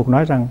người đó, Bụt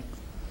nói rằng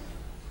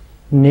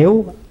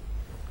nếu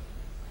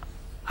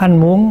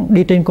anh muốn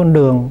đi trên con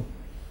đường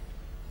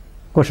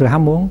của sự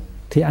ham muốn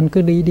thì anh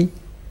cứ đi.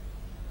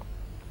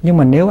 Nhưng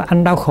mà nếu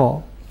anh đau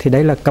khổ thì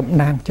đây là cẩm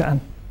nang cho anh.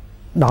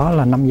 Đó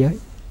là 5 giới.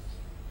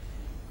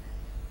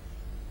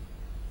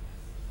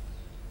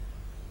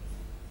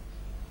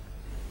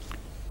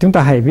 Chúng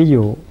ta hãy ví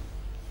dụ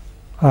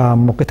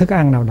một cái thức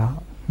ăn nào đó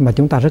mà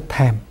chúng ta rất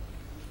thèm.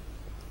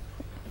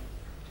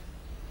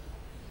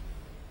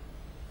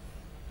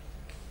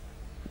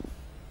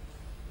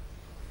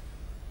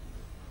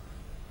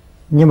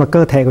 Nhưng mà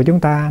cơ thể của chúng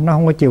ta nó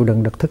không có chịu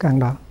đựng được thức ăn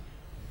đó.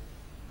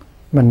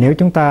 Mà nếu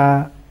chúng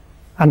ta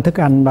ăn thức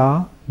ăn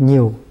đó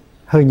nhiều,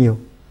 hơi nhiều,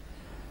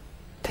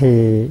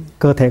 thì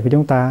cơ thể của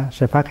chúng ta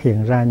sẽ phát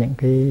hiện ra những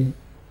cái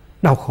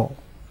đau khổ.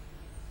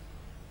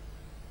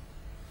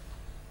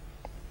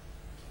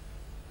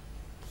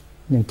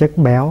 Những chất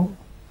béo,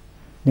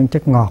 những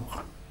chất ngọt.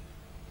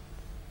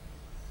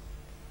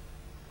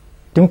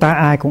 Chúng ta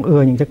ai cũng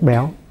ưa những chất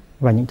béo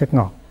và những chất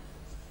ngọt.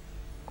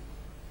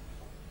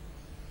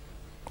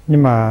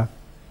 Nhưng mà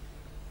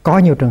có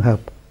nhiều trường hợp,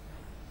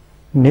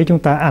 nếu chúng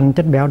ta ăn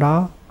chất béo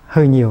đó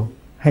hơi nhiều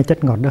hay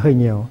chất ngọt đó hơi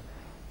nhiều,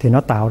 thì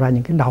nó tạo ra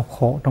những cái đau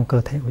khổ trong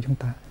cơ thể của chúng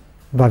ta.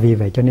 Và vì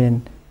vậy cho nên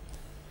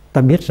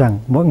ta biết rằng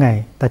mỗi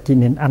ngày ta chỉ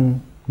nên ăn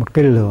một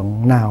cái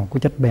lượng nào của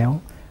chất béo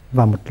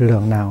và một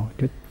lượng nào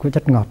của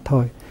chất ngọt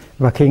thôi.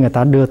 Và khi người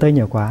ta đưa tới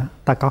nhiều quá,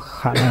 ta có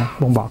khả năng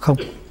buông bỏ không?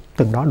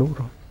 Từng đó đủ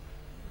rồi.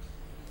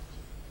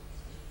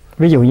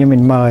 Ví dụ như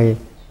mình mời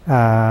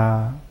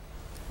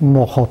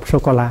một hộp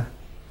sô-cô-la,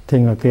 thì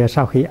người kia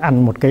sau khi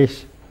ăn một cái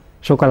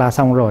sô-cô-la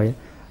xong rồi,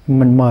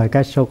 mình mời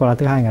cái sô-cô-la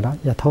thứ hai người đó,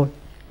 dạ thôi,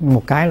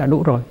 một cái là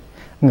đủ rồi.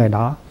 Người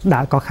đó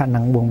đã có khả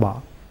năng buông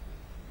bỏ.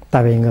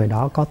 Tại vì người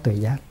đó có tuệ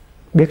giác,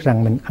 biết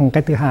rằng mình ăn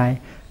cái thứ hai,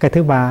 cái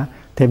thứ ba,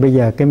 thì bây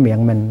giờ cái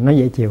miệng mình nó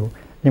dễ chịu.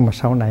 Nhưng mà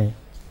sau này,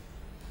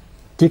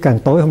 chỉ cần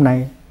tối hôm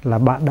nay là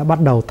bạn đã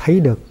bắt đầu thấy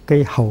được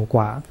cái hậu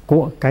quả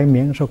của cái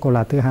miếng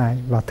sô-cô-la thứ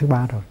hai và thứ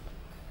ba rồi.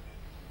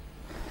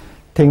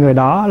 Thì người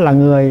đó là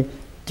người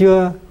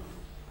chưa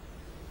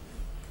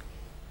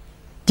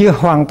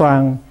hoàn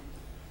toàn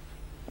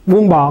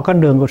buông bỏ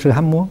con đường của sự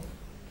ham muốn.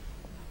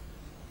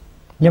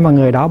 Nhưng mà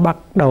người đó bắt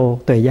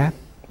đầu tuệ giác,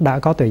 đã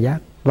có tuệ giác,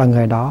 và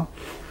người đó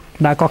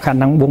đã có khả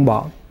năng buông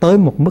bỏ tới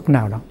một mức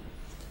nào đó.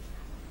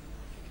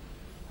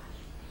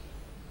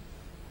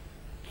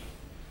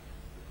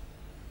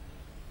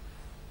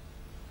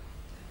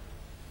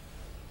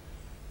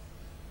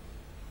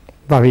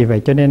 Và vì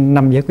vậy cho nên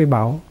 5 giới quý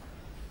báu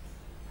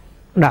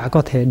đã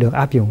có thể được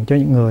áp dụng cho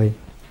những người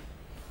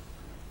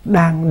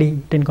đang đi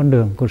trên con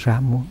đường của sự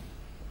ham muốn.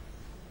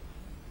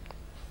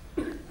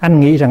 Anh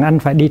nghĩ rằng anh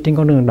phải đi trên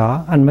con đường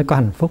đó anh mới có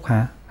hạnh phúc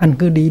hả? Anh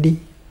cứ đi đi.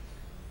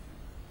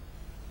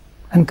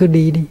 Anh cứ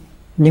đi đi.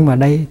 Nhưng mà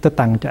đây tôi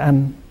tặng cho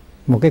anh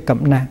một cái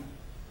cẩm nang.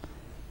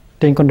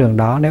 Trên con đường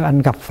đó nếu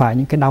anh gặp phải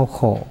những cái đau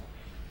khổ,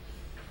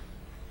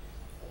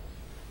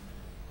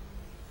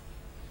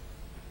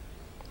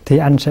 thì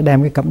anh sẽ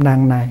đem cái cẩm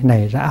nang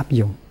này ra áp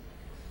dụng.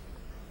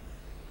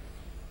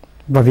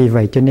 Và vì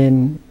vậy cho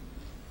nên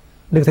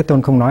Đức Thế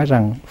Tôn không nói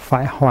rằng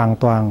phải hoàn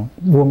toàn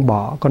buông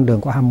bỏ con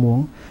đường của ham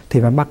muốn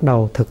thì mới bắt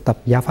đầu thực tập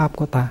giáo pháp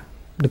của ta.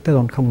 Đức Thế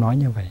Tôn không nói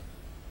như vậy.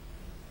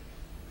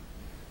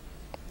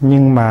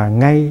 Nhưng mà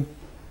ngay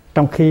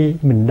trong khi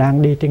mình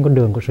đang đi trên con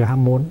đường của sự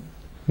ham muốn,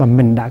 và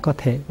mình đã có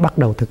thể bắt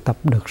đầu thực tập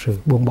được sự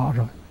buông bỏ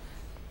rồi.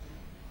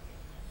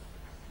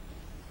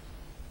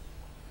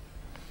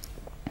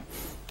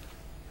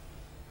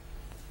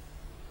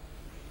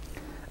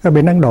 Ở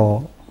bên Ấn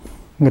Độ,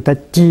 người ta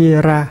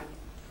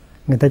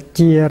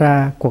chia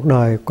ra cuộc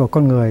đời của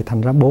con người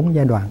thành ra 4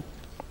 giai đoạn.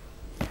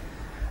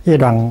 Giai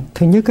đoạn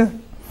thứ nhất á,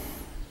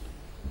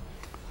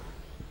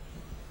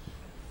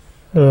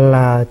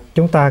 là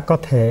chúng ta có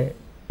thể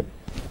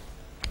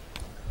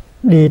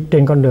đi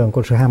trên con đường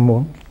của sự ham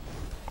muốn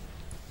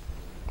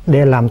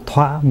để làm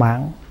thỏa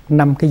mãn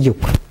 5 cái dục: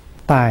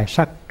 tài,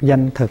 sắc,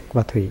 danh, thực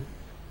và thủy.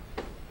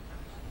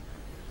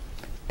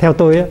 Theo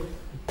tôi á,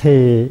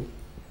 thì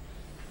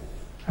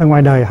ở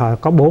ngoài đời họ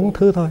có 4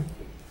 thứ thôi: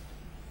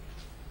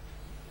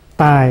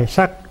 tài,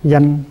 sắc,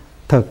 danh,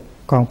 thực.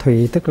 Còn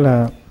thủy tức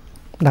là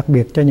đặc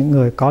biệt cho những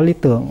người có lý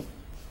tưởng,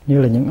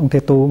 như là những ông thế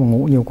tu mà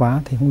ngủ nhiều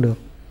quá thì không được.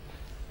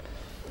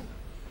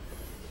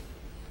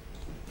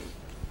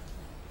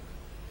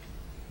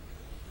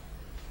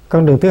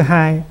 Con đường thứ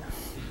hai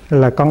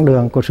là con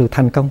đường của sự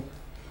thành công.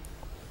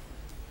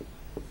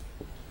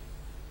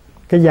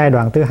 Cái giai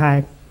đoạn thứ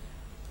hai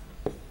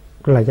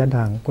là giai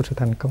đoạn của sự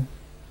thành công.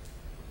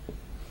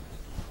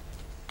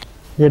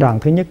 Giai đoạn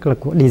thứ nhất là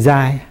của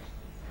desire,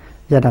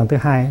 giai đoạn thứ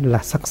hai là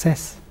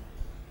success.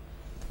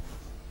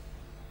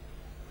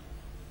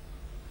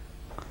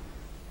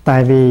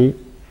 Tại vì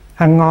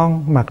ăn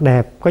ngon, mặc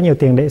đẹp, có nhiều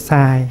tiền để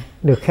xài,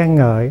 được khen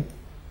ngợi,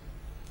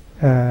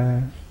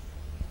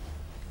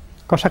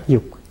 có sắc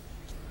dục,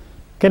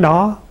 cái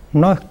đó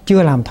nó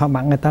chưa làm thỏa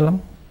mãn người ta lắm.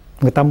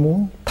 Người ta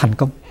muốn thành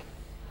công,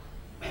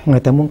 người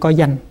ta muốn có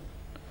danh,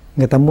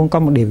 người ta muốn có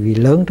một địa vị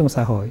lớn trong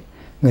xã hội,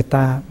 người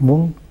ta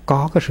muốn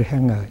có cái sự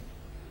khen ngợi.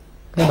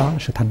 Cái đó là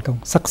sự thành công,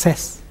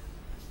 success.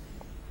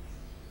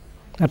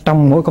 Ở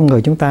trong mỗi con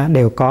người chúng ta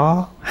đều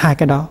có hai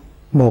cái đó.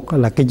 Một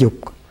là cái dục,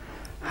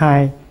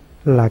 hai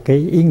là cái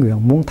ý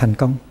nguyện muốn thành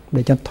công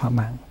để cho thỏa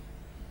mãn.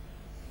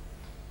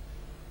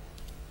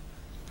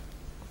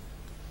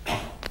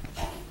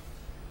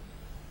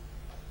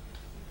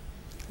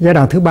 Giai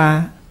đoạn thứ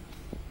ba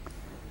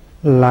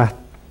là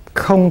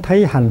không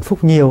thấy hạnh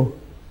phúc nhiều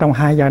trong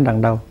hai giai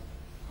đoạn đầu,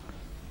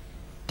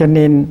 cho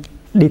nên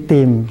đi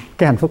tìm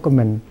cái hạnh phúc của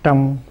mình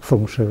trong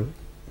phụng sự,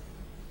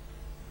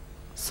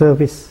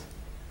 service.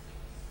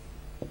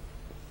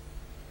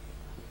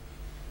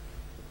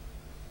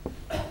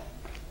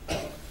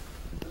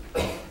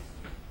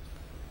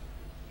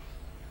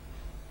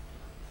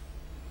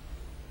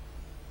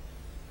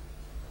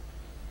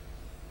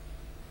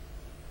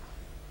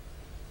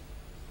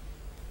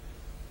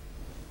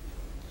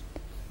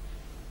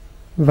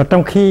 Và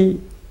trong khi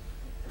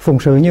phụng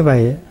sự như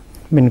vậy,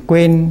 mình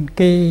quên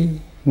cái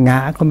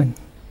ngã của mình.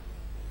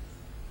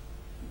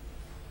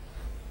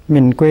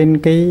 Mình quên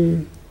cái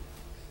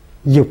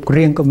dục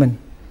riêng của mình.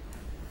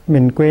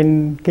 Mình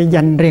quên cái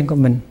danh riêng của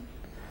mình.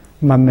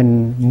 Mà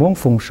mình muốn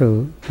phụng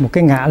sự một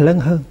cái ngã lớn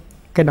hơn.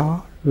 Cái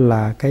đó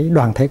là cái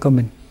đoàn thể của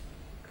mình,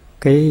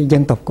 cái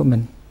dân tộc của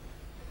mình,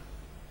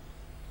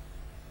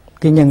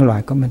 cái nhân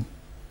loại của mình.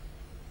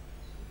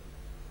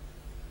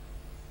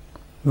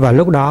 Và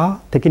lúc đó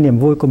thì cái niềm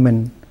vui của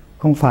mình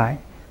không phải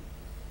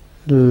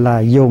là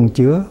dồn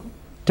chứa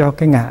cho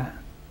cái ngã,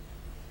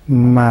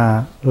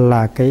 mà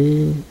là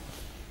cái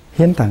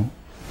hiến tặng.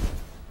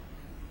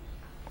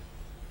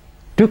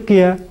 Trước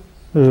kia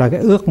là cái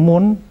ước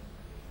muốn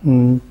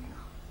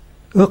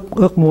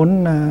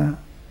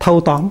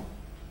thâu tóm.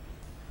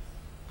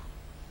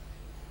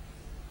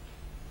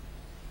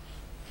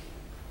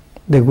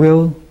 The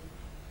will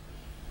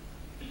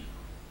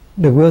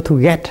to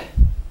get.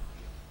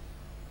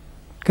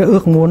 Cái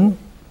ước muốn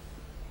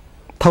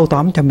thâu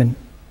tóm cho mình.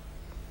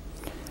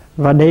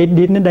 Và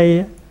đến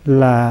đây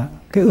là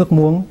cái ước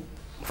muốn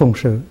phụng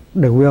sự.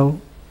 The will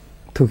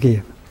to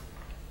give.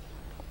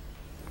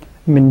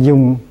 Mình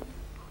dùng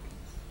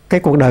cái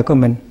cuộc đời của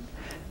mình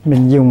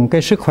dùng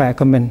cái sức khỏe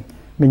của mình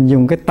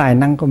dùng cái tài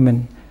năng của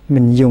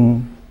mình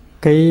dùng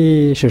cái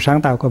sự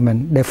sáng tạo của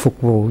mình để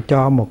phục vụ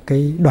cho một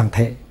cái đoàn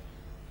thể.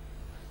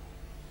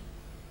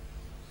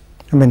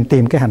 Mình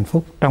tìm cái hạnh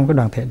phúc trong cái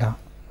đoàn thể đó.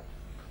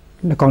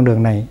 Con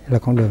đường này là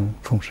con đường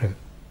phụng sự.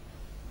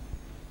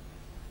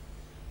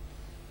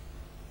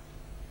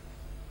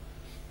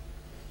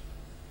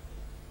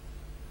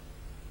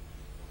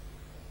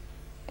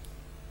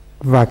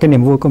 Và cái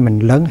niềm vui của mình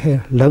lớn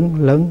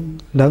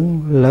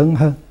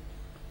hơn,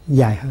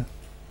 dài hơn.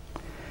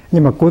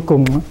 Nhưng mà cuối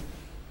cùng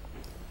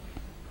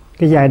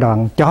cái giai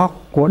đoạn chót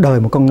của đời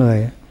một con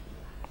người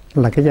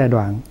là cái giai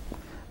đoạn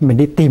mình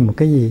đi tìm một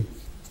cái gì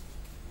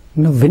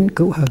nó vĩnh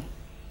cửu hơn,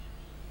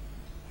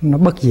 nó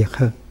bất diệt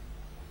hơn.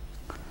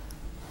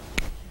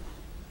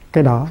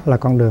 Cái đó là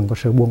con đường của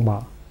sự buông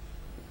bỏ,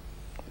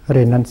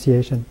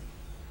 renunciation.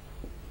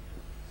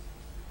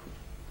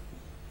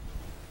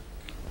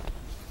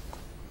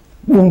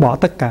 Buông bỏ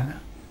tất cả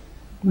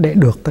để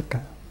được tất cả.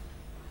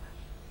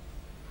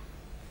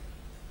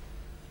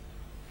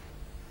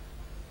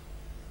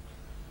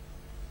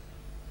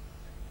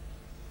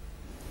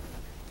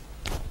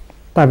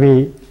 Tại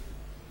vì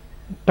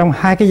trong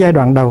hai cái giai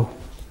đoạn đầu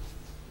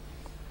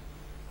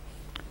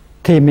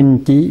thì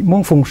mình chỉ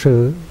muốn phụng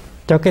sự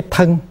cho cái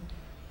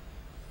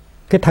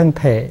thân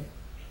thể,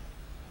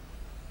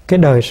 cái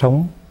đời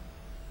sống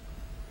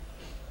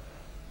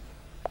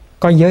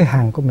có giới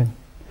hạn của mình.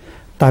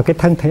 Tại cái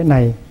thân thể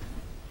này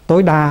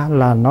tối đa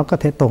là nó có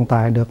thể tồn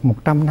tại được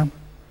 100 năm.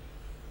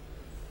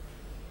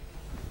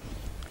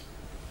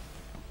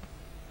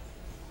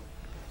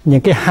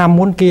 Những cái ham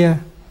muốn kia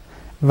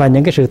và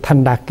những cái sự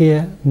thành đạt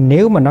kia,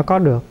 nếu mà nó có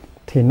được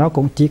thì nó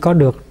cũng chỉ có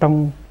được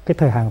trong cái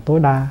thời hạn tối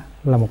đa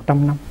là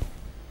 100 năm.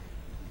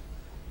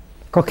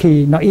 Có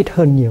khi nó ít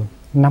hơn nhiều,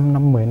 5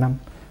 năm, 10 năm.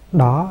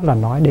 Đó là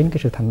nói đến cái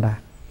sự thành đạt.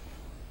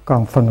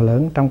 Còn phần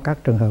lớn trong các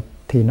trường hợp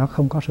thì nó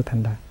không có sự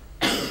thành đạt.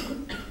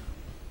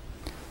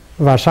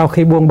 Và sau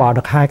khi buông bỏ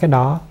được hai cái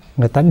đó,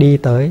 người ta đi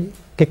tới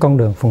cái con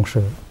đường phụng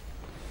sự,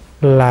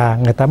 là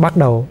người ta bắt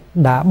đầu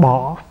đã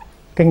bỏ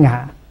cái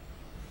ngã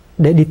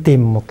để đi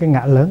tìm một cái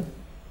ngã lớn.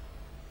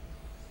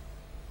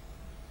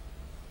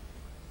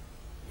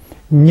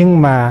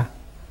 Nhưng mà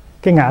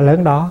cái ngã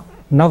lớn đó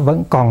nó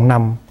vẫn còn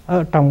nằm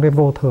ở trong cái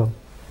vô thường.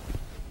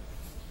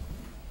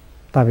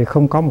 Tại vì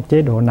không có một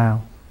chế độ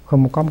nào,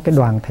 không có một cái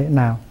đoàn thể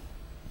nào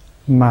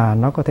mà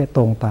nó có thể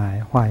tồn tại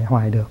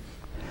hoài được.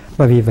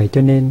 Và vì vậy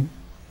cho nên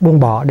buông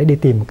bỏ để đi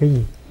tìm một cái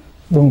gì?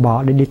 Buông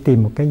bỏ để đi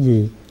tìm một cái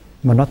gì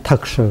mà nó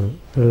thật sự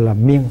là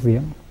miên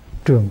viễn,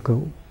 trường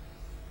cửu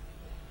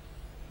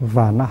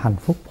và nó hạnh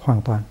phúc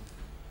hoàn toàn.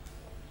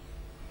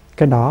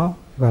 Cái đó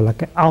gọi là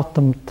cái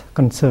ultimate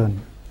concern,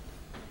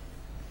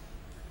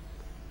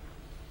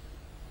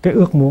 cái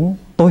ước muốn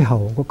tối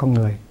hậu của con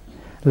người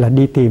là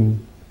đi tìm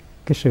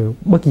cái sự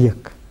bất diệt,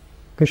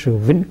 cái sự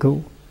vĩnh cửu,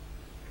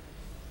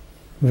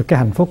 và cái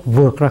hạnh phúc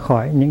vượt ra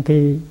khỏi những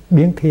cái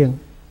biến thiên,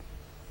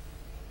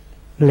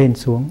 lên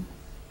xuống,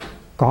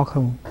 có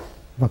không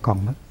và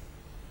còn mất.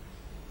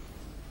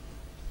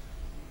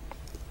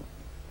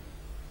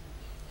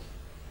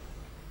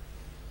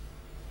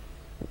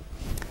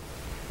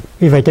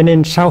 Vì vậy cho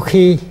nên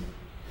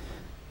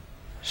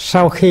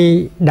sau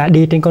khi đã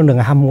đi trên con đường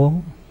ham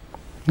muốn,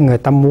 người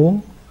ta muốn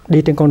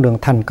đi trên con đường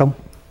thành công.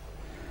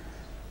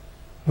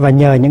 Và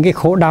nhờ những cái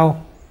khổ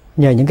đau,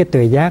 nhờ những cái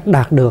tuệ giác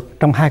đạt được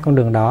trong hai con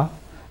đường đó,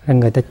 là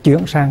người ta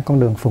chuyển sang con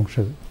đường phụng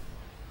sự.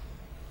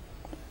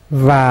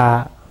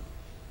 Và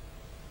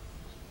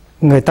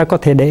người ta có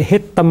thể để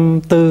hết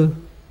tâm tư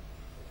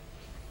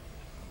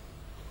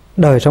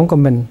đời sống của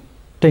mình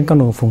trên con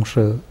đường phụng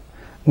sự.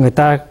 Người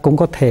ta cũng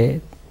có thể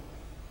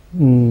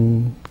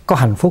có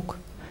hạnh phúc.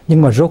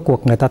 Nhưng mà rốt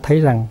cuộc người ta thấy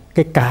rằng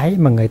cái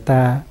mà người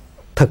ta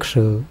thực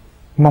sự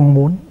mong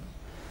muốn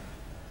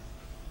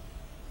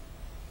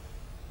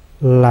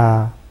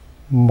là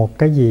một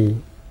cái gì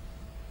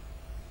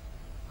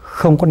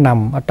không có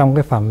nằm ở trong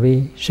cái phạm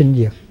vi sinh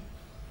diệt,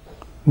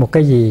 một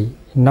cái gì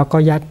nó có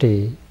giá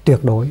trị tuyệt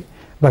đối.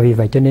 Và vì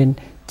vậy cho nên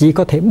chỉ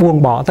có thể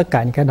buông bỏ tất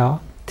cả những cái đó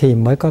thì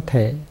mới có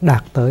thể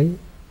đạt tới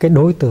cái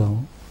đối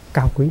tượng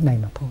cao quý này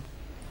mà thôi.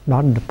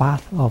 Đó là the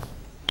path of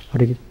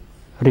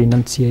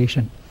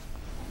renunciation.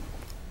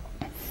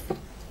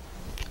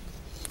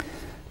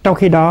 Trong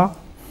khi đó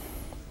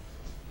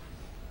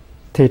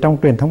thì trong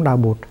truyền thống đạo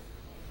Bụt,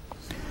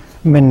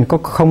 mình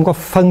không có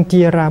phân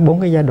chia ra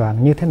 4 cái giai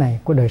đoạn như thế này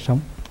của đời sống.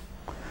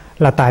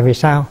 Là tại vì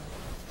sao?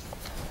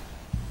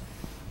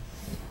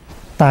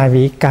 Tại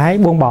vì cái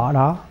buông bỏ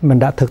đó mình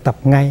đã thực tập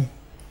ngay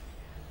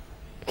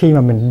khi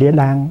mà mình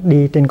đang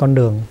đi trên con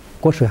đường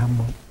của sự ham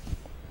muốn.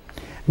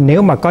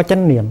 Nếu mà có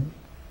chánh niệm,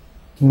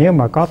 nếu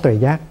mà có tuệ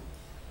giác,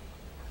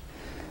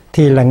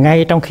 thì là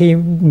ngay trong khi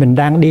mình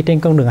đang đi trên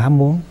con đường ham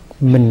muốn,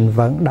 mình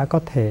vẫn đã có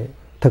thể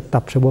thực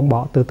tập sự buông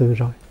bỏ từ từ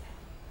rồi.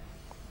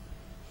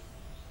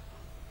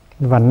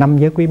 Và 5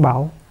 giới quý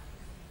báu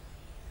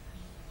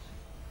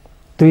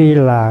tuy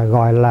là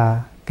gọi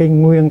là cái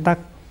nguyên tắc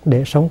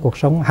để sống cuộc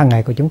sống hàng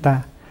ngày của chúng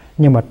ta,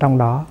 nhưng mà trong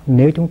đó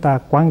nếu chúng ta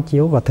quán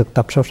chiếu và thực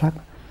tập sâu sắc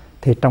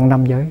thì trong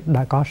 5 giới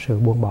đã có sự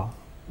buông bỏ,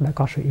 đã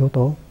có sự yếu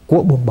tố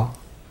của buông bỏ.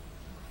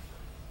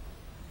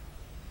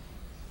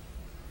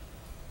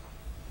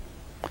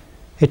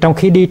 Thì trong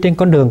khi đi trên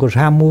con đường của sự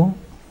ham muốn,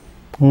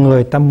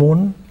 người ta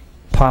muốn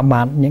thỏa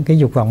mãn những cái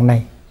dục vọng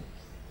này,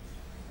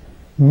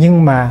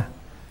 nhưng mà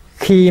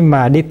khi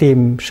mà đi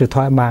tìm sự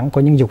thỏa mãn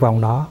của những dục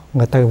vọng đó,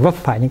 người ta vấp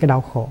phải những cái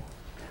đau khổ.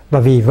 Và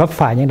vì vấp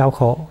phải những đau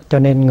khổ cho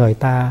nên người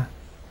ta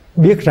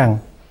biết rằng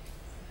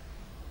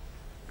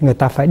người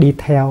ta phải đi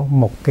theo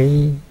một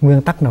cái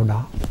nguyên tắc nào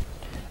đó.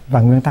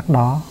 Và nguyên tắc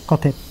đó có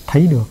thể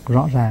thấy được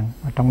rõ ràng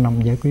ở trong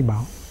 5 giới quý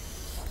báu.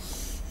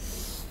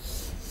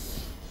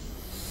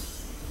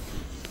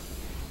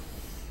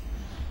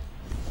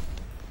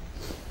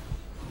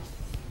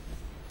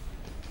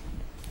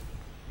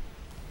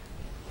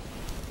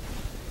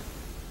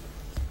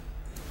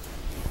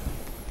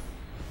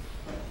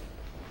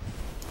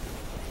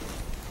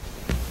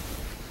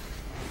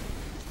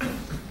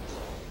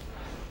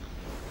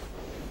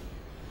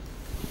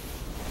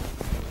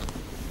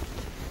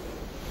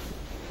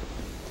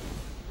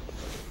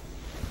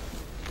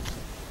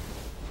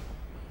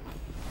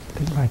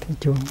 Bài thánh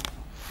chuông.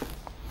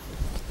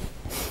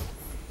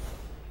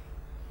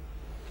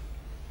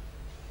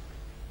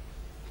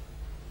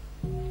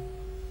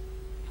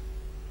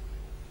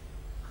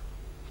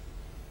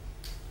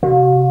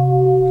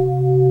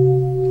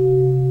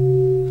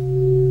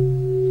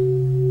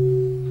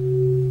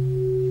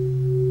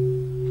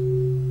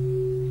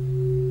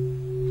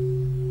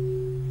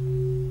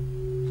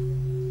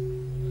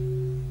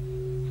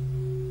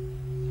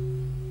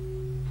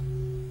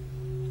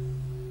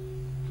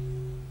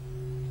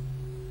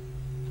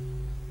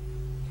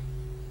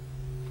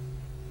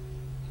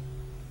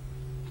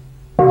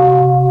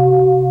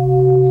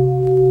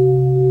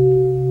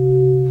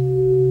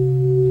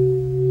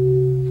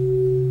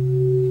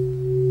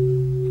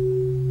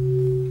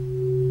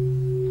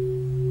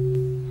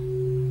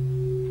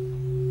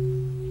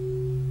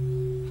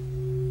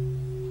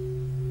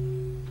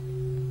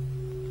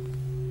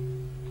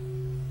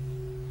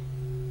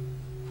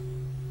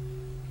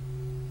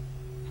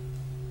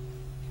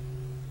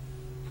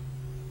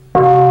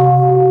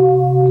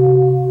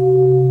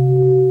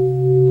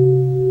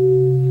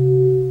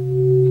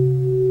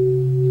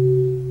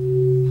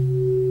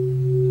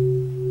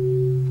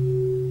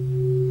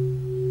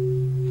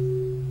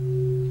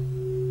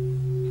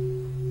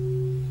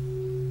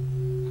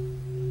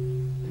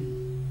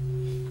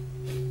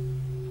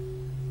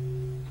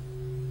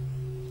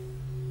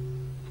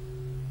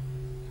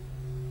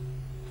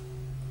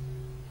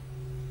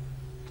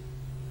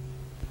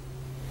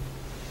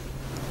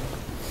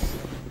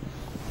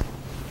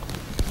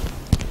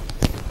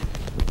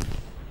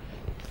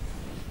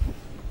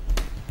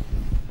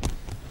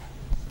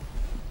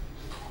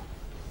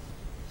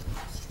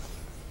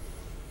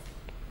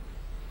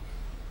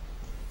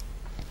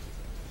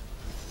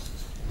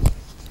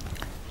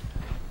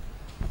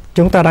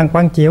 Chúng ta đang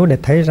quán chiếu để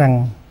thấy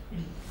rằng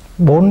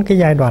 4 cái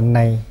giai đoạn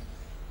này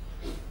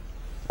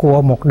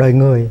của một đời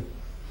người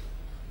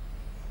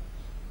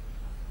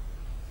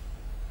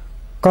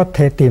có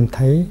thể tìm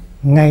thấy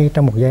ngay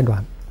trong một giai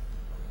đoạn.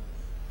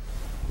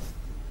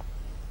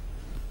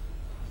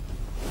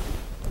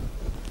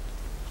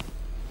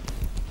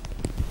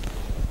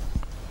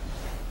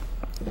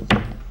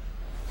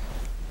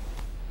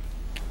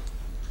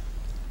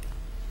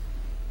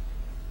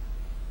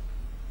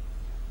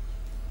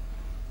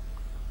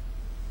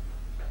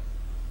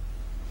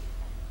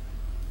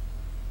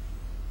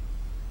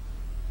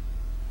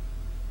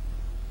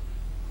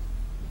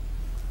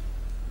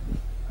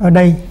 Ở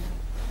đây,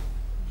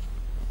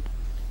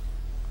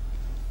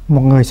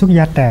 một người xuất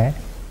gia trẻ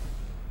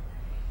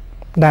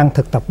đang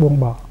thực tập buông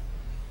bỏ.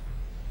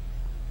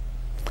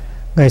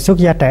 Người xuất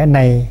gia trẻ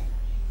này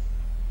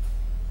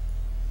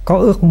có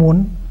ước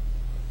muốn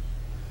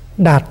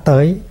đạt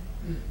tới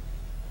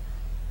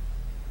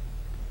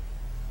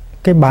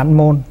cái bản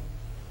môn,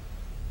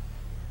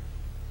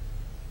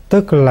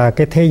 tức là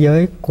cái thế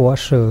giới của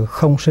sự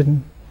không sinh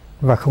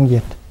và không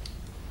diệt.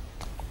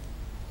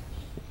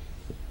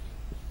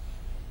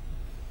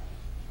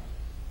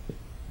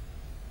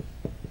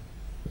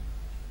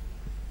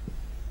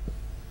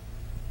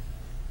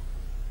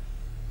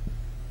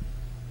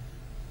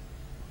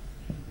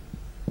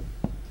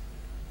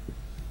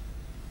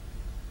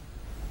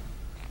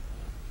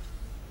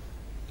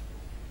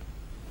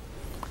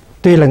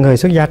 Tuy là người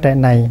xuất gia trẻ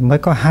này mới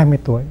có 20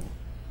 tuổi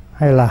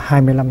hay là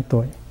 25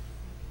 tuổi,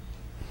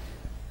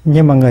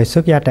 nhưng mà người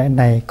xuất gia trẻ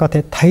này có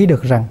thể thấy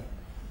được rằng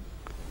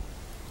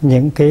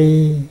những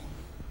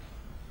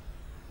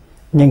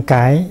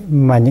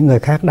mà những người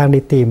khác đang đi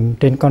tìm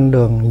trên con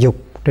đường dục,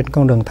 trên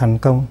con đường thành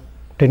công,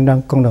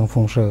 trên con đường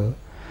phụng sự,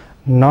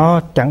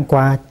 nó chẳng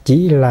qua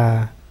chỉ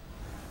là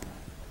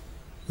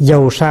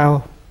dầu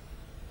sao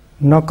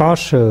nó có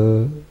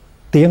sự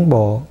tiến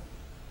bộ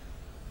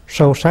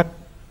sâu sắc,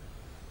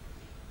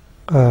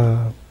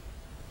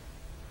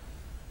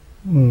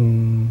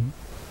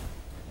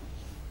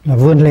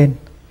 vươn lên,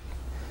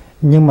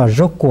 nhưng mà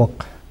rốt cuộc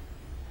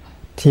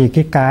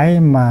thì cái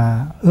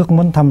mà ước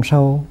muốn thâm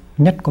sâu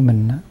nhất của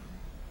mình,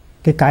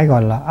 cái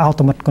gọi là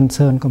ultimate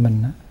concern của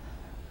mình,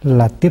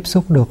 là tiếp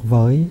xúc được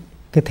với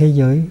cái thế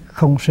giới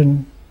không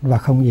sinh và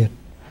không diệt.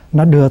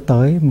 Nó đưa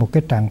tới một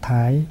cái trạng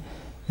thái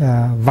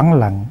vắng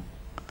lặng,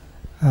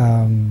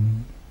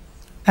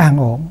 an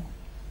ổn,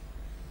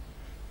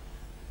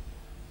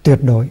 tuyệt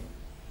đối.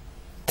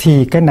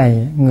 Thì cái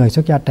này người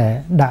xuất gia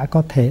trẻ đã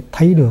có thể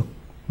thấy được,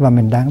 và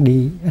mình đang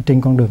đi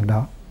trên con đường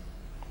đó.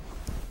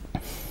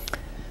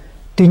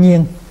 Tuy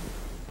nhiên,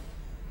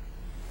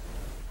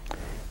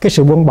 cái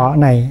sự buông bỏ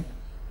này,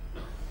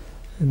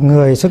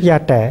 người xuất gia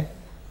trẻ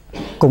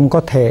cũng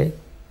có thể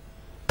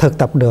thực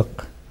tập được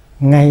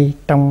ngay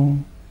trong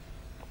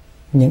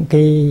những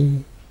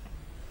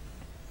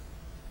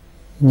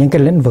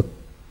cái lĩnh vực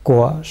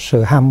của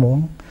sự ham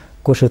muốn,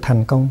 của sự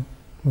thành công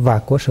và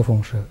của sự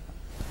phụng sự.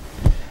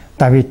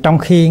 Tại vì trong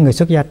khi người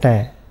xuất gia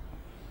trẻ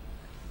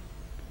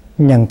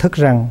nhận thức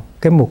rằng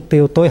cái mục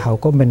tiêu tối hậu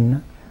của mình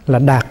là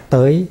đạt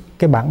tới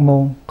cái bản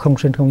môn không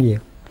sinh không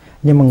diệt,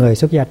 nhưng mà người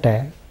xuất gia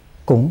trẻ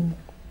cũng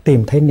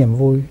tìm thấy niềm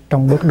vui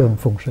trong bước đường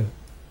phụng sự.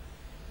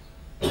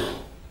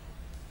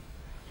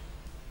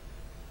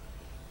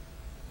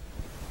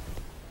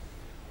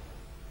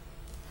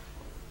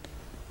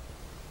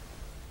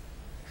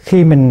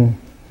 Khi mình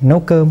nấu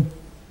cơm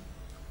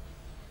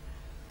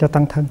cho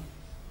tăng thân,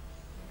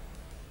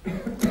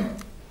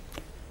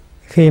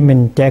 khi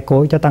mình chẻ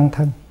củi cho tăng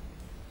thân,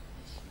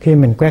 khi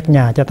mình quét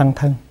nhà cho tăng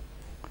thân,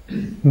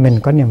 mình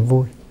có niềm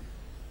vui.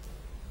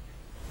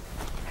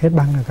 Hết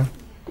băng rồi không?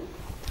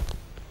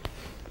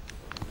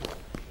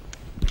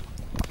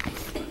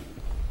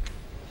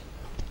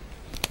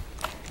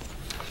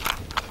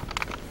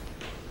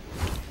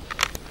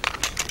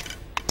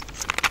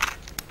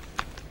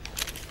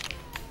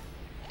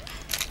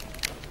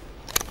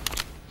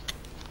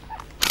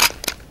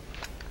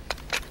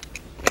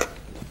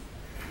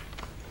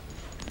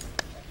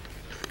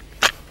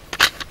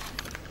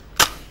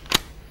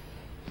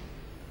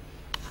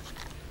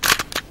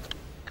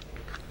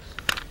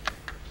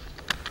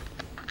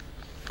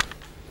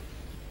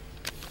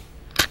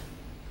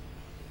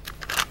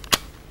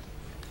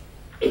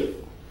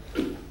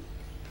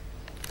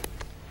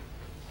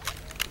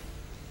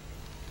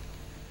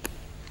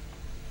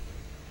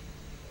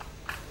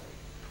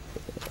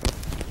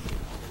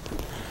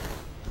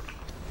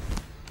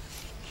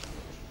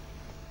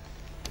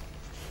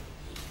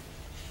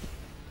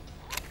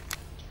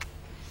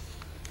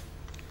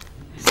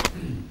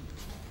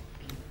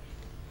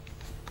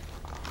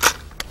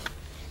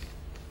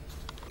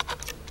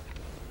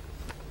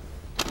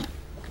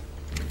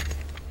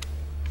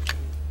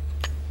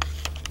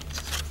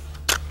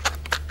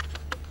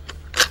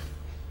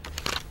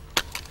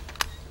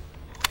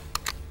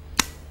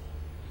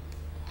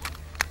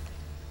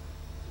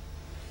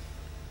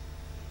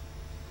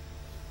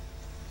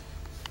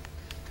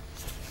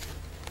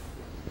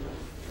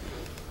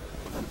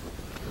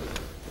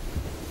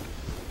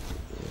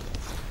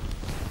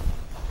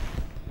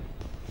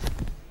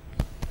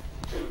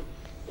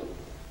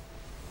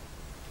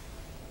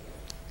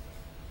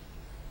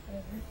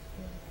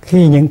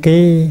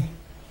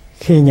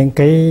 Khi những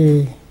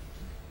cái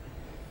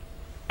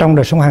trong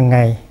đời sống hàng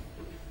ngày,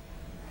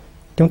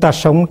 chúng ta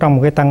sống trong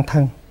một cái tăng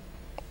thân,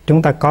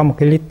 chúng ta có một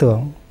cái lý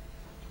tưởng.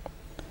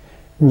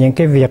 Những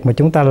cái việc mà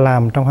chúng ta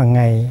làm trong hàng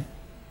ngày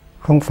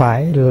không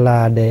phải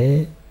là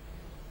để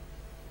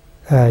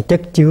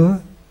chất chứa,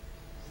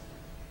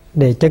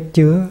 để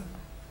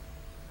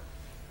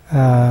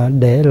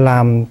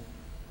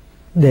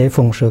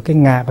phụng sự cái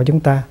ngã của chúng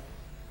ta,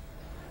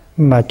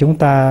 mà chúng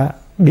ta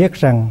biết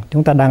rằng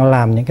chúng ta đang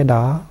làm những cái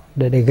đó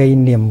để gây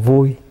niềm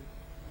vui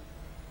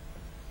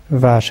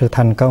và sự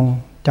thành công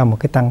cho một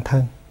cái tăng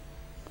thân,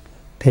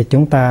 thì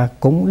chúng ta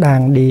cũng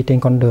đang đi trên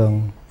con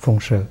đường phụng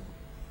sự.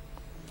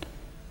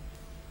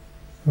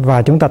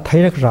 Và chúng ta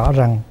thấy rất rõ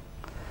rằng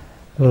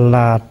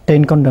là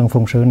trên con đường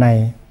phụng sự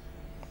này,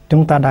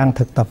 chúng ta đang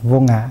thực tập vô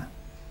ngã.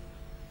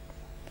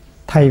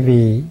 thay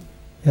vì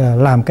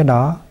làm cái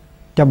đó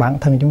cho bản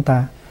thân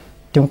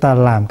chúng ta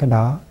làm cái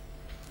đó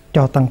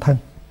cho tăng thân,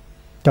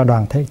 cho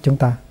đoàn thể chúng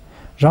ta.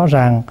 Rõ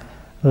ràng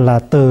là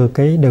từ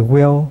cái the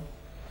will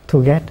to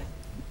get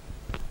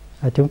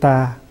chúng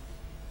ta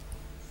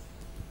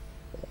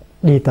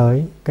đi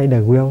tới cái the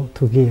will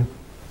to give.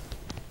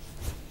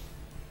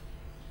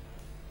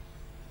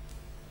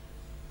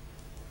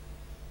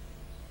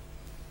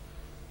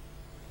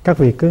 Các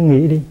vị cứ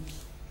nghĩ đi.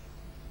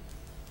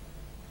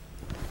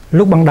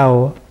 Lúc ban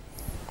đầu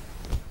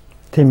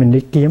thì mình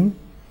đi kiếm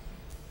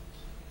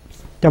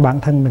cho bản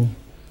thân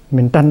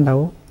mình tranh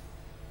đấu,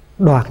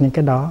 đoạt những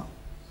cái đó,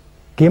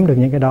 kiếm được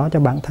những cái đó cho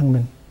bản thân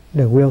mình,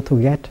 the will to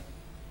get.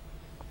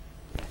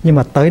 Nhưng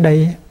mà tới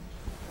đây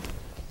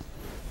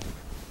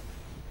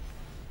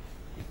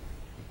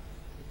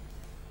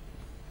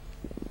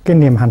cái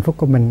niềm hạnh phúc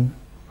của mình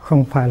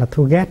không phải là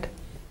to get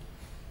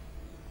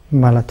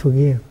mà là to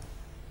give.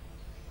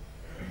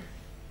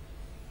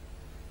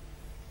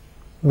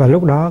 Và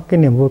lúc đó cái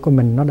niềm vui của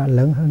mình nó đã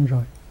lớn hơn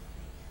rồi.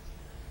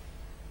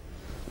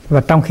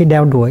 Và trong khi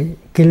đeo đuổi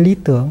cái lý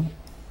tưởng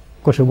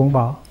của sự buông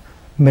bỏ,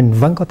 mình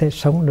vẫn có thể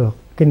sống được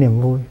cái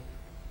niềm vui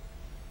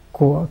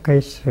của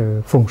cái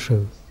sự phụng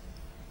sự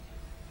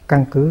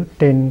căn cứ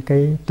trên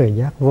cái tuệ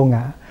giác vô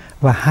ngã.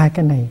 Và hai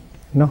cái này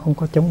nó không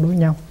có chống đối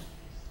nhau.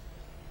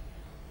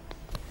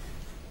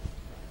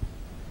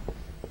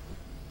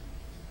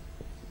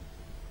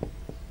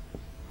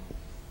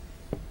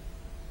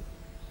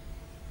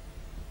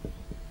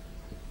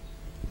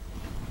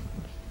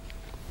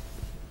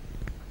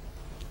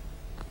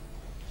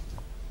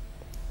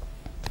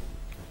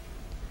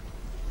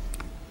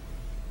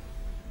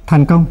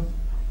 Thành công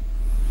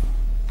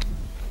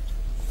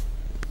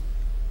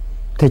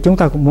thì chúng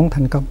ta cũng muốn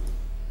thành công.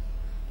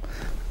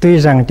 Tuy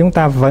rằng chúng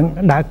ta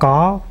vẫn đã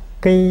có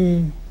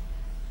cái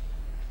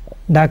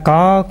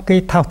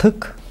thao thức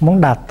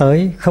muốn đạt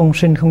tới không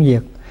sinh không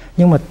diệt,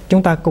 nhưng mà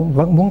chúng ta cũng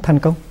vẫn muốn thành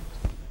công.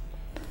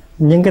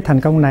 Nhưng cái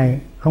thành công này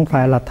không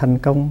phải là thành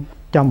công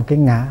cho một cái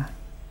ngã,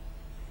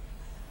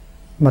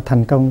 mà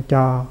thành công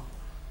cho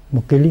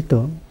một cái lý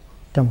tưởng,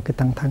 cho một cái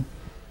tăng thân.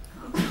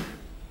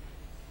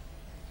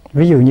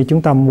 Ví dụ như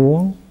chúng ta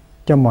muốn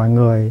cho mọi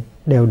người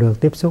đều được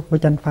tiếp xúc với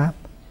chánh pháp.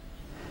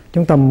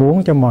 Chúng ta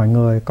muốn cho mọi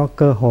người có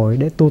cơ hội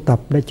để tu tập,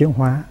 để chuyển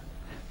hóa.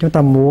 Chúng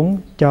ta muốn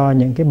cho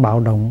những cái bạo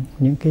động,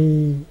 những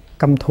cái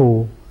căm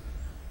thù,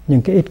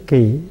 những cái ích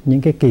kỷ,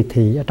 những cái kỳ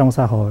thị ở trong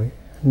xã hội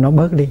nó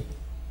bớt đi.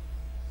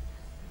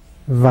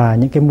 Và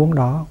những cái muốn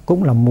đó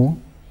cũng là muốn.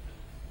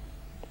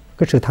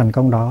 Cái sự thành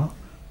công đó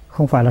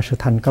không phải là sự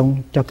thành công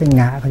cho cái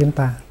ngã của chúng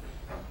ta,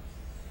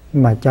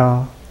 mà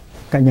cho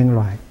cả nhân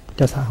loại,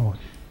 cho xã hội.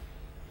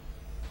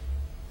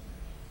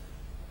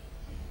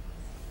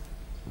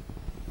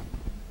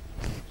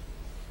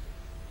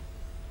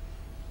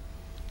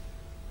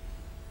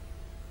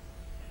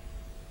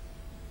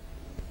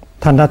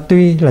 Thành ra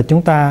tuy là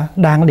chúng ta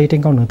đang đi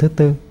trên con đường thứ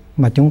tư,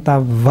 mà chúng ta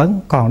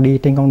vẫn còn đi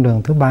trên con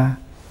đường thứ ba,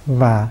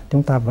 và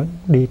chúng ta vẫn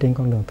đi trên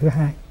con đường thứ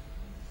hai,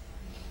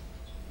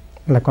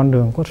 là con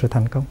đường của sự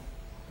thành công.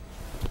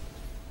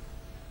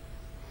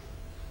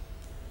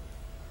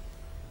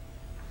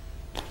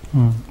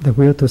 The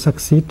will to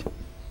succeed.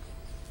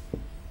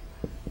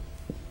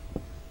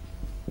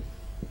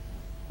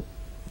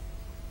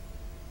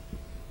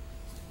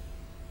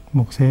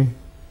 Một C,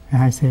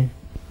 2C.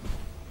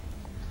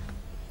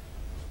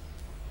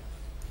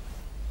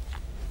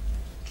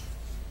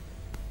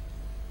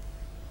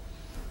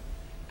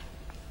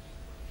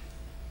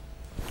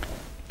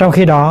 Trong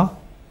khi đó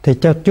thì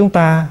cho chúng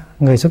ta,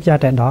 người xuất gia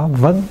trẻ đó,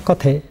 vẫn có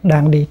thể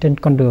đang đi trên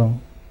con đường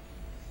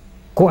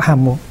của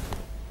ham muốn.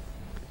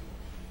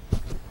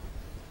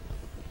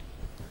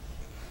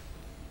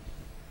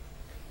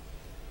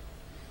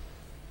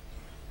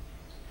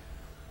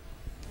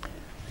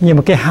 Nhưng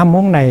mà cái ham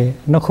muốn này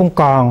nó không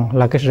còn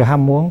là cái sự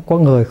ham muốn của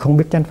người không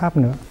biết chánh pháp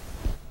nữa.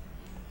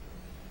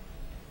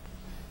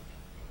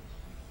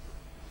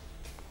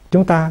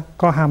 Chúng ta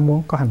có ham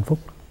muốn có hạnh phúc.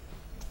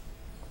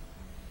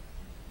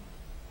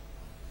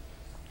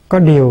 Có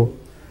điều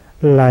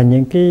là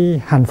những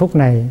cái hạnh phúc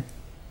này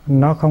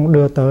nó không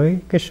đưa tới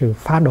cái sự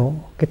phá đổ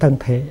cái thân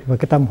thể và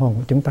cái tâm hồn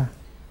của chúng ta.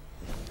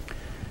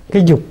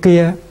 Cái dục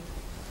kia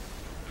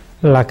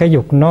là cái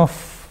dục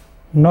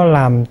nó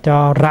làm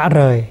cho rã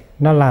rời,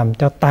 nó làm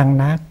cho tan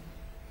nát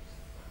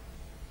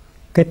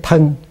cái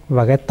thân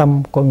và cái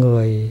tâm của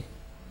người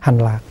hành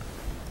lạc.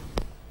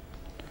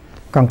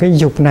 Còn cái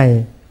dục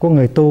này của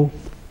người tu,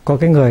 có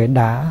cái người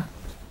đã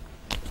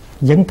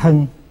dấn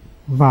thân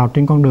vào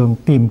trên con đường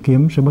tìm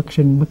kiếm sự bất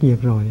sinh bất diệt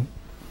rồi,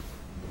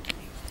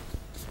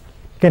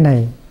 cái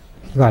này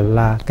gọi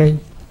là cái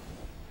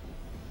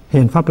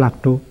hiền pháp lạc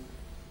trú.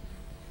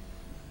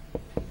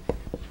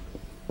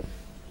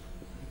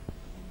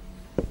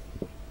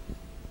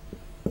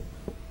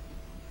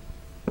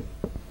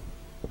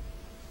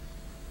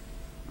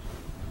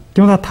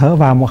 Chúng ta thở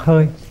vào một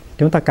hơi,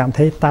 chúng ta cảm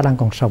thấy ta đang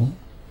còn sống.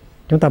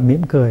 Chúng ta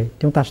mỉm cười,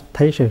 chúng ta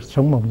thấy sự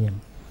sống mầu nhiệm.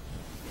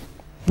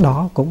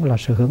 Đó cũng là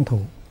sự hưởng thụ.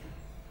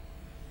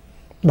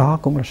 Đó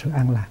cũng là sự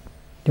an lạc.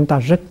 chúng ta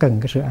rất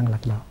cần cái sự an lạc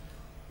đó.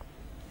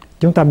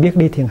 Chúng ta biết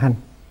đi thiền hành,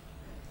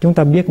 chúng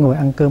ta biết ngồi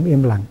ăn cơm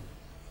im lặng,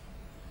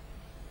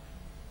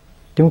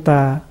 chúng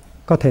ta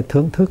có thể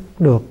thưởng thức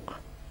được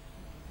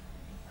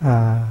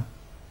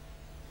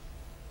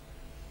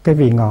cái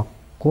vị ngọt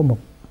của một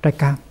trái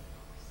cam.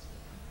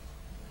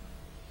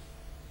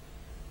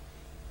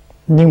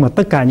 Nhưng mà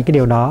tất cả những cái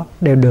điều đó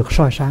đều được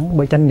soi sáng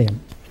bởi chánh niệm.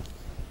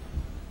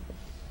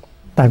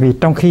 Tại vì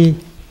trong khi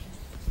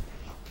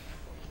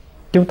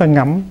chúng ta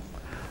ngắm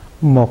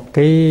một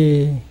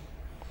cái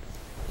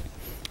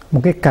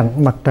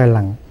cảnh mặt trời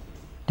lặn,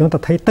 chúng ta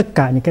thấy tất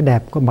cả những cái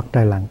đẹp của mặt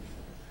trời lặn.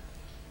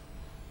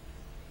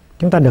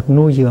 Chúng ta được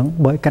nuôi dưỡng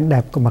bởi cảnh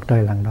đẹp của mặt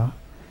trời lặn đó.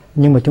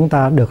 Nhưng mà chúng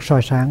ta được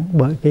soi sáng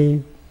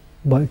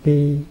bởi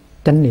cái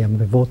chánh niệm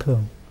về vô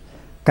thường.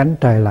 Cảnh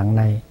trời lặn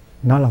này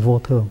nó là vô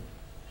thường.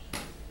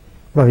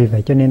 Và vì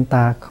vậy cho nên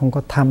ta không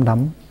có tham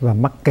đắm và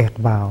mắc kẹt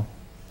vào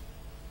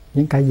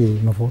những cái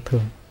gì mà vô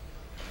thường.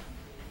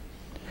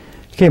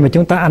 Khi mà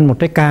chúng ta ăn một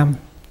trái cam,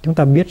 chúng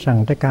ta biết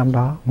rằng trái cam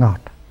đó ngọt.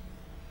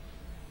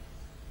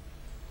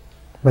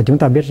 Và chúng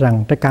ta biết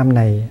rằng trái cam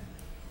này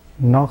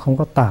nó không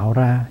có tạo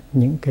ra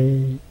những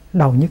cái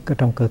đau nhức ở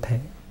trong cơ thể.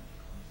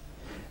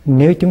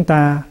 Nếu chúng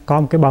ta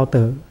có một cái bao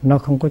tử nó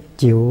không có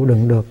chịu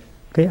đựng được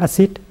cái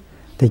axit,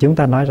 thì chúng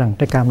ta nói rằng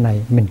trái cam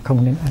này mình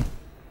không nên ăn.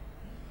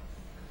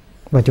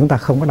 Và chúng ta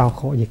không có đau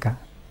khổ gì cả.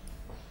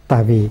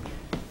 Tại vì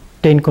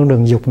trên con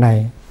đường dục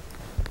này,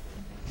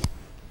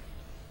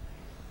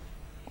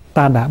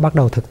 ta đã bắt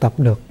đầu thực tập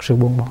được sự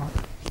buông bỏ.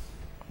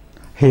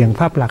 Hiện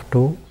pháp lạc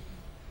trú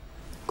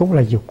cũng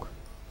là dục.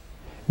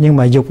 Nhưng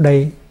mà dục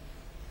đây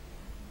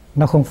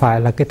nó không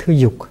phải là cái thứ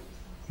dục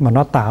mà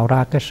nó tạo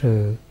ra cái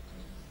sự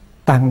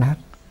tan nát,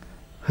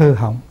 hư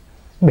hỏng,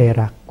 bề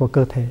rạc của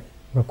cơ thể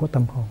và của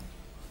tâm hồn.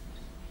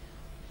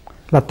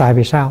 Là tại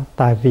vì sao?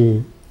 Tại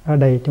vì ở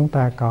đây chúng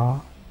ta có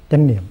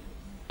chánh niệm,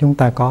 chúng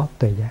ta có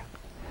tuệ giác.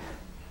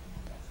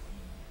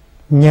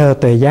 Nhờ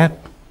tuệ giác,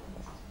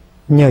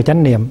 nhờ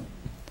chánh niệm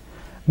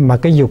mà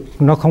cái dục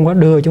nó không có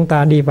đưa chúng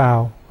ta đi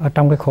vào ở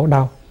trong cái khổ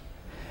đau.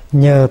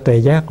 Nhờ tuệ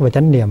giác và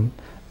chánh niệm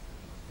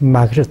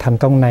mà cái sự thành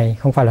công này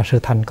không phải là sự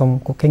thành công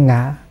của cái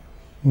ngã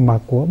mà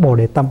của Bồ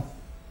Đề tâm.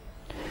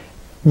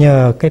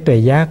 Nhờ cái tuệ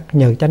giác,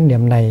 nhờ chánh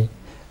niệm này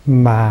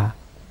mà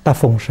ta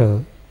phụng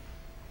sự,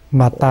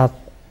 mà ta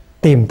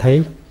tìm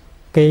thấy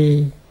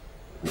cái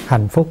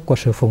hạnh phúc của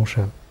sự phụng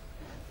sự.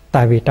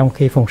 Tại vì trong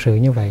khi phụng sự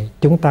như vậy,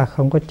 chúng ta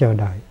không có chờ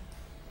đợi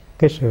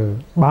cái sự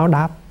báo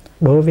đáp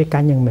đối với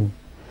cá nhân mình.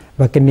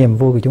 Và cái niềm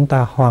vui của chúng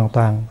ta hoàn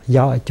toàn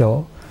do ở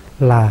chỗ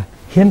là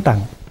hiến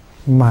tặng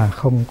mà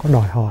không có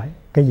đòi hỏi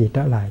cái gì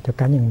trở lại cho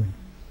cá nhân mình.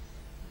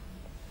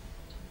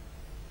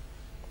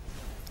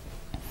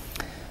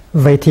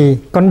 Vậy thì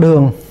con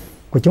đường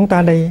của chúng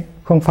ta đây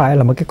không phải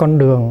là một cái con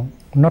đường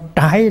nó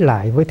trái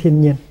lại với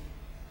thiên nhiên.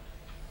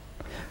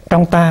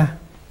 Trong ta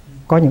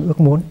có những ước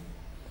muốn,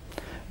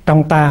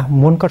 trong ta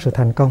muốn có sự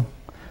thành công,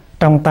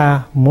 trong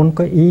ta muốn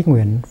có ý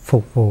nguyện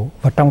phục vụ,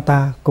 và trong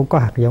ta cũng có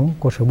hạt giống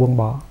của sự buông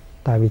bỏ.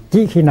 Tại vì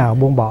chỉ khi nào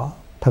buông bỏ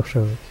thật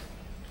sự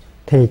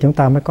thì chúng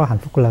ta mới có hạnh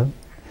phúc lớn.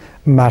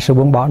 Mà sự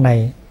buông bỏ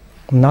này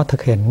nó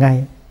thực hiện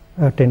ngay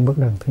ở trên bước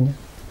đường thứ nhất.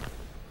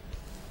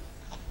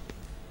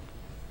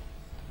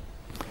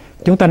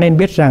 Chúng ta nên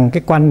biết rằng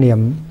cái quan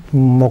niệm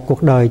một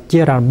cuộc đời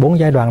chia ra 4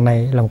 giai đoạn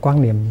này là một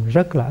quan niệm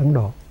rất là Ấn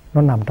Độ.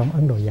 Nó nằm trong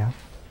Ấn Độ giáo.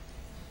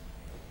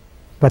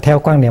 Và theo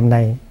quan niệm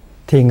này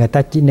thì người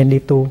ta chỉ nên đi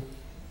tu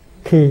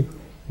khi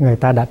người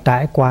ta đã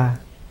trải qua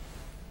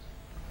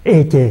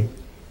ê chề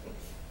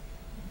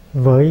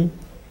với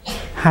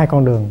hai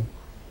con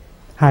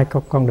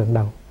đường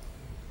đầu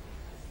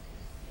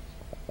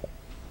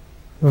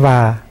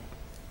và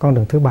con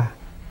đường thứ ba.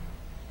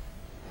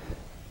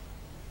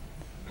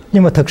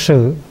 Nhưng mà thực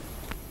sự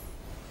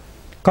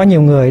có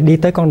nhiều người đi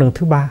tới con đường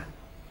thứ ba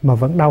mà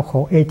vẫn đau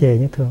khổ ê chề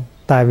như thường.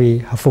 Tại vì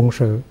họ phụng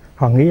sự,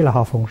 họ nghĩ là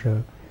họ phụng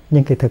sự,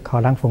 nhưng kỳ thực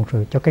họ đang phụng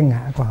sự cho cái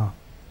ngã của họ,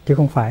 chứ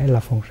không phải là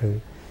phụng sự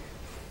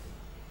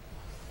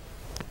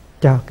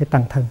cho cái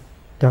tăng thân,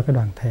 cho cái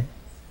đoàn thể.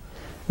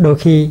 Đôi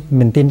khi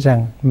mình tin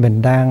rằng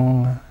mình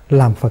đang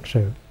làm Phật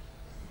sự,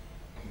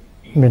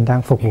 mình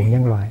đang phục vụ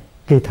nhân loại.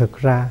 Kỳ thực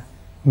ra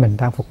mình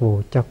đang phục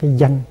vụ cho cái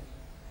danh,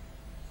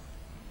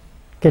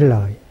 cái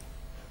lợi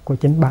của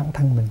chính bản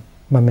thân mình,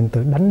 mà mình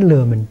tự đánh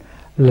lừa mình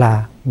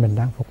là mình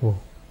đang phục vụ.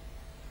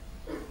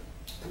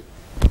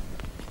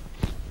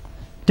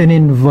 Cho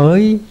nên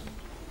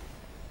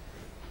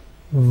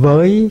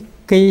với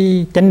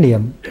cái chánh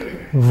niệm,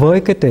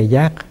 với cái tuệ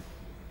giác,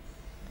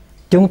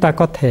 chúng ta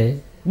có thể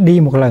đi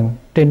một lần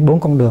trên 4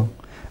 con đường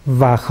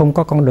và không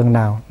có con đường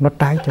nào nó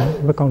trái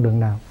chống với con đường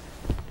nào.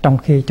 Trong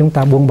khi chúng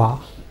ta buông bỏ,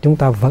 chúng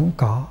ta vẫn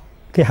có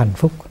cái hạnh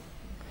phúc.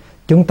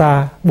 Chúng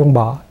ta buông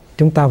bỏ,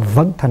 chúng ta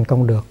vẫn thành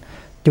công được.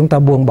 Chúng ta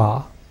buông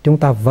bỏ, chúng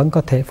ta vẫn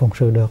có thể phụng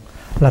sự được.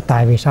 Là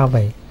tại vì sao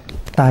vậy?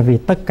 Tại vì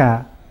tất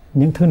cả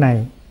những thứ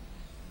này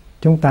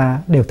chúng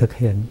ta đều thực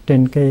hiện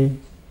trên cái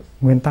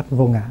nguyên tắc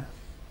vô ngã.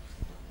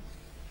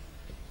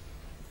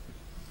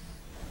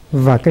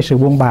 Và cái sự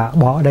buông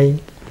bỏ ở đây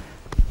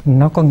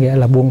nó có nghĩa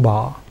là buông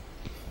bỏ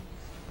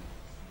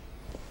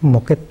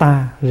một cái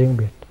ta riêng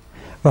biệt.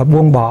 Và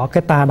buông bỏ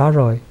cái ta đó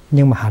rồi,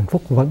 nhưng mà hạnh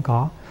phúc vẫn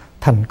có,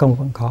 thành công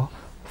vẫn có,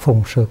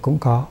 phụng sự cũng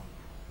có,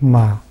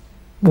 mà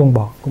buông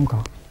bỏ cũng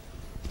có.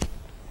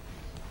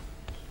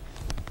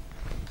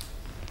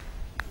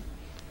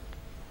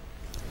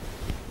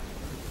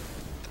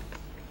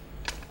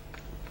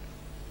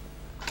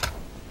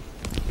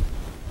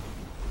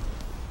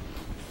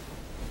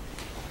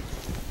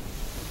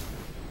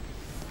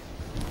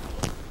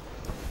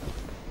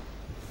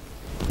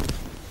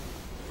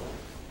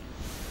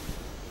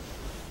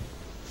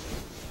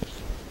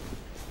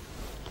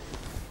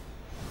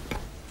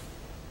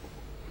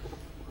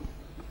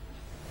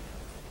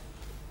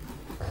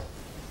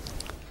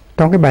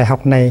 Trong cái bài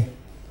học này,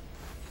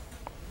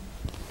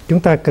 chúng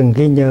ta cần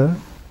ghi nhớ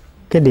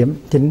cái điểm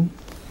chính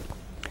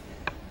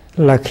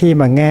là khi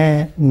mà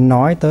nghe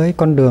nói tới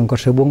con đường của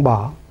sự buông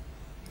bỏ,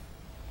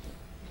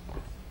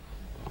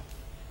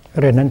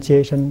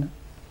 renunciation,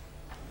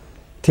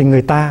 thì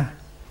người ta,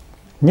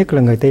 nhất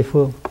là người Tây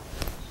phương,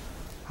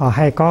 họ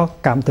hay có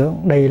cảm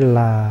tưởng đây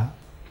là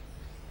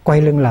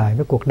quay lưng lại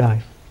với cuộc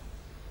đời,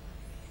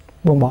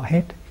 buông bỏ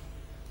hết.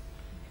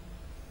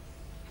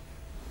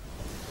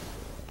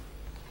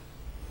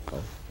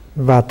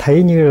 Và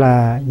thấy như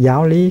là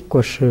giáo lý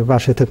của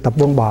sự thực tập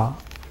buông bỏ,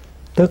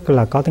 tức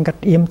là có tính cách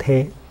yếm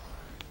thế.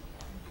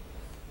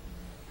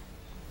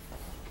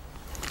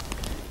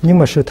 Nhưng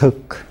mà sự thực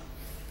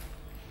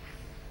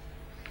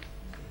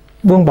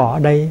buông bỏ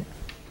đây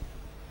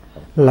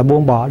là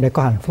buông bỏ để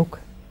có hạnh phúc,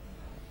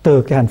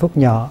 từ cái hạnh phúc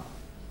nhỏ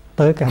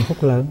tới cái hạnh phúc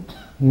lớn.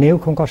 Nếu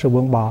không có sự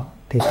buông bỏ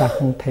thì ta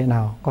không thể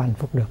nào có hạnh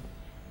phúc được.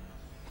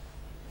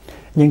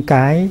 Nhưng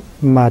cái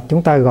mà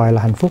chúng ta gọi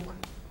là hạnh phúc,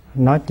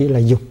 nó chỉ là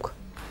dục,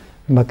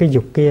 mà cái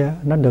dục kia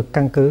nó được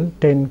căn cứ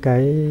trên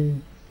cái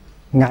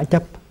ngã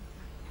chấp.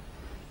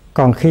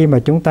 Còn khi mà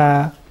chúng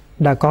ta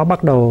đã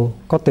bắt đầu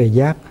có tuệ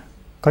giác,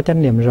 có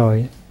chánh niệm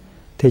rồi,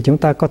 thì chúng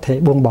ta có thể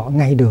buông bỏ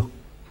ngay được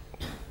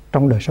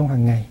trong đời sống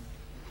hàng ngày.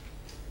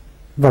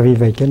 Và vì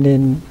vậy cho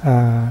nên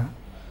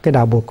cái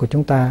đạo Bụt của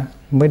chúng ta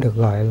mới được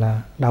gọi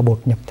là đạo Bụt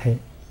nhập thế,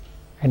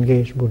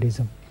 Engage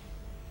Buddhism.